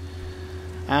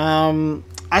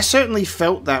 I certainly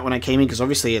felt that when I came in, because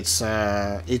obviously it's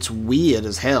weird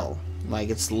as hell. Like,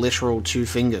 it's literal two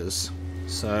fingers.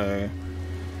 So,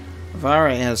 Vare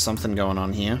has something going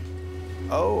on here.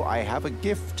 Oh, I have a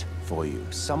gift for you.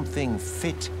 Something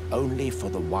fit only for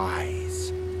the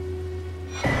wise.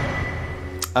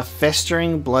 A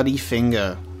festering bloody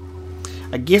finger.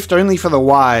 A gift only for the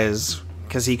wise,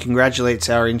 because he congratulates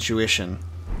our intuition.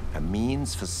 A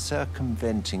means for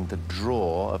circumventing the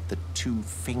draw of the two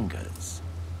fingers.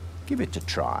 Give it a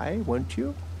try, won't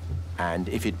you? And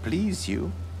if it please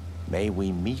you, may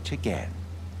we meet again.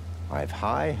 I've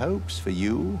high hopes for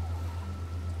you,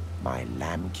 my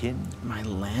lambkin. My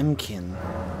lambkin.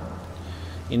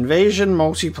 Invasion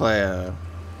multiplayer.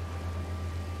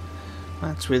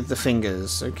 That's with the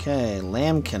fingers. Okay,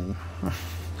 lambkin.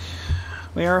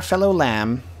 We are a fellow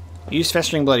lamb. Use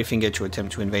Festering Bloody Finger to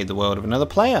attempt to invade the world of another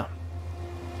player.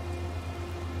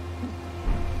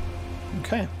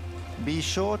 Okay. Be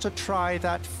sure to try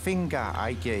that finger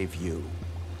I gave you.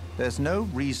 There's no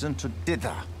reason to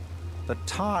dither. The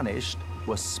tarnished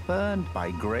were spurned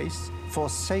by grace,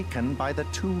 forsaken by the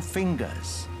two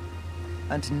fingers.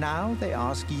 And now they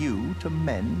ask you to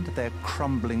mend their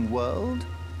crumbling world?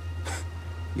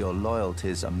 Your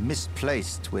loyalties are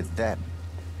misplaced with them.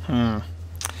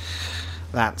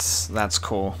 That's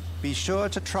cool. Be sure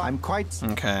to try. I'm quite...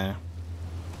 Okay.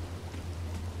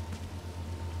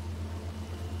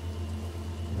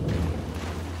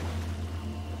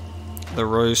 The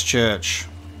Rose Church.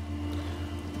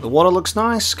 The water looks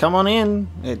nice. Come on in.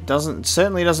 It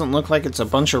certainly doesn't look like it's a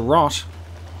bunch of rot.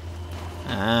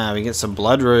 Ah, we get some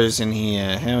blood rose in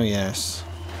here. Hell yes.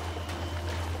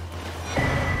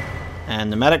 And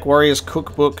Nomadic Warriors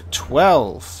Cookbook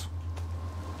 12.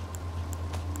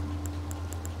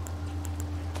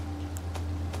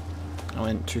 I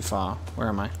went too far. Where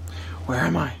am I? Where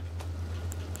am I?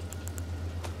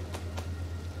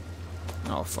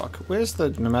 Oh fuck. Where's the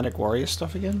Nomadic Warrior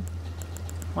stuff again?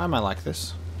 Why am I like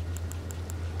this?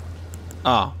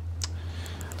 Oh.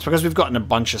 It's because we've gotten a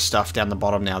bunch of stuff down the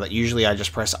bottom now that usually I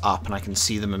just press up and I can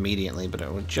see them immediately, but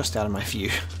it was just out of my view.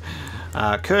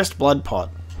 Cursed Blood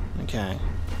Pot. Okay.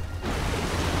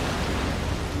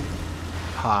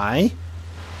 Hi.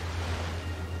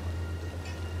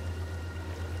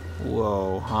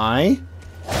 Whoa, hi.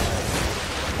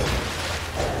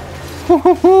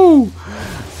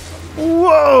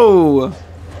 Whoa!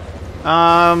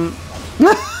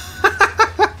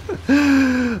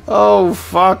 Oh,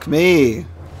 fuck me.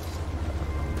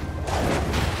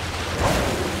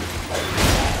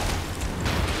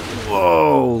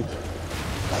 Whoa.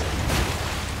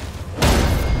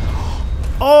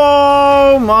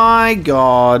 Oh my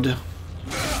god.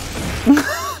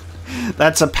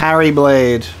 That's a parry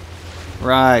blade.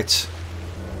 Right.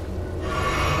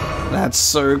 That's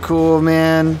so cool,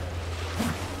 man.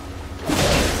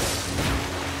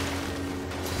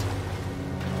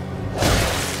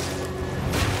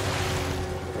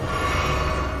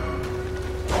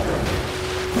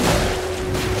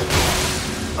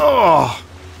 Oh.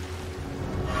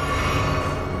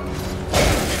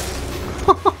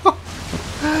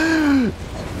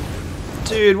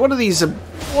 Dude, what are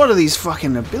these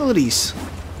fucking abilities?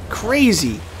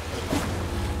 Crazy.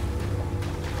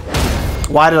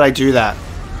 Why did I do that?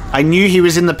 I knew he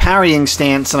was in the parrying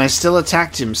stance and I still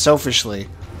attacked him selfishly.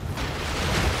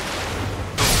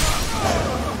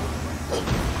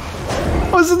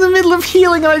 I was in the middle of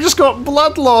healing and I just got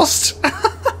blood lost.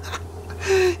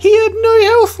 He had no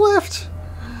health left.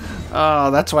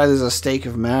 Oh, that's why there's a stake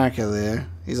of America there.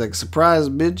 He's like, surprise,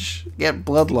 bitch. Get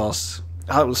blood lost.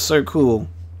 Oh, it was so cool.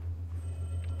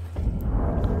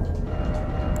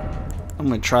 I'm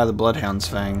gonna try the Bloodhound's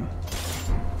Fang.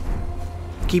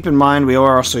 Keep in mind, we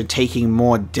are also taking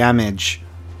more damage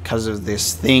because of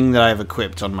this thing that I've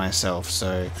equipped on myself,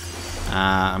 so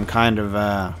I'm kind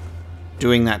of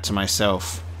doing that to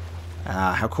myself.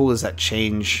 How cool is that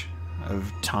change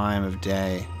of time of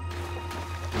day?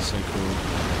 So cool.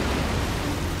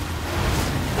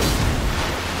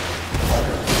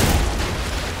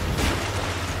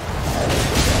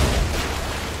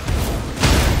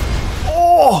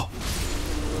 Oh!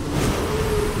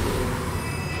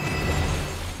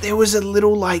 There was a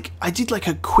little, like, I did like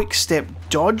a quick step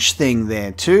dodge thing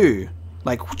there too.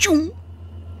 Like, whoosh-oo.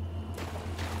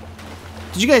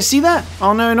 Did you guys see that?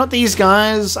 Oh no, not these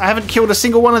guys. I haven't killed a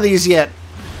single one of these yet.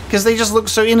 Because they just look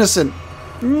so innocent.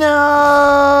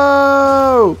 No!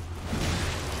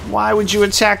 Why would you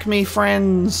attack me,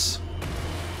 friends?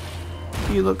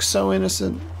 You look so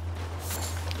innocent.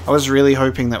 I was really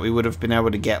hoping that we would have been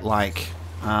able to get, like,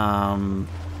 a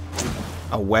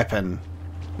weapon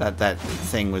that that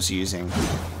thing was using.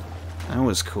 That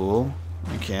was cool.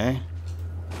 Okay.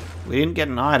 We didn't get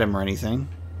an item or anything.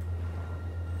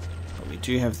 But we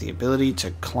do have the ability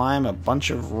to climb a bunch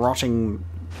of rotting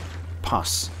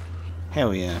pus.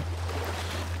 Hell yeah.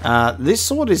 This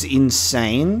sword is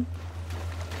insane.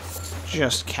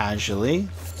 Just casually.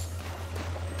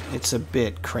 It's a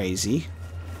bit crazy.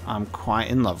 I'm quite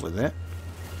in love with it.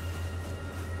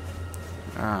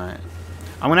 Alright.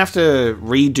 I'm going to have to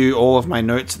redo all of my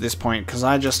notes at this point, because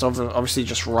I just obviously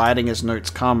just writing as notes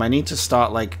come. I need to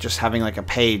start like just having like a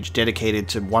page dedicated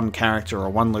to one character or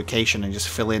one location and just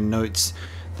fill in notes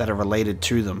that are related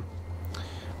to them.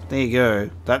 There you go.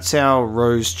 That's our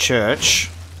Rose Church.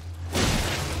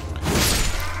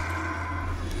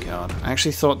 God, I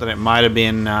actually thought that it might have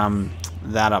been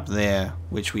that up there,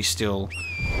 which we still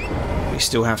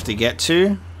have to get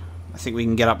to. I think we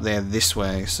can get up there this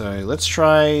way, so let's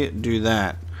try do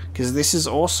that, because this is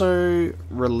also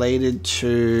related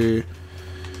to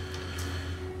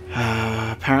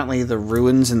Apparently the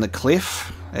ruins in the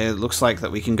cliff. It looks like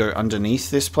that we can go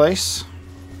underneath this place.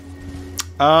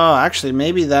 Oh, actually,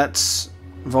 maybe that's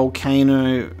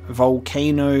Volcano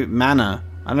Manor.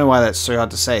 I don't know why that's so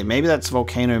hard to say. Maybe that's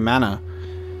Volcano Manor.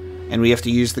 And we have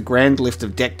to use the Grand Lift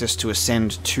of Dectus to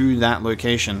ascend to that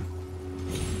location.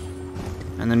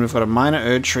 And then we've got a minor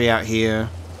Erd tree out here.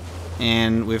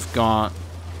 And we've got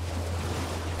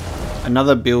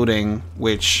another building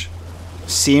which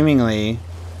seemingly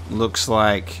looks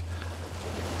like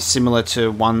similar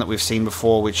to one that we've seen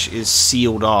before, which is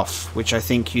sealed off, which I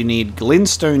think you need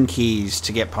glintstone keys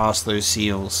to get past those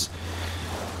seals.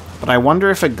 But I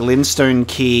wonder if a glintstone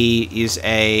key is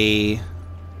a...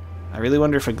 I really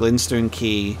wonder if a glintstone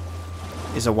key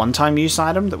is a one-time use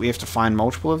item that we have to find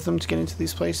multiple of them to get into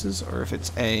these places, or if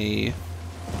it's a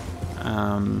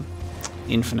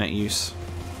infinite use.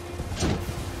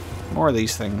 More of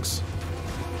these things.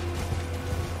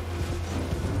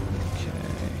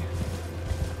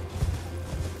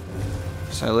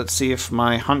 So let's see if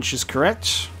my hunch is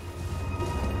correct.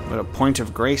 Got a point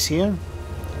of grace here.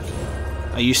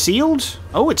 Are you sealed?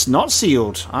 Oh, it's not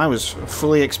sealed. I was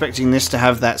fully expecting this to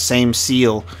have that same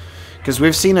seal. Because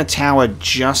we've seen a tower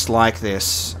just like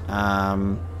this.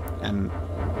 Apparently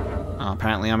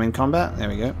I'm in combat. There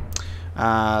we go.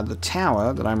 The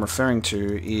tower that I'm referring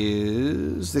to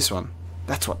is this one.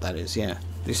 That's what that is, yeah.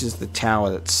 This is the tower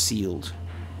that's sealed.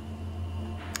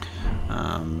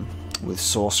 With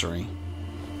sorcery.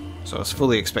 So I was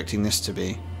fully expecting this to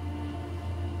be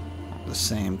the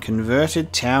same.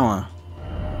 Converted tower.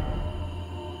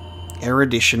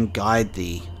 Erudition guide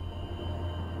thee.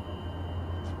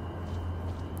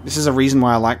 This is a reason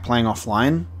why I like playing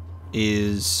offline.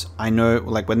 Is I know,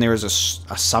 like, when there is a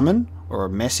summon or a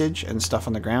message and stuff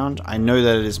on the ground, I know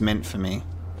that it is meant for me.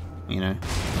 You know,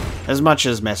 as much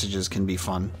as messages can be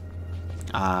fun.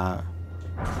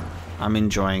 I'm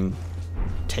enjoying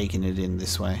taking it in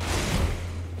this way.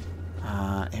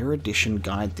 Erudition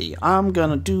guide thee. I'm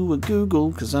gonna do a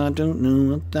Google because I don't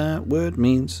know what that word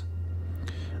means.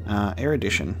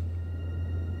 Erudition.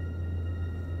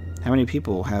 How many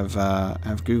people have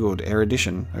Googled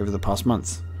erudition over the past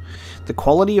month? The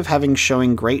quality of having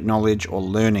showing great knowledge or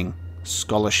learning.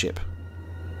 Scholarship.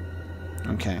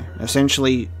 Okay.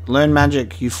 Essentially, learn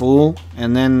magic, you fool,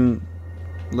 and then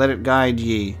let it guide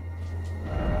ye.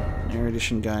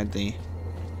 Erudition guide thee.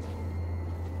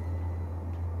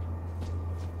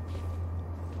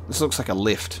 This looks like a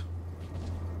lift.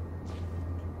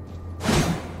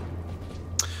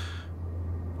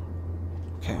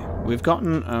 Okay, we've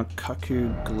gotten a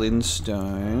Kaku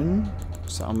Glintstone,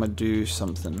 so I'm gonna do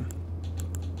something.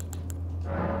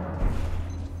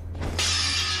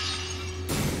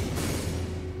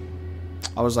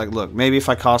 I was like, look, maybe if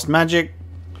I cast magic,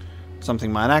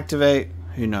 something might activate.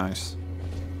 Who knows?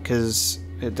 Because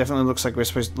it definitely looks like we're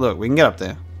supposed to... Look, we can get up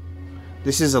there.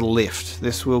 This is a lift.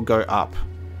 This will go up.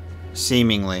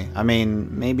 Seemingly. I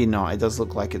mean, maybe not. It does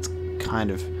look like it's kind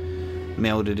of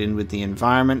melded in with the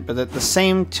environment, but at the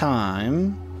same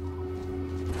time...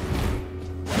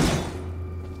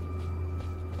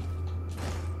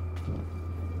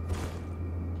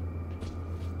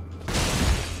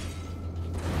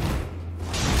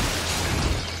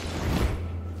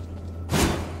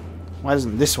 Why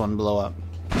doesn't this one blow up?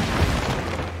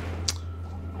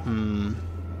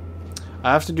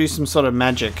 I have to do some sort of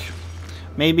magic.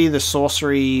 Maybe the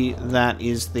sorcery that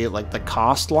is the, like, the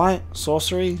cast light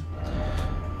sorcery.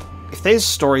 If there's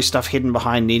story stuff hidden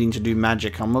behind needing to do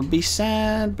magic, I'm gonna be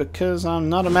sad because I'm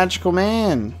not a magical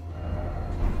man.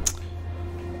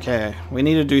 Okay, we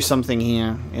need to do something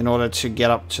here in order to get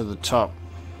up to the top.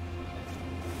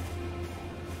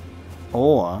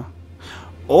 Or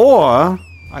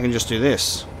I can just do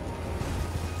this.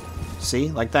 See?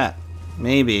 Like that.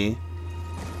 Maybe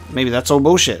that's all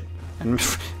bullshit. And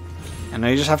now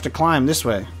you just have to climb this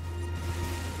way.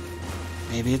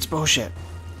 Maybe it's bullshit.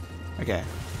 Okay.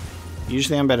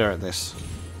 Usually I'm better at this.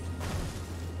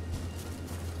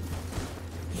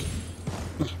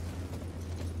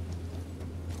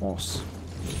 Horse.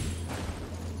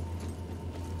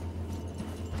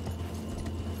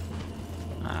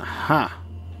 Aha.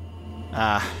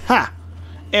 Aha!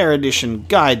 Erudition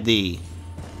guide thee.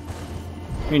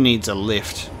 Who needs a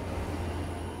lift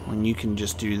when you can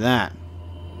just do that?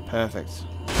 Perfect.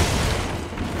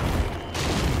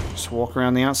 Just walk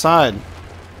around the outside.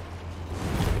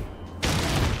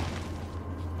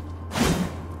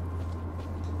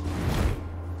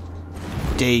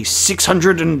 Day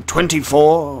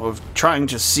 624 of trying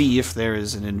to see if there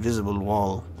is an invisible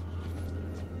wall.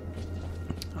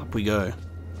 Up we go.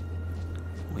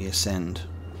 We ascend.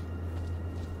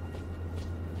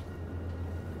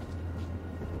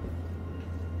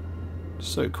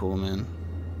 So cool, man.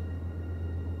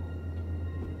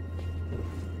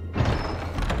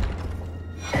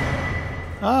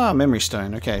 Ah, memory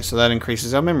stone. Okay, so that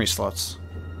increases our memory slots.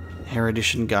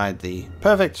 Erudition guide thee.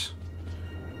 Perfect.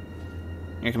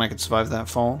 You reckon I could survive that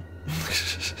fall?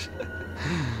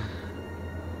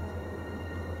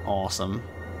 Awesome.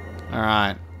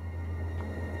 Alright.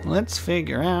 Let's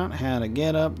figure out how to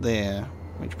get up there.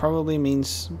 Which probably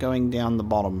means going down the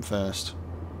bottom first.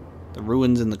 The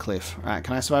ruins in the cliff. Alright,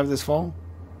 can I survive this fall?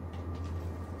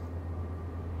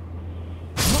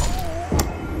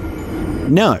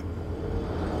 No.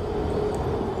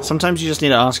 Sometimes you just need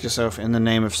to ask yourself, in the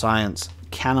name of science,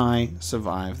 can I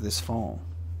survive this fall?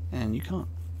 And you can't.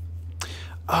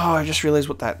 Oh, I just realized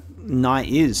what that knight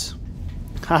is.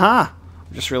 Haha!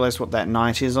 I just realized what that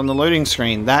knight is on the loading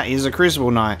screen. That is a Crucible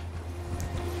knight.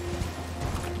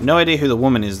 No idea who the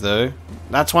woman is, though.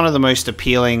 That's one of the most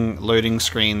appealing loading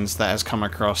screens that has come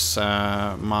across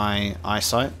my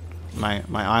eyesight, my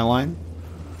eye line,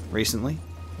 recently.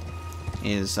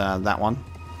 Is that one?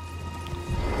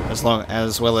 As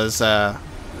well as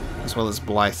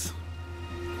Blythe.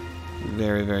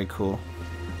 Very, very cool.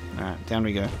 Alright, down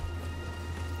we go.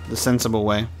 The sensible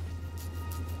way.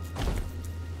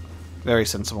 Very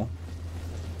sensible.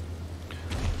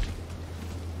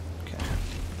 Okay.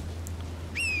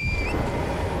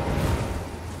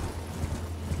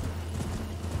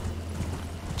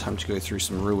 Time to go through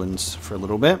some ruins for a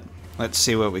little bit. Let's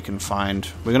see what we can find.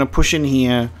 We're gonna push in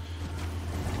here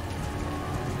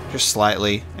just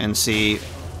slightly and see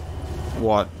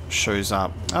what shows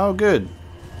up. Oh, good.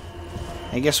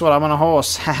 Hey, guess what? I'm on a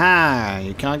horse. Haha!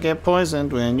 You can't get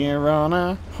poisoned when you're on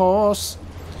a horse.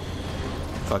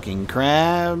 Fucking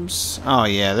crabs. Oh,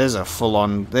 yeah, there's a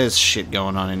full-on... There's shit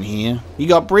going on in here. You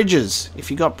got bridges.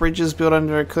 If you got bridges built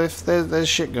under a cliff, there's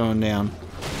shit going down.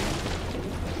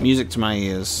 Music to my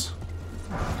ears.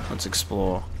 Let's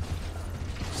explore.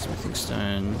 Smithing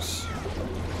stones.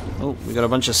 Oh, we got a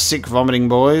bunch of sick vomiting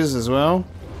boys as well.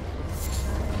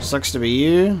 Sucks to be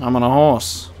you. I'm on a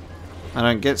horse. I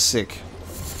don't get sick.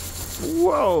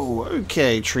 Whoa,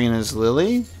 okay, Trina's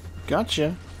Lily.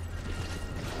 Gotcha.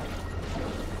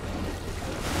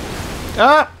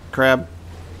 Ah! Crab.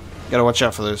 Gotta watch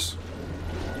out for those.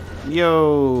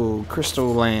 Yo,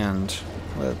 Crystal Land.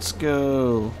 Let's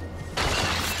go.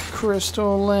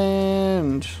 Crystal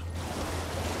Land.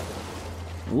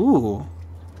 Ooh.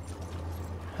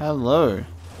 Hello.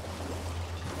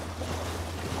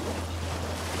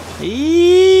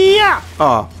 Yeah!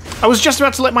 Oh, I was just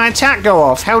about to let my attack go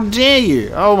off. How dare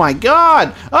you? Oh my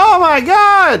god! Oh my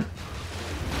god!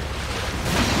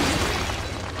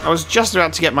 I was just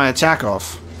about to get my attack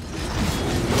off.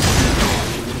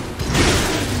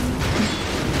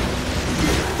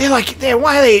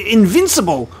 Why are they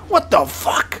invincible? What the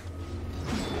fuck?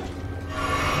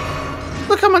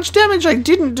 Look how much damage I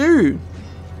didn't do.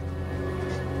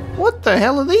 What the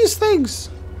hell are these things?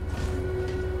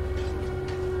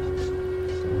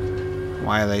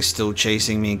 Why are they still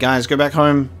chasing me? Guys, go back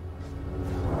home.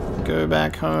 Go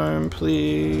back home,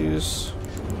 please.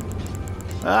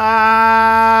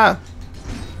 Ah!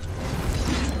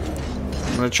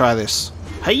 I'm gonna try this.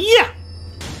 Hiya!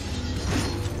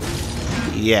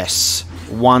 Yes.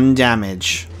 1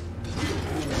 damage.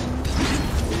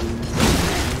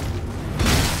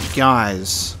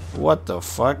 Guys, what the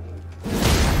fuck?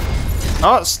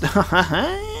 Oh,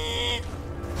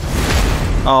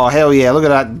 oh, hell yeah, look at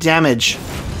that damage.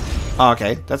 Oh,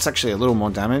 okay, that's actually a little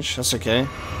more damage. That's okay.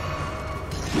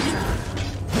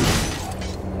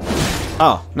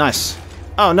 Oh, nice.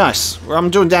 Oh, nice. I'm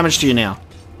doing damage to you now.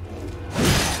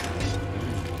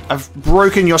 I've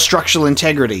broken your structural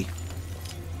integrity.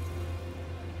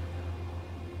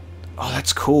 Oh,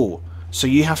 that's cool. So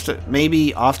you have to,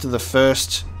 maybe after the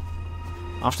first,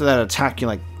 after that attack, you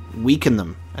like weaken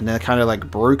them, and they're kind of like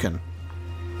broken.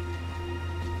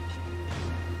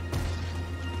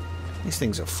 These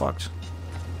things are fucked.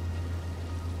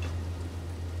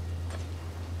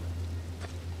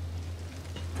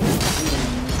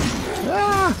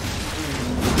 Ah!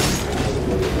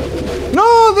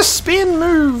 No, the spin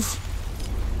move!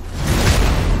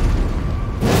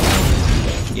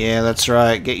 Yeah, that's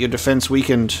right. Get your defense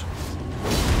weakened.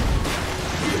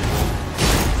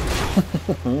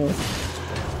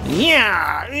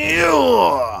 Yeah!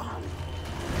 Ew!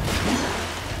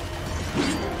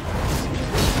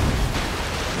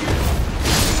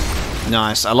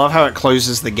 Nice. I love how it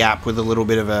closes the gap with a little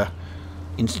bit of a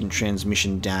instant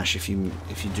transmission dash if you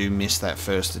do miss that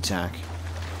first attack.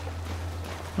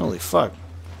 Holy fuck.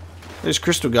 Those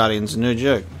Crystal Guardians are no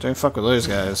joke. Don't fuck with those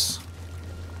guys.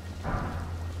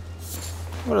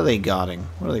 What are they guarding?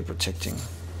 What are they protecting?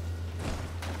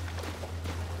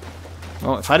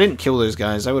 Well, if I didn't kill those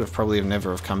guys, I would have probably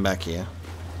never have come back here.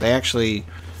 They actually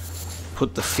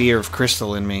put the fear of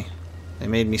Crystal in me. They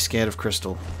made me scared of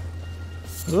Crystal.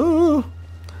 Ooh.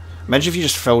 Imagine if you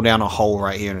just fell down a hole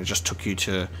right here and it just took you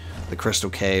to the Crystal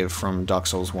Cave from Dark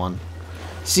Souls 1.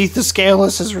 Seath the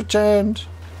Scaleless has returned!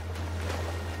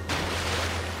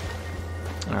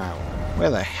 Alright, where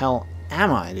the hell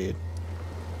am I, dude?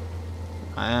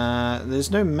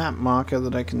 There's no map marker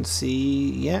that I can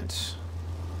see yet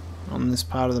on this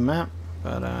part of the map,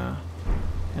 but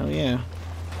hell yeah.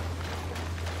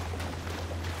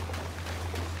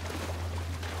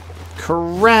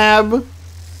 Crab!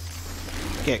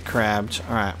 Get crabbed.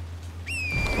 Alright.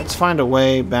 Let's find a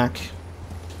way back.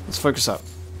 Let's focus up.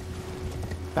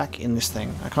 Back in this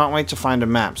thing. I can't wait to find a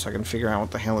map so I can figure out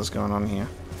what the hell is going on here.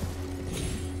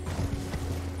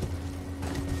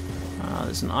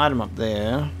 There's an item up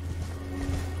there.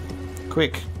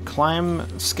 Quick.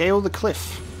 Climb. Scale the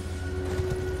cliff.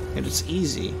 And it's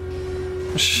easy.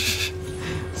 Just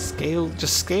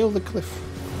scale the cliff.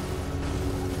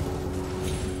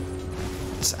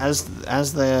 It's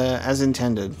as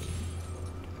intended.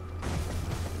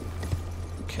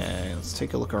 Okay, let's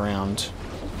take a look around.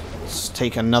 Let's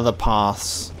take another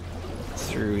path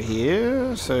through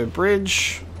here. So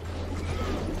bridge,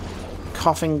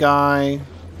 coffin guy,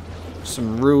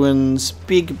 some ruins,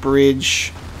 big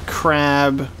bridge,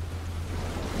 crab.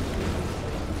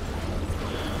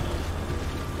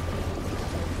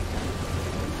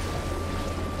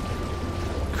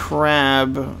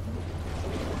 Crab.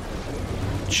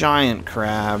 Giant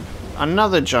crab.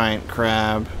 Another giant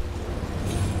crab.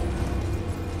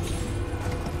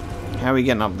 How are we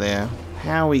getting up there?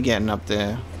 How are we getting up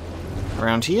there?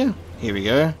 Around here? Here we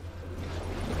go.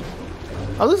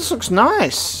 Oh, this looks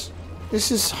nice.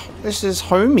 This is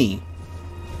homey.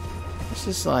 This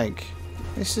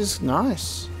is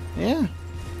nice. Yeah.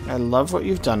 I love what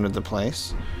you've done with the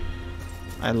place.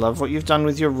 I love what you've done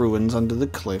with your ruins under the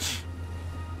cliff.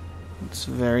 It's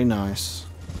very nice.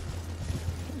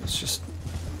 It's just...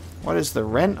 What is the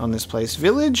rent on this place?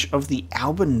 Village of the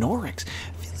Albinorix.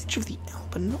 Village of the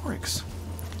Albinorix.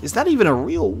 Is that even a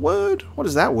real word? What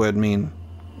does that word mean?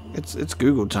 It's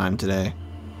Google time today.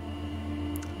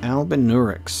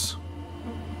 Albinorix.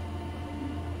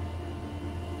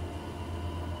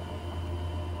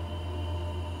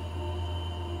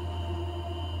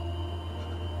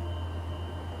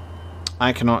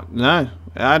 I cannot... No.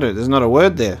 I don't... There's not a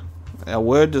word there. A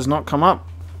word does not come up.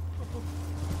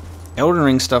 Elden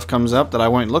Ring stuff comes up that I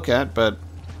won't look at, but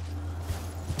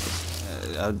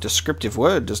a descriptive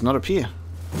word does not appear.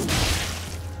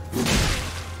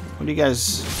 What do you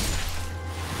guys...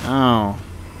 Oh.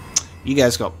 You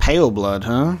guys got pale blood,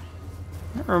 huh?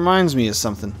 That reminds me of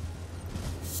something.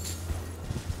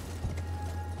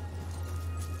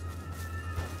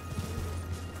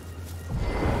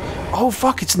 Oh,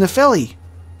 fuck, it's Nefeli!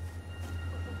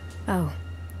 Oh,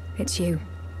 it's you.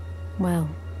 Well,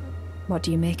 what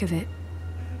do you make of it?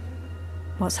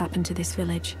 What's happened to this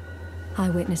village? I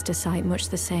witnessed a sight much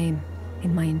the same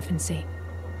in my infancy.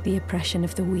 The oppression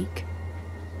of the weak.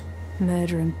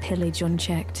 Murder and pillage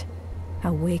unchecked.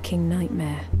 A waking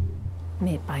nightmare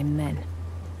made by men.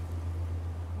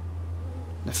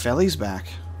 Nefeli's back.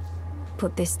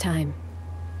 But this time,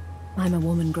 I'm a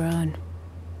woman grown.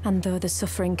 And though the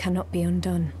suffering cannot be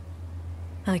undone,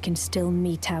 I can still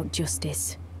mete out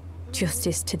justice.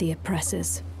 Justice to the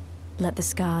oppressors. Let the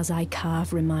scars I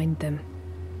carve remind them.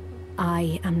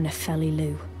 I am Nefeli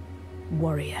Lu,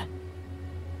 warrior.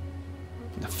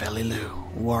 Nefeli Lu,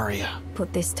 warrior.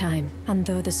 But this time, and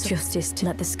though the justice to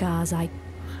let the scars I...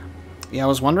 Yeah, I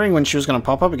was wondering when she was going to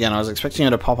pop up again. I was expecting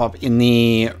her to pop up in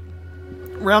the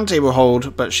round table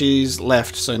hold, but she's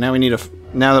left. So now we need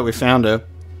now that we found her,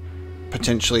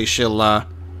 potentially she'll go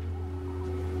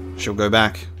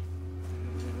back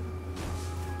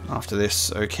after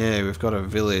this. Okay, we've got a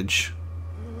village.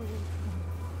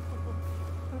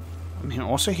 I'm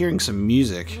also hearing some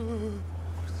music.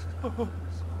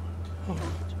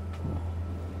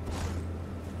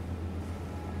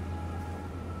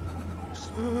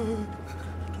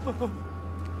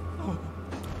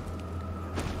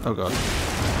 Oh god.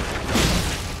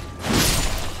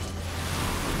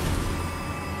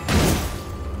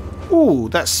 Ooh,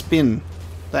 that spin.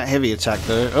 That heavy attack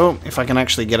though. Oh, if I can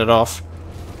actually get it off.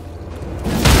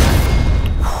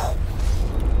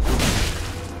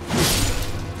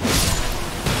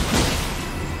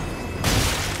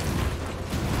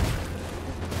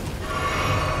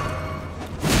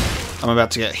 I'm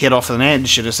about to get hit off an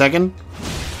edge in a second.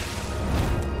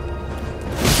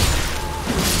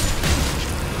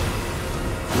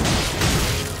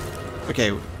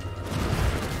 Okay.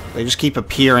 They just keep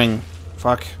appearing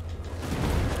Fuck.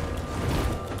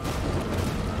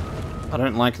 I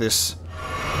don't like this.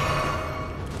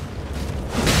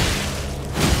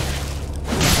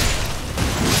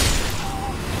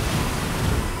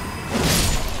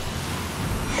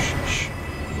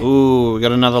 Ooh, we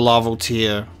got another larval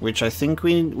tier, which I think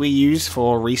we use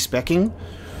for respecking.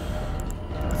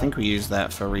 I think we use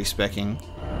that for respecking.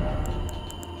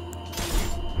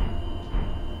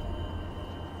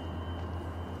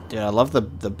 Yeah, I love the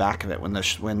back of it when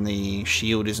the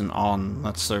shield isn't on.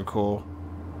 That's so cool.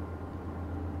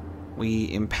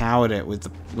 We empowered it with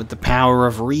the power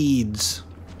of reeds.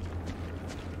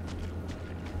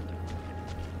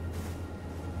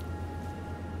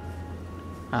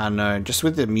 I don't know, just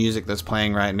with the music that's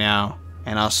playing right now,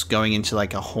 and us going into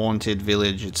like a haunted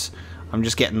village, I'm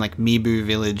just getting like Mibu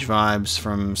village vibes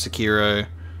from Sekiro,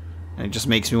 and it just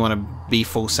makes me want to be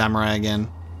full samurai again.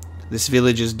 This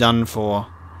village is done for.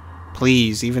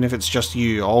 Please, even if it's just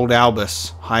you, old Albus,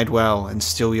 hide well and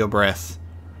still your breath.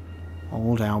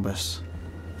 Old Albus.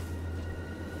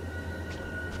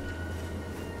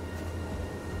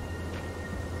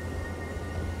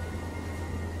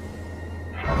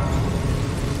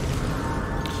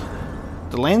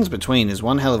 The lands between is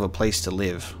one hell of a place to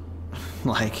live.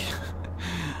 Like,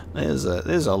 there's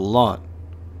a lot.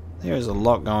 There's a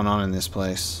lot going on in this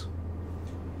place.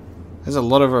 There's a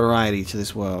lot of variety to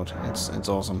this world. It's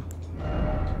awesome.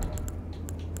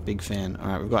 Big fan. All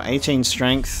right, we've got 18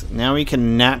 strength. Now we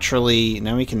can naturally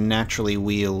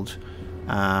wield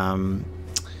the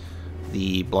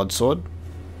broadsword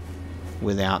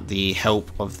without the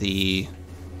help of the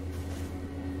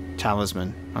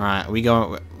talisman. All right, we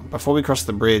go. Before we cross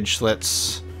the bridge,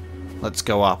 let's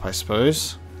go up, I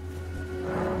suppose.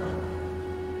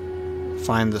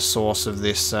 Find the source of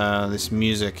this this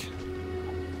music.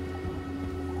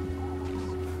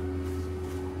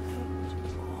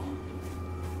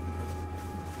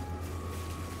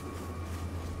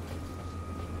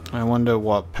 I wonder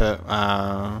what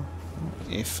I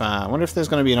wonder if there's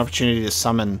going to be an opportunity to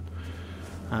summon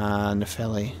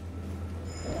Nefeli.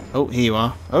 Oh, here you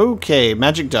are. Okay,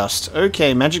 magic dust.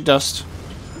 Okay, magic dust.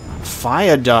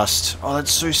 Fire dust. Oh,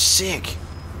 that's so sick.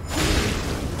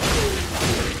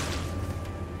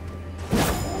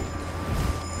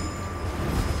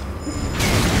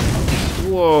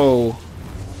 Whoa.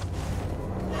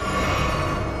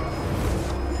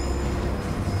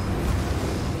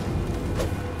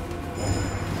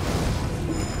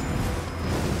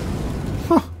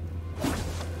 Huh.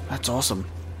 That's awesome.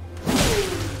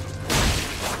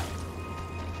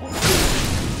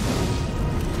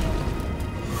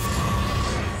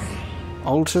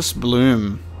 Altus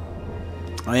Bloom.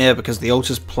 Oh yeah, because the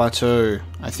Altus Plateau,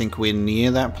 I think we're near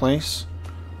that place.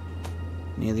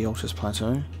 Near the Altus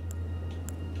Plateau.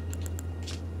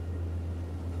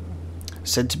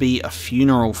 Said to be a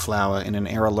funeral flower in an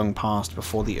era long past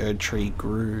before the Erd tree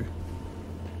grew.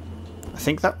 I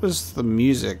think that was the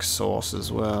music source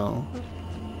as well.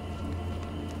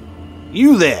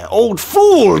 You there, old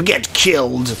fool! Get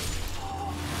killed!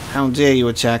 How dare you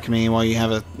attack me while you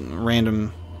have a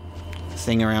random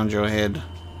thing around your head.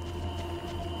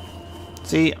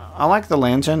 See, I like the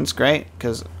lantern, it's great,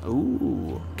 because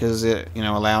it, you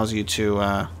know, allows you to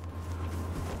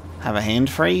have a hand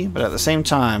free, but at the same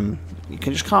time, you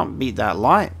just can't beat that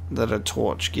light that a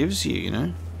torch gives you, you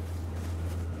know?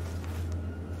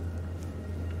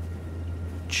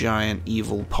 Giant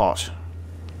evil pot.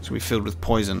 It's gonna be filled with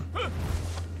poison.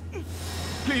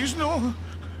 Please, no.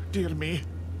 Dear me.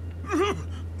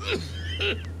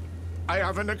 I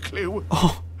haven't a clue.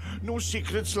 Oh. No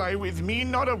secrets lie with me,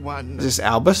 not a one. Is this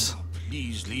Albus?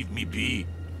 Please leave me be.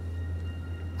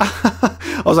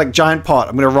 I was like, giant pot.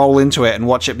 I'm gonna roll into it and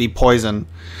watch it be poison.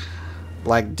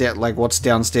 Like what's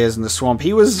downstairs in the swamp.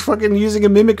 He was fucking using a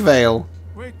mimic veil.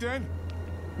 Wait then.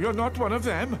 You're not one of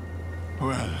them?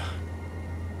 Well,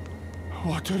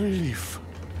 what a relief.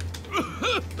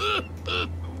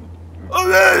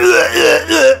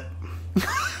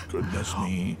 Goodness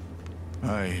me.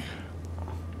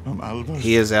 I'm Albus.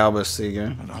 He is Albus, there you go.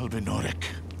 And Albinoric,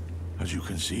 as you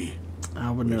can see.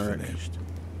 Albinoric. Finished.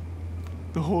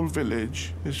 The whole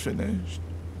village is finished.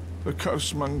 The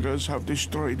cursemongers have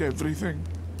destroyed everything.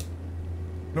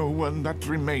 No one that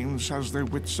remains has their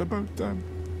wits about them.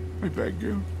 I beg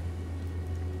you.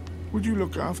 Would you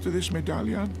look after this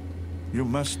medallion? You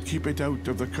must keep it out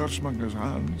of the cursemongers'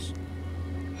 hands.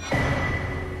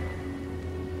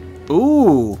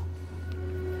 Ooh.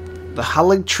 The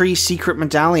Hullig Tree secret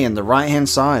medallion, the right-hand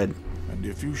side. And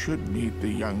if you should meet the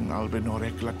young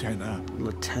Albinoric Latena,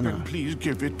 then please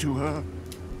give it to her.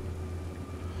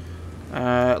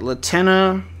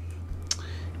 Latena,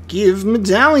 give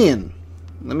medallion.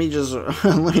 let me just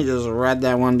write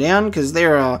that one down, because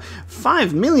there are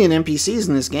 5 million NPCs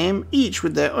in this game, each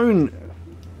with their own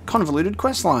convoluted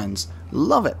quest lines.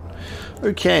 Love it.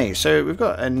 Okay, so we've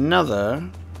got another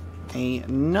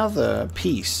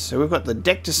piece. So we've got the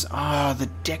Dectus, the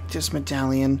Dectus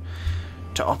medallion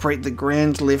to operate the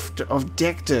Grand Lift of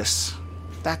Dectus.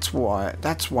 That's why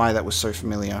that was so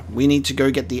familiar. We need to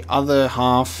go get the other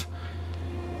half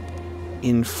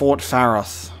in Fort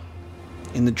Faroth,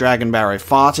 in the Dragon Barrow,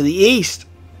 far to the east.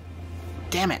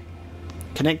 Damn it.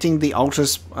 Connecting the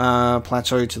Altus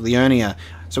Plateau to Leonia.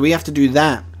 So we have to do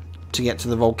that to get to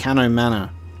the Volcano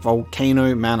Manor,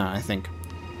 I think.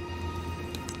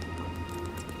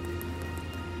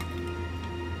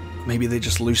 Maybe they're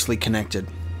just loosely connected.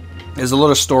 There's a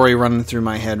lot of story running through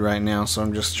my head right now, so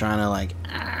I'm just trying to, like,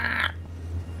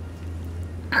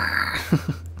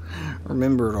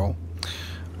 remember it all.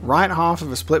 Right half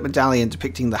of a split medallion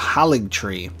depicting the Halig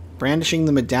tree. Brandishing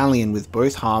the medallion with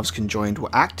both halves conjoined will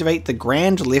activate the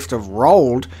Grand Lift of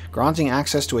Rold, granting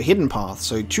access to a hidden path.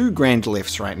 So 2 Grand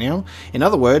Lifts right now. In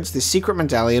other words, this secret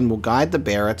medallion will guide the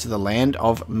bearer to the land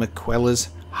of Miquella's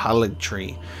Halig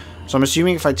tree. So I'm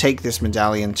assuming if I take this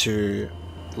medallion to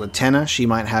Latenna, she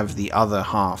might have the other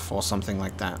half or something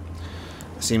like that.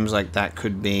 Seems like that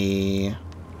could be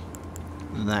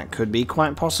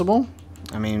quite possible.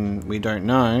 I mean, we don't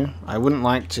know. I wouldn't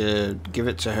like to give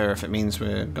it to her if it means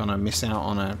we're gonna miss out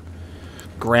on a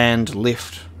Grand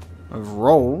Lift of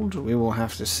Rold. We will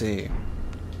have to see.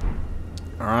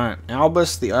 Alright,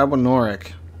 Albus the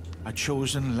Albinoric. A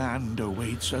chosen land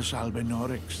awaits us,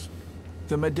 Albinorics.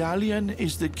 The medallion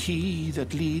is the key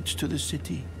that leads to the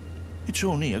city. It's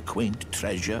only a quaint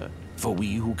treasure for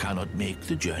we who cannot make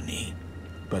the journey.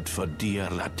 But for dear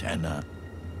Latenna,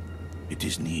 it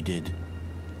is needed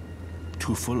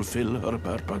to fulfill her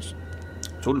purpose.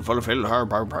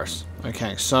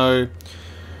 Okay, so...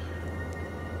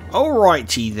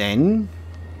 Alrighty then.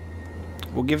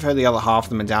 We'll give her the other half of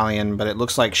the medallion, but it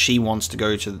looks like she wants to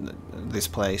go to this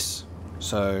place.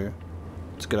 So,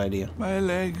 it's a good idea. My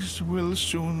legs will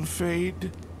soon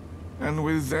fade, and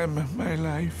with them my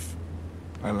life.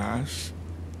 Alas,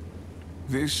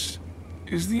 this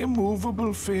is the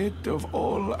immovable fate of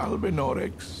all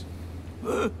Albinorics.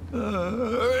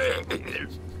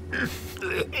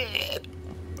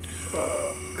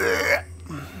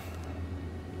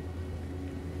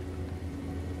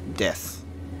 Death.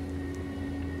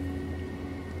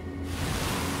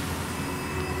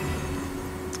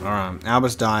 Alright,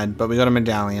 Albus died, but we got a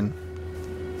medallion.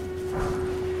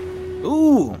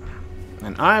 Ooh!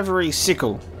 An ivory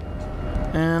sickle.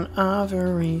 An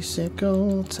ivory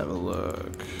sickle. Let's have a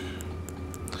look.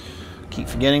 Keep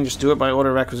forgetting, just do it by order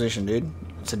of acquisition, dude.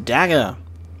 It's a dagger.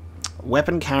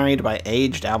 Weapon carried by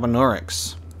aged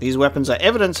Albinorics. These weapons are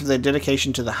evidence of their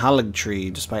dedication to the Halig tree,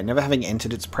 despite never having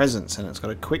entered its presence, and it's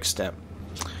got a quick step.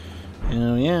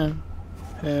 Hell yeah.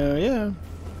 Hell yeah.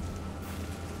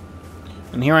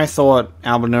 And here I thought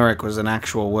Albinoric was an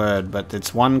actual word, but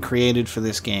it's one created for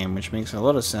this game, which makes a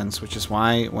lot of sense, which is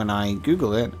why when I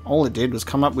Google it, all it did was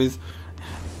come up with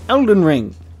Elden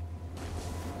Ring.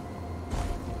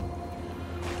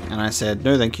 And I said,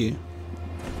 no thank you.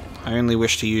 I only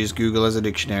wish to use Google as a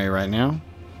dictionary right now.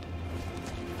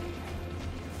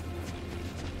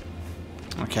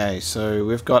 Okay, so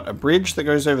we've got a bridge that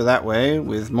goes over that way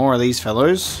with more of these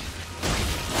fellows.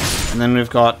 And then we've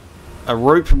got a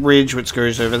rope bridge which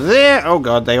goes over there. Oh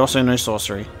god, they also know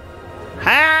sorcery.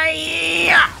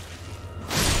 Hi-ya!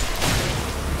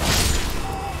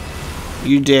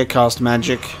 You dare cast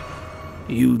magic.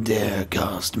 You dare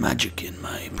cast magic in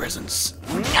my presence.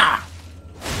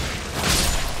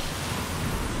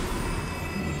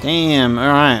 Damn,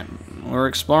 alright. We're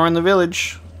exploring the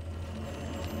village.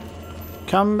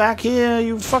 Come back here,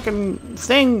 you fucking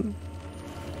thing.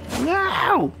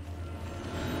 No!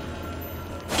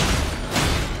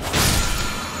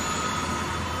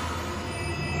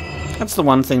 That's the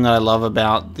one thing that I love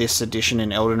about this addition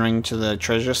in Elden Ring to the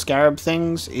treasure scarab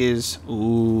things is...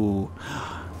 Ooh.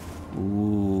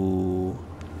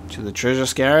 To the treasure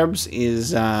scarabs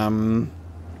is that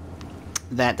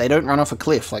they don't run off a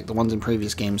cliff like the ones in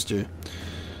previous games do.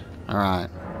 Alright.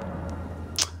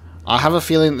 I have a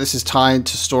feeling this is tied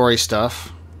to story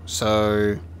stuff,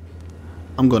 so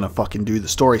I'm gonna fucking do the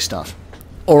story stuff.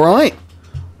 Alright?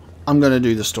 I'm gonna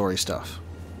do the story stuff.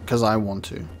 Because I want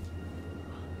to.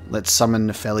 Let's summon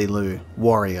Nefeli Lu,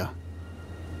 warrior.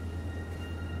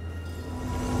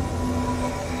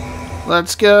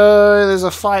 Let's go. There's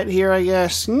a fight here, I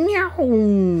guess.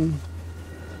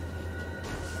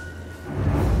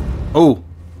 Oh,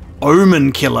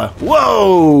 Omen Killer.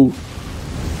 Whoa!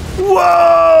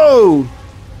 Whoa!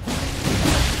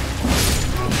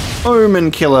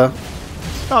 Omen Killer.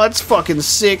 Oh, that's fucking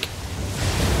sick.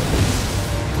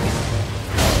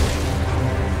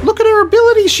 Look at her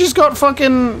ability. She's got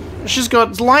fucking... She's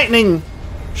got lightning.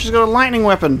 She's got a lightning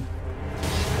weapon.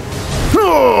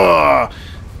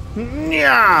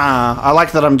 Yeah. I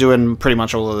like that I'm doing pretty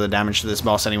much all of the damage to this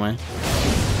boss anyway.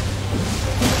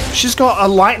 She's got a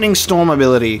lightning storm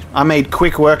ability. I made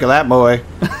quick work of that boy.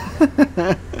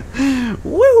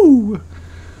 Woo!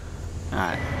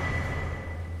 Alright.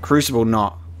 Crucible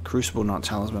not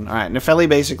talisman. Alright, Nefeli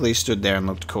basically stood there and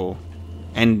looked cool.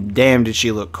 And damn did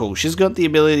she look cool. She's got the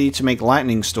ability to make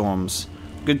lightning storms.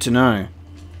 Good to know.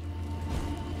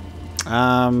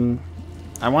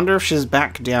 I wonder if she's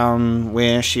back down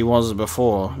where she was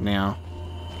before now.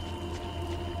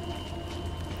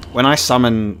 When I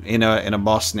summon in a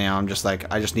boss now, I'm just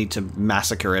like, I just need to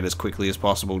massacre it as quickly as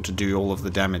possible to do all of the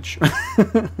damage.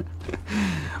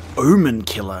 Omen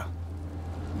Killer.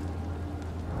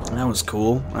 That was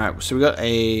cool. Alright, so we got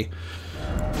a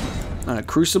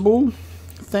Crucible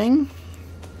thing.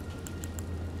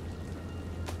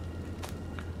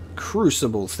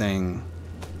 Crucible thing.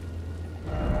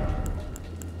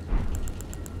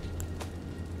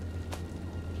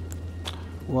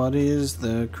 What is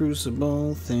the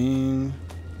Crucible thing?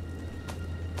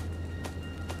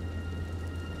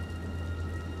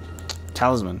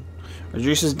 Talisman.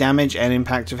 Reduces damage and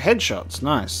impact of headshots.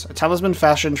 Nice. A talisman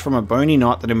fashioned from a bony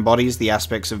knot that embodies the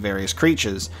aspects of various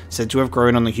creatures, said to have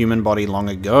grown on the human body long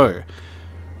ago.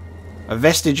 A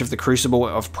vestige of the crucible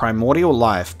of primordial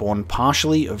life, born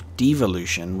partially of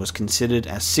devolution, was considered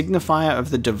a signifier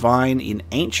of the divine in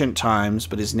ancient times,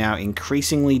 but is now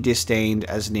increasingly disdained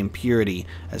as an impurity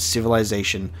as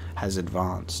civilization has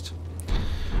advanced.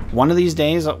 One of these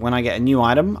days, when I get a new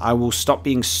item, I will stop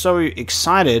being so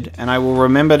excited and I will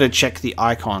remember to check the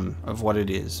icon of what it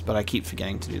is, but I keep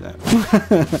forgetting to do that.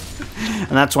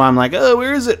 And that's why I'm like, oh,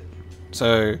 where is it?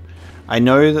 So I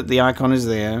know that the icon is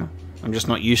there. I'm just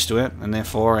not used to it, and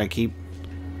therefore I keep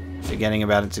forgetting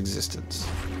about its existence.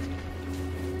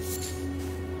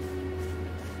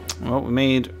 Well, we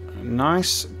made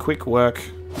nice, quick work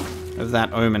of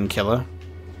that Omen Killer.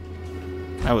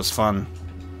 That was fun.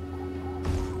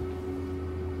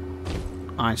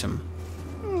 Item.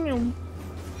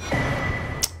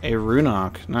 A rune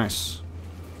arc. Nice.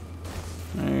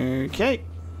 Okay.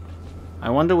 I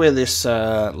wonder where this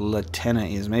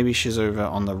Lieutenant is. Maybe she's over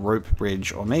on the rope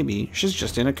bridge, or maybe she's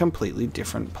just in a completely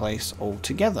different place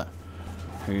altogether.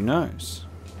 Who knows?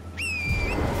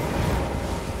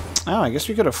 Oh, I guess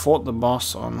we could have fought the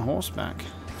boss on horseback.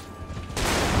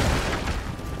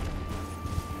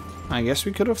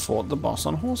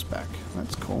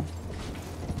 That's cool.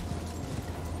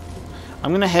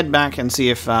 I'm gonna head back and see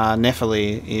if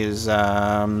Nefeli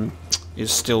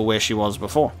is still where she was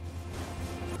before.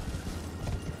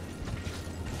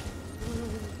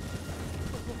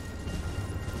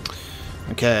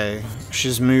 Okay,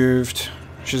 she's moved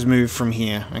from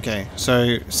here. Okay,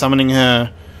 so summoning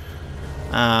her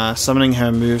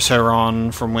moves her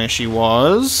on from where she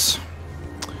was.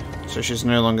 So she's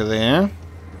no longer there.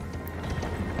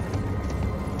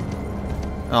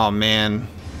 Oh man.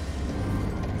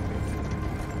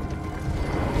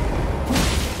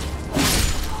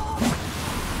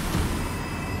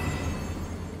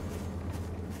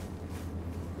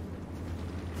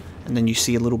 And then you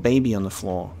see a little baby on the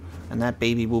floor. And that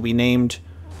baby will be named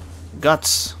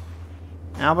Guts.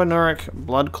 Albinuric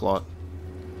Bloodclot.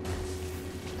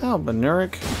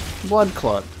 Albinuric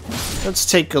Bloodclot. Let's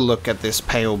take a look at this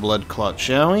pale bloodclot,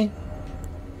 shall we?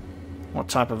 What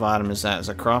type of item is that? Is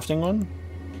it a crafting one?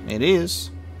 It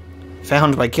is.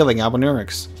 Found by killing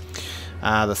Albinurics.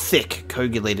 The thick,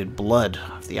 coagulated blood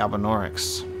of the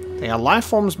Albinurics. They are life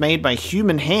forms made by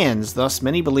human hands, thus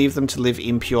many believe them to live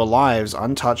impure lives,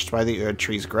 untouched by the Erd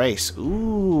Tree's grace.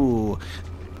 Ooh.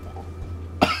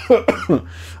 I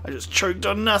just choked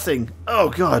on nothing. Oh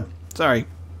god. Sorry.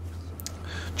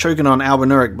 Choking on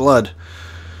Albinuric blood.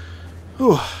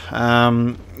 Ooh.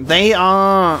 They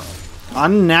are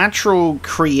unnatural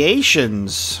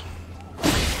creations.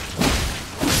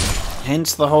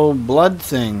 Hence the whole blood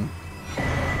thing.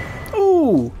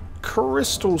 Ooh.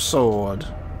 Crystal sword.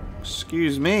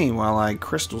 Excuse me, while I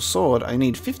crystal sword, I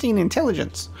need 15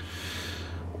 intelligence.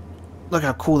 Look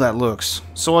how cool that looks.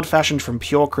 Sword fashioned from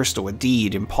pure crystal, a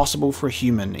deed impossible for a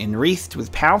human. Enwreathed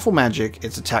with powerful magic,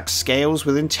 its attack scales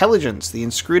with intelligence. The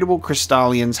inscrutable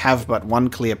Crystallians have but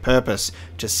one clear purpose,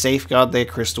 to safeguard their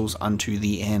crystals unto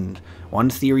the end.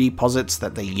 One theory posits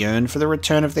that they yearn for the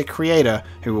return of their creator,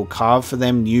 who will carve for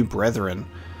them new brethren.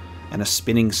 And a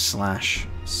spinning slash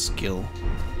skill.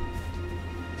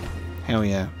 Hell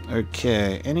yeah.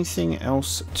 Okay, anything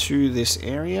else to this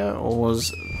area, or was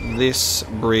this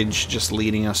bridge just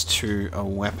leading us to a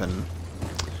weapon?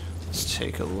 Let's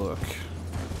take a look.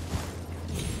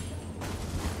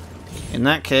 In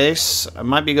that case, it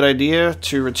might be a good idea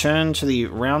to return to the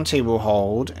round table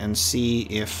hold and see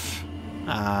if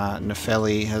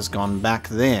Nefeli has gone back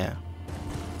there.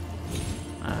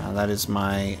 That is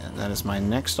my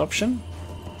next option.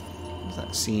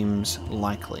 That seems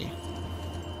likely.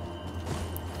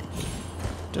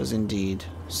 Does indeed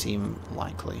seem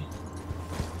likely.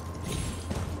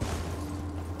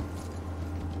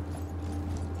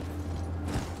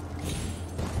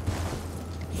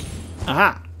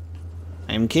 Aha!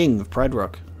 I am king of Pride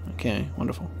Rock. Okay,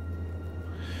 wonderful.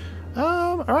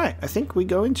 Alright, I think we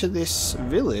go into this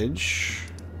village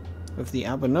of the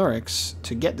Albinurics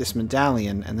to get this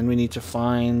medallion, and then we need to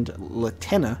find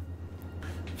Latenna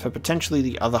for potentially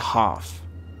the other half.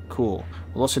 Cool.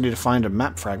 We'll also need to find a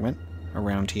map fragment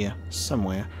around here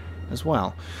somewhere as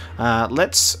well.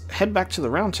 Let's head back to the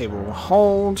round table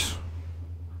hold.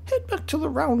 Head back to the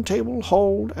round table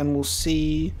hold, and we'll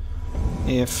see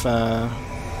if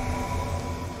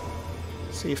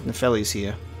Nefeli's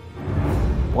here.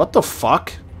 What the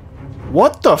fuck?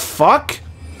 What the fuck?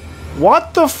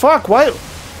 What the fuck? Why?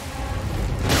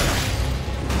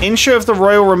 Ensure of the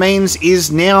royal remains is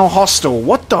now hostile.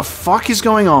 What the fuck is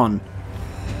going on?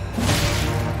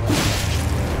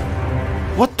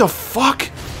 What the fuck?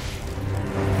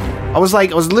 I was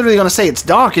literally gonna say it's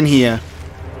dark in here.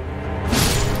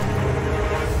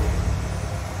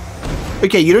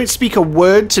 Okay, you don't speak a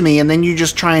word to me and then you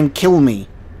just try and kill me.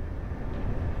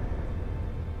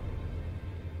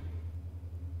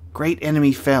 Great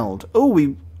enemy felled.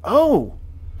 Oh!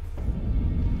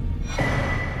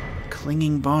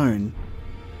 Clinging bone.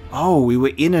 Oh, we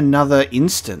were in another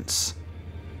instance.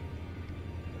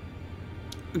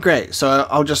 Great, so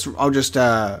I'll just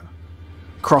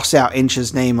cross out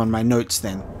Encha's name on my notes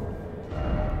then.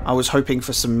 I was hoping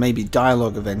for some maybe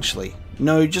dialogue eventually.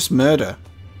 No, just murder.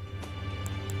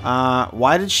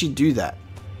 Why did she do that?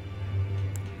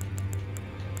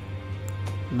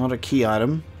 Not a key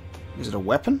item. Is it a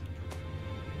weapon?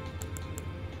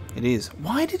 It is.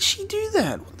 Why did she do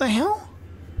that? What the hell?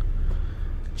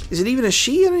 Is it even a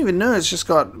she? I don't even know. It's just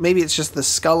got... Maybe it's just the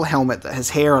skull helmet that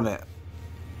has hair on it.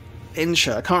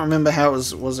 Ensha. I can't remember how it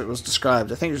was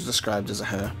described. I think it was described as a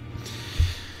her.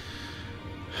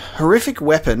 Horrific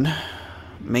weapon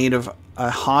made of a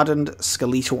hardened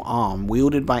skeletal arm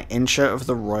wielded by Ensha of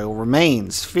the royal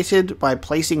remains, fitted by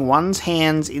placing one's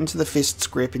hands into the fist's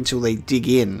grip until they dig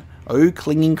in. O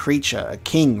clinging creature, a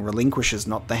king relinquishes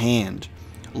not the hand.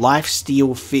 Life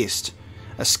Steel Fist,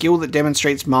 a skill that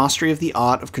demonstrates mastery of the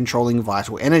art of controlling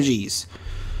vital energies.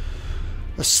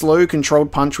 A slow,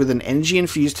 controlled punch with an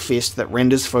energy-infused fist that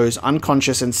renders foes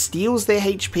unconscious and steals their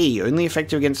HP, only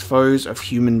effective against foes of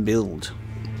human build.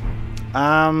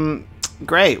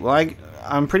 Great. Well,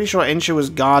 I'm pretty sure Ensha was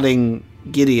guarding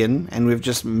Gideon, and we've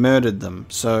just murdered them,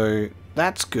 so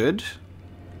that's good.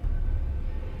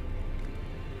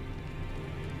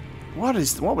 What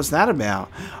was that about?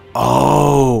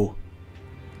 Oh!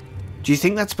 Do you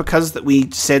think that's because that we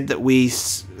said that we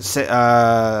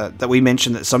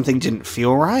mentioned that something didn't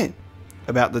feel right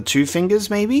about the two fingers,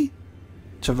 maybe?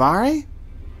 Tavare?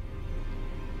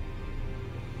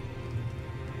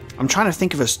 I'm trying to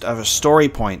think of a story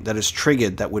point that is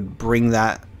triggered that would bring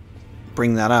that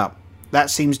up.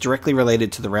 That seems directly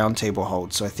related to the round table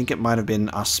hold, so I think it might have been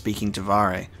us speaking to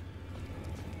Vare.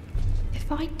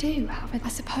 If I do have it, I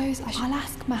suppose I'll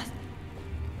ask Matt.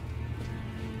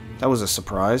 That was a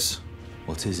surprise.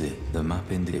 What is it? The map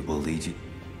in it will lead you...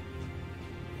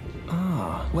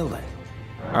 Ah, well then.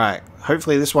 Alright,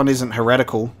 hopefully this one isn't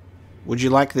heretical. Would you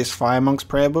like this Fire Monk's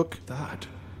prayer book? That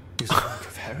is a work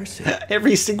of heresy.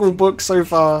 Every single book so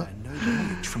far.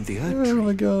 From the Erd Tree. Oh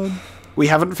my god. We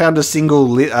haven't found a single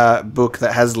book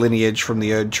that has lineage from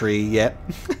the Erd Tree yet.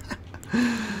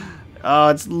 Oh,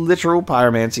 it's literal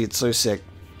pyromancy. It's so sick.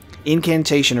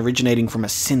 Incantation originating from a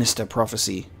sinister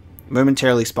prophecy.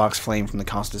 Momentarily sparks flame from the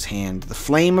caster's hand. The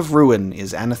flame of ruin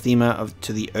is anathema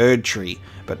to the Erd Tree,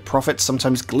 but prophets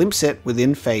sometimes glimpse it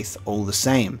within faith all the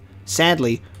same.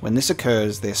 Sadly, when this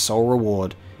occurs, their sole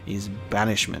reward is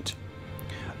banishment.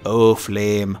 Oh,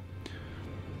 flame.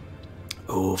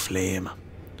 Oh, flame.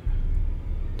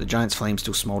 The giant's flame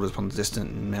still smolders upon the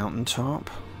distant mountaintop,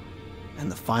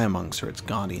 and the fire monks are its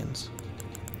guardians.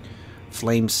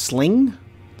 Flame sling.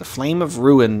 The flame of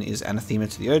ruin is anathema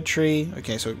to the Erd Tree.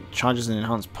 Okay, so it charges an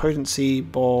enhanced potency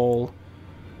ball,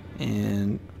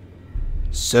 and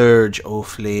surge. Oh,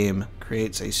 flame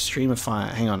creates a stream of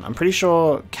fire. Hang on, I'm pretty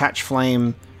sure catch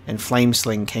flame and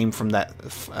Flamesling came from that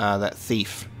that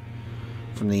thief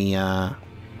from the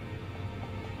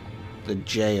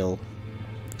jail,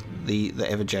 the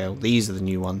Ever Jail. These are the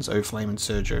new ones, O'Flame and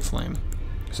Surge O'Flame.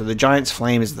 So the Giant's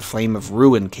Flame is the flame of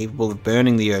ruin, capable of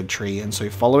burning the Erd Tree, and so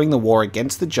following the war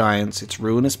against the Giants, its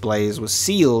ruinous blaze was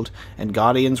sealed, and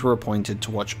Guardians were appointed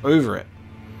to watch over it.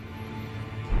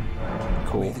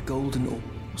 Cool. The golden.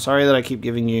 Sorry that I keep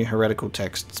giving you heretical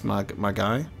texts, my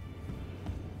guy.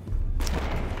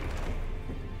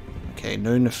 Okay,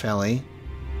 no Nefeli.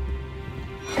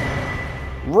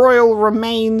 Royal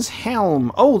Remains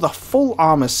Helm. Oh, the full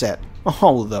armor set.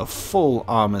 Oh, the full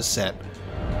armor set.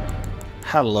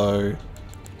 Hello.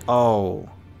 Oh,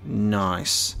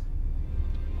 nice.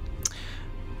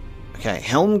 Okay,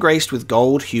 helm graced with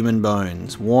gold human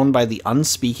bones, worn by the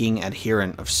unspeaking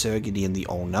adherent of Sir Gideon the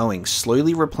All-Knowing,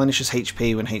 slowly replenishes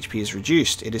HP when HP is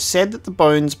reduced. It is said that the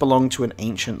bones belong to an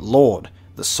ancient lord,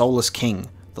 the Soulless King,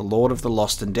 the Lord of the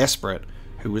Lost and Desperate,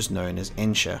 who was known as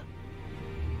Ensha.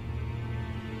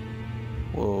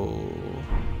 Whoa.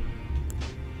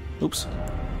 Oops.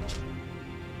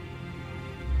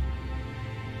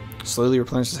 Slowly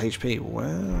replenishes HP.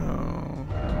 Wow.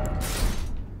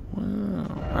 Wow.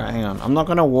 Alright, hang on. I'm not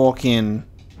going to walk in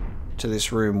to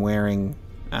this room wearing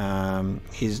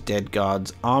his dead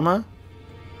guard's armor.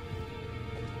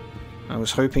 I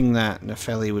was hoping that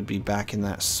Nefeli would be back in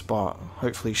that spot.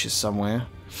 Hopefully she's somewhere.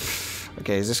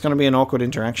 Okay, is this going to be an awkward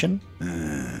interaction?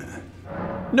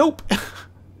 Nope.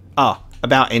 Ah,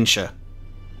 about Ensha.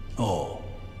 Oh,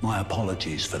 my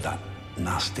apologies for that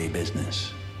nasty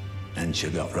business.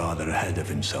 Ensha got rather ahead of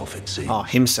himself, it seems. Oh,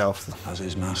 himself. As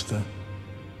his master,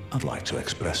 I'd like to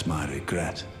express my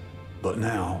regret. But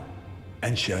now,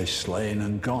 Ensha is slain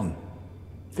and gone.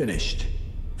 Finished.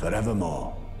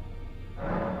 Forevermore.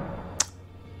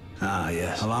 Ah,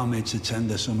 yes. Allow me to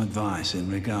tender some advice in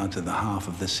regard to the half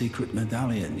of the secret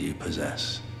medallion you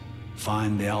possess.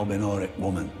 Find the Albinoric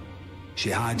woman. She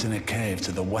hides in a cave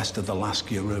to the west of the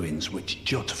Laskia ruins, which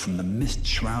jut from the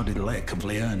mist-shrouded lake of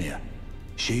Liurnia.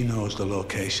 She knows the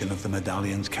location of the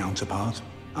medallion's counterpart,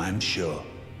 I'm sure.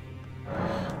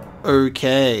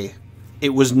 Okay. It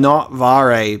was not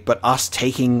Vare, but us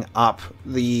taking up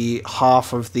the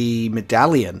half of the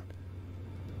medallion.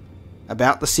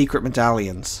 About the secret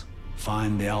medallions.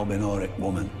 Find the Albinoric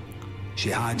woman.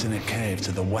 She hides in a cave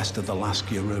to the west of the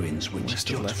Laskia ruins, which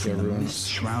jut from the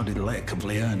mist-shrouded lake of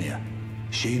Liurnia.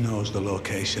 She knows the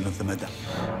location of the medallion.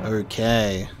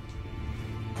 Okay.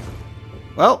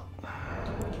 Well.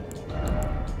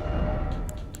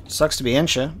 Sucks to be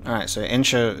Ensha. Alright, so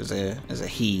Ensha is a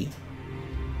he.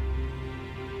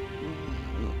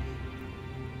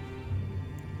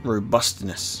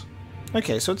 Robustness.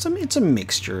 Okay, so it's a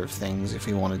mixture of things if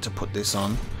we wanted to put this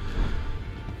on.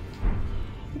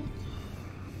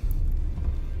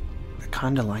 I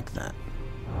kinda like that.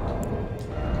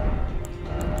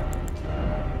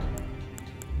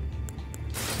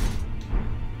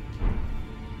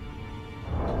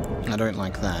 I don't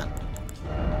like that.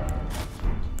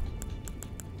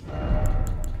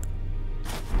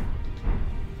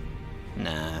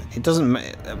 Nah, it doesn't.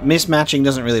 Mismatching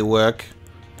doesn't really work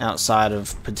outside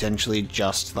of potentially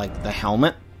just like the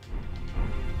helmet.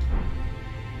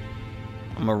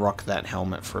 I'm gonna rock that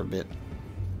helmet for a bit.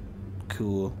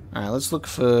 Cool. Alright, let's look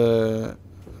for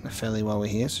Nefeli while we're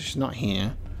here. So she's not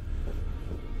here.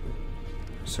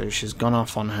 So she's gone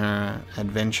off on her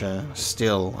adventure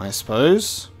still, I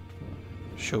suppose.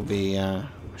 She'll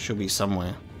be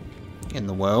somewhere in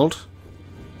the world.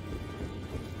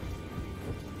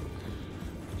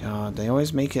 God, they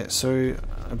always make it so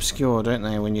obscure, don't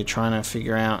they, when you're trying to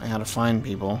figure out how to find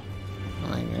people.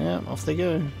 Like, yeah, off they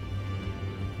go.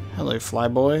 Hello,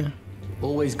 flyboy.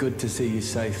 Always good to see you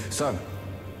safe. So.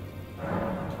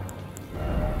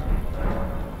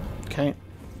 Okay.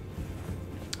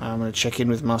 I'm going to check in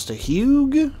with Master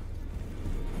Hugh.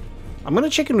 I'm going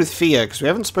to check in with Fia, because we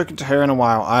haven't spoken to her in a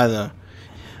while either.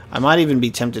 I might even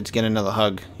be tempted to get another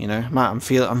hug, you know? I'm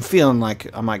feeling like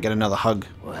I might get another hug.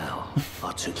 Well,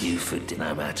 I took you for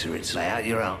no matter it's lay out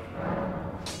your own.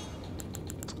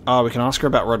 Oh, we can ask her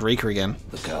about Rodrika again.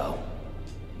 The girl.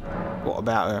 What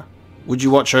about her? Would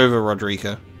you watch over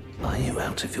Rodrika? Are you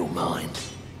out of your mind?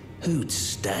 Who'd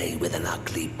stay with an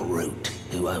ugly brute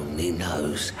who only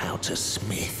knows how to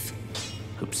smith?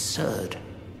 Absurd.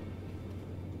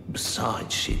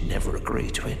 Besides, she'd never agree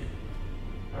to it.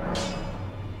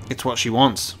 It's what she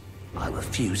wants. I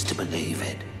refuse to believe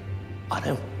it. I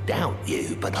don't doubt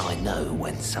you, but I know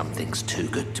when something's too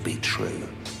good to be true.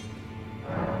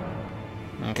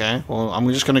 Okay, well, I'm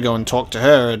just gonna go and talk to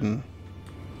her, and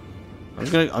I'm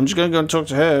just gonna go and talk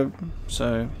to her.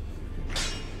 So,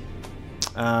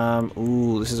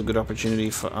 Ooh, this is a good opportunity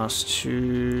for us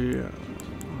to...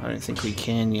 I don't think we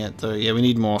can yet, though. Yeah, we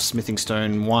need more smithing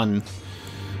stone 1.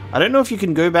 I don't know if you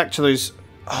can go back to those...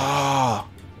 Ah,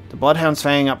 the Bloodhound's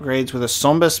Fang upgrades with a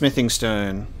somber smithing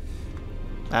stone.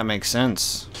 That makes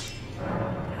sense.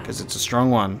 Because it's a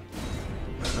strong one.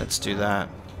 Let's do that.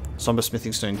 Somber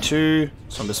smithing stone 2,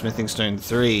 somber smithing stone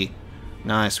 3.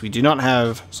 Nice. We do not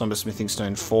have somber smithing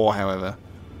stone 4, however.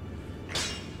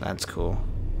 That's cool.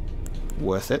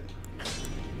 Worth it.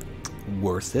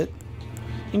 Worth it.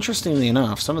 Interestingly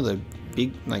enough, some of the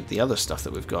big, like the other stuff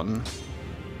that we've gotten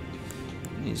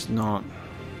is not...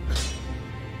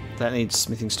 That needs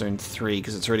smithing stone 3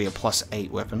 because it's already a +8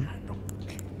 weapon.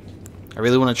 I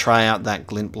really want to try out that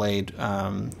glint blade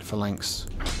phalanx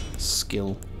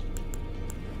skill.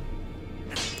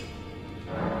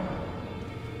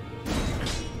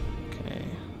 Okay.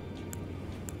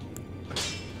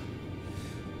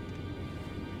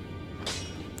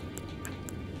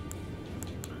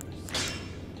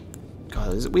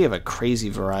 God, we have a crazy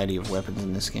variety of weapons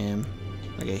in this game.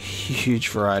 Like a huge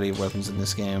variety of weapons in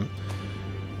this game.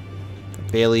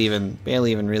 Barely even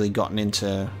really gotten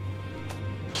into.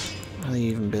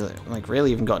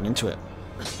 Rarely even gotten into it.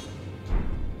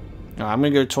 I'm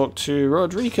gonna go talk to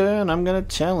Rodrika and I'm gonna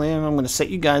tell him. I'm gonna set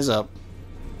you guys up.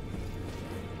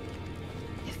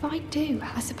 If I do,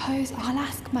 I suppose I'll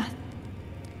ask Matt.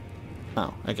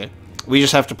 Oh, okay. We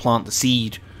just have to plant the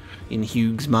seed in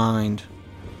Hugh's mind.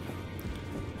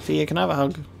 Fia, can I have a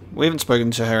hug? We haven't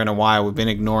spoken to her in a while. We've been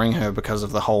ignoring her because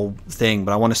of the whole thing,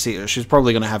 but I want to see... She's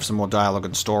probably going to have some more dialogue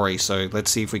and story, so let's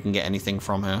see if we can get anything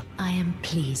from her. I am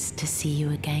pleased to see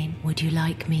you again. Would you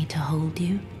like me to hold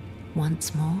you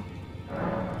once more?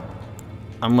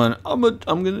 I'm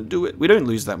gonna do it. We don't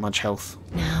lose that much health.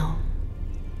 Now,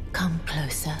 come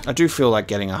closer. I do feel like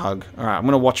getting a hug. Alright, I'm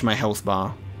gonna watch my health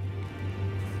bar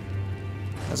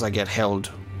as I get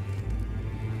held.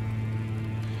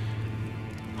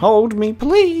 Hold me,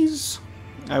 please.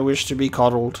 I wish to be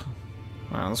coddled.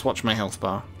 Alright, let's watch my health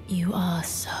bar. You are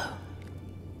so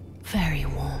very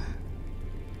warm.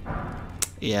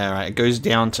 Yeah, right. It goes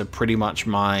down to pretty much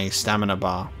my stamina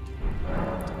bar.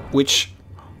 Which...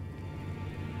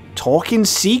 Talk in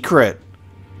secret.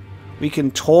 We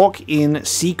can talk in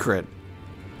secret.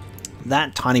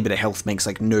 That tiny bit of health makes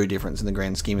like no difference in the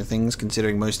grand scheme of things,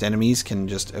 considering most enemies can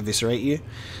just eviscerate you.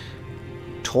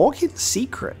 Talk in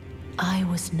secret. I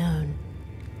was known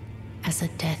as a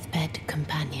deathbed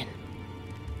companion.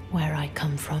 Where I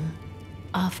come from,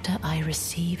 after I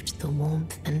received the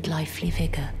warmth and lively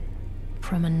vigor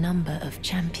from a number of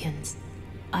champions,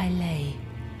 I lay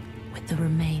with the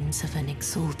remains of an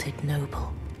exalted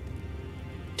noble.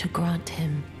 To grant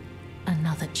him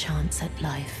another chance at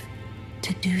life,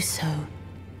 to do so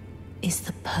is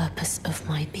the purpose of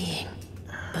my being.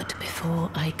 But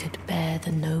before I could bear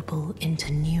the noble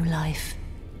into new life,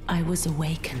 I was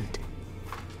awakened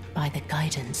by the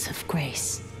guidance of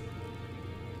grace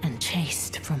and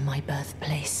chased from my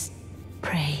birthplace.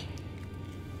 Pray,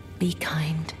 be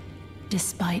kind.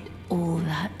 Despite all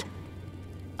that,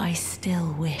 I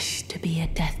still wish to be a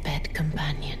deathbed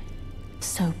companion.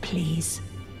 So please,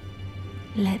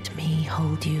 let me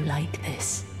hold you like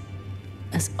this,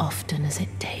 as often as it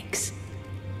takes.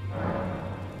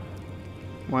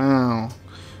 Wow.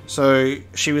 So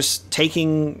she was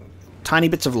taking tiny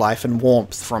bits of life and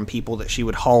warmth from people that she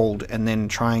would hold and then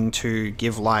trying to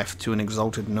give life to an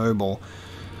exalted noble,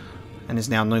 and is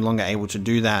now no longer able to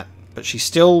do that. But she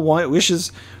still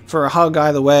wishes for a hug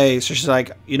either way. So she's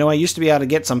like, you know, I used to be able to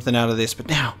get something out of this, but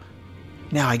now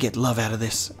I get love out of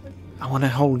this. I want to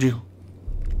hold you.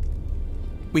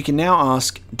 We can now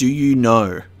ask, do you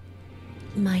know?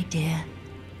 My dear,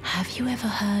 have you ever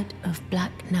heard of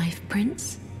Black Knife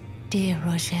Prince? Dear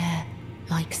Roger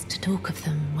likes to talk of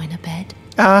them when abed.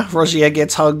 Ah, Roger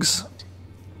gets hugs.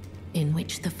 In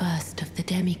which the first of the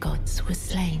demigods was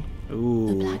slain. Ooh.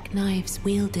 The black knives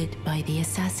wielded by the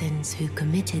assassins who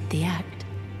committed the act,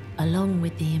 along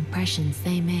with the impressions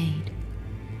they made,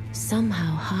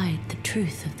 somehow hide the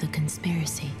truth of the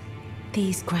conspiracy.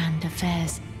 These grand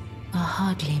affairs are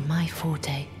hardly my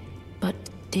forte, but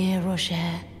dear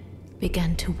Roger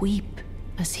began to weep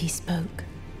as he spoke.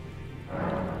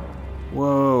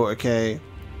 Whoa, okay.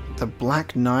 The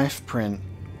black knife print.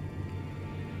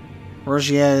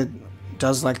 Rogier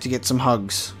does like to get some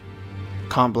hugs.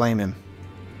 Can't blame him.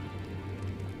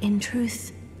 In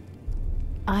truth,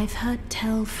 I've heard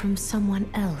tell from someone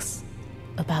else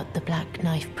about the black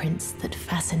knife prints that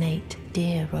fascinate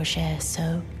dear Roger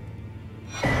so.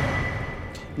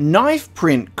 Knife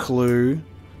print clue?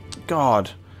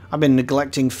 God, I've been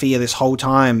neglecting Fia this whole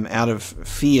time out of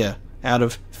fear.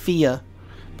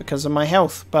 because of my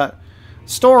health, but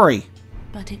story.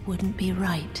 But it wouldn't be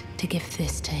right to give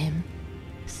this to him,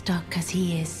 stuck as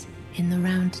he is in the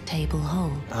round table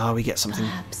hole. Oh, we get something.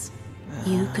 Perhaps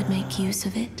you could make use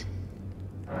of it?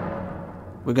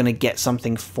 We're going to get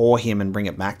something for him and bring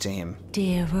it back to him.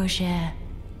 Dear Roger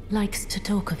likes to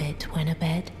talk of it when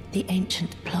abed, the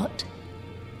ancient plot,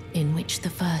 in which the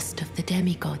first of the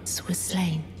demigods was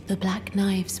slain. The black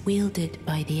knives wielded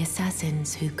by the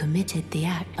assassins who committed the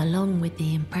act, along with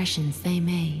the impressions they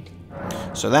made.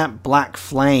 So that black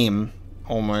flame,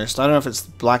 almost, I don't know if it's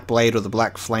the black blade or the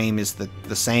black flame is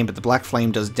the same, but the black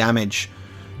flame does damage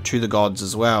to the gods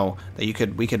as well.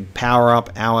 That we could power up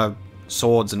our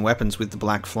swords and weapons with the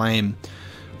black flame,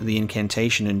 with the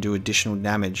incantation, and do additional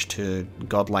damage to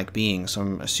godlike beings. So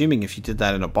I'm assuming if you did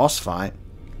that in a boss fight,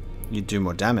 you'd do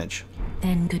more damage.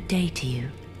 Then good day to you,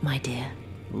 my dear.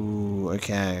 Ooh,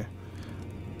 okay.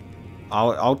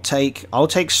 I'll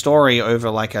take story over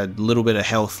like a little bit of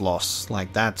health loss.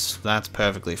 Like that's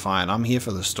perfectly fine. I'm here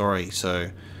for the story. So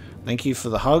thank you for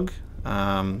the hug.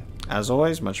 As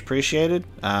always, much appreciated.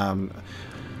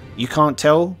 You can't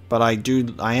tell, but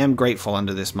I am grateful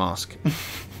under this mask.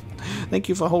 Thank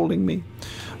you for holding me.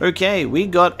 Okay, we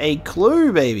got a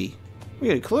clue, baby. We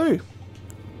got a clue.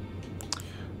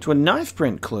 To a knife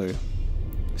print clue.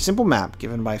 Simple map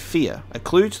given by Fear. A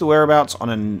clue to the whereabouts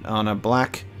on a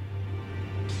black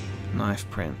knife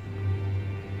print.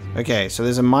 Okay, so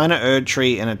there's a minor Erd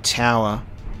tree and a tower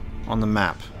on the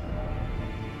map.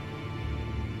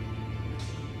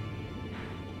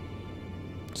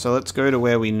 So let's go to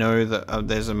where we know that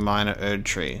there's a minor Erd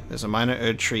tree. There's a minor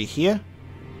Erd tree here.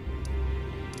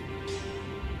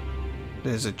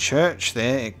 There's a church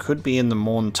there. It could be in the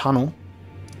Morn Tunnel.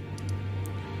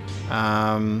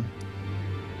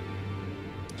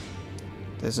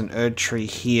 There's an Erd tree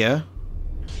here.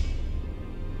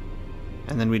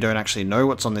 And then we don't actually know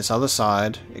what's on this other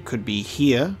side. It could be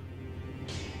here.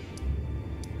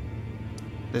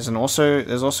 There's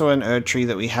also an Erd tree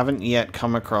that we haven't yet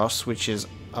come across, which is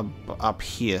up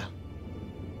here.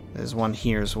 There's one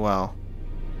here as well.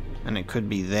 And it could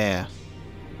be there.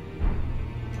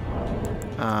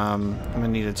 I'm gonna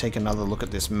need to take another look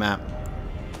at this map.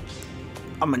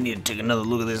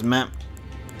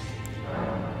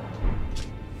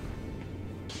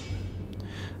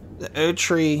 The Erd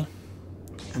tree,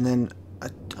 and then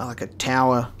like a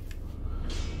tower,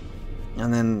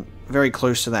 and then very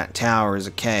close to that tower is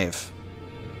a cave.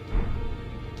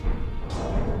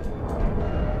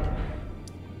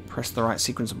 Press the right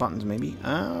sequence of buttons, maybe.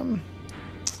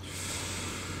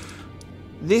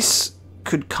 This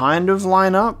could kind of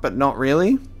line up, but not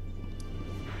really.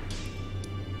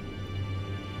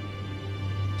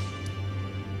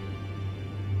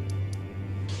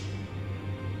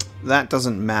 That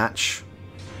doesn't match.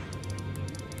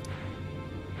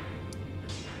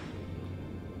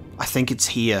 I think it's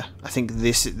here. I think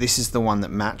this is the one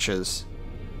that matches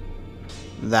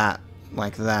that,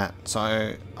 like that. So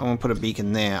I'm gonna put a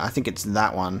beacon there. I think it's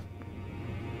that one.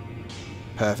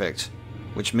 Perfect.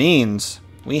 Which means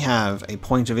we have a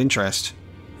point of interest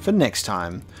for next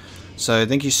time. So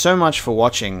thank you so much for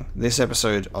watching this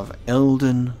episode of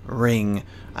Elden Ring.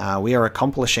 We are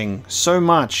accomplishing so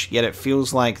much, yet it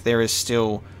feels like there is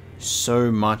still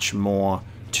so much more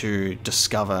to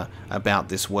discover about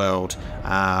this world,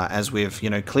 as we've,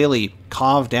 clearly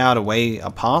carved out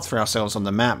a path for ourselves on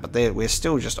the map, but we're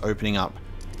still just opening up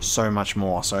so much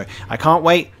more. So I can't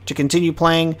wait to continue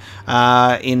playing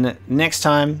in the next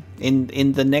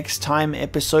time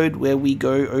episode, where we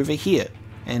go over here,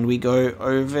 and we go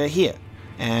over here,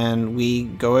 and we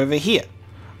go over here,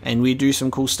 and we do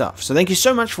some cool stuff. So thank you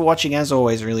so much for watching, as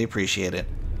always, really appreciate it,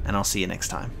 and I'll see you next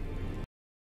time.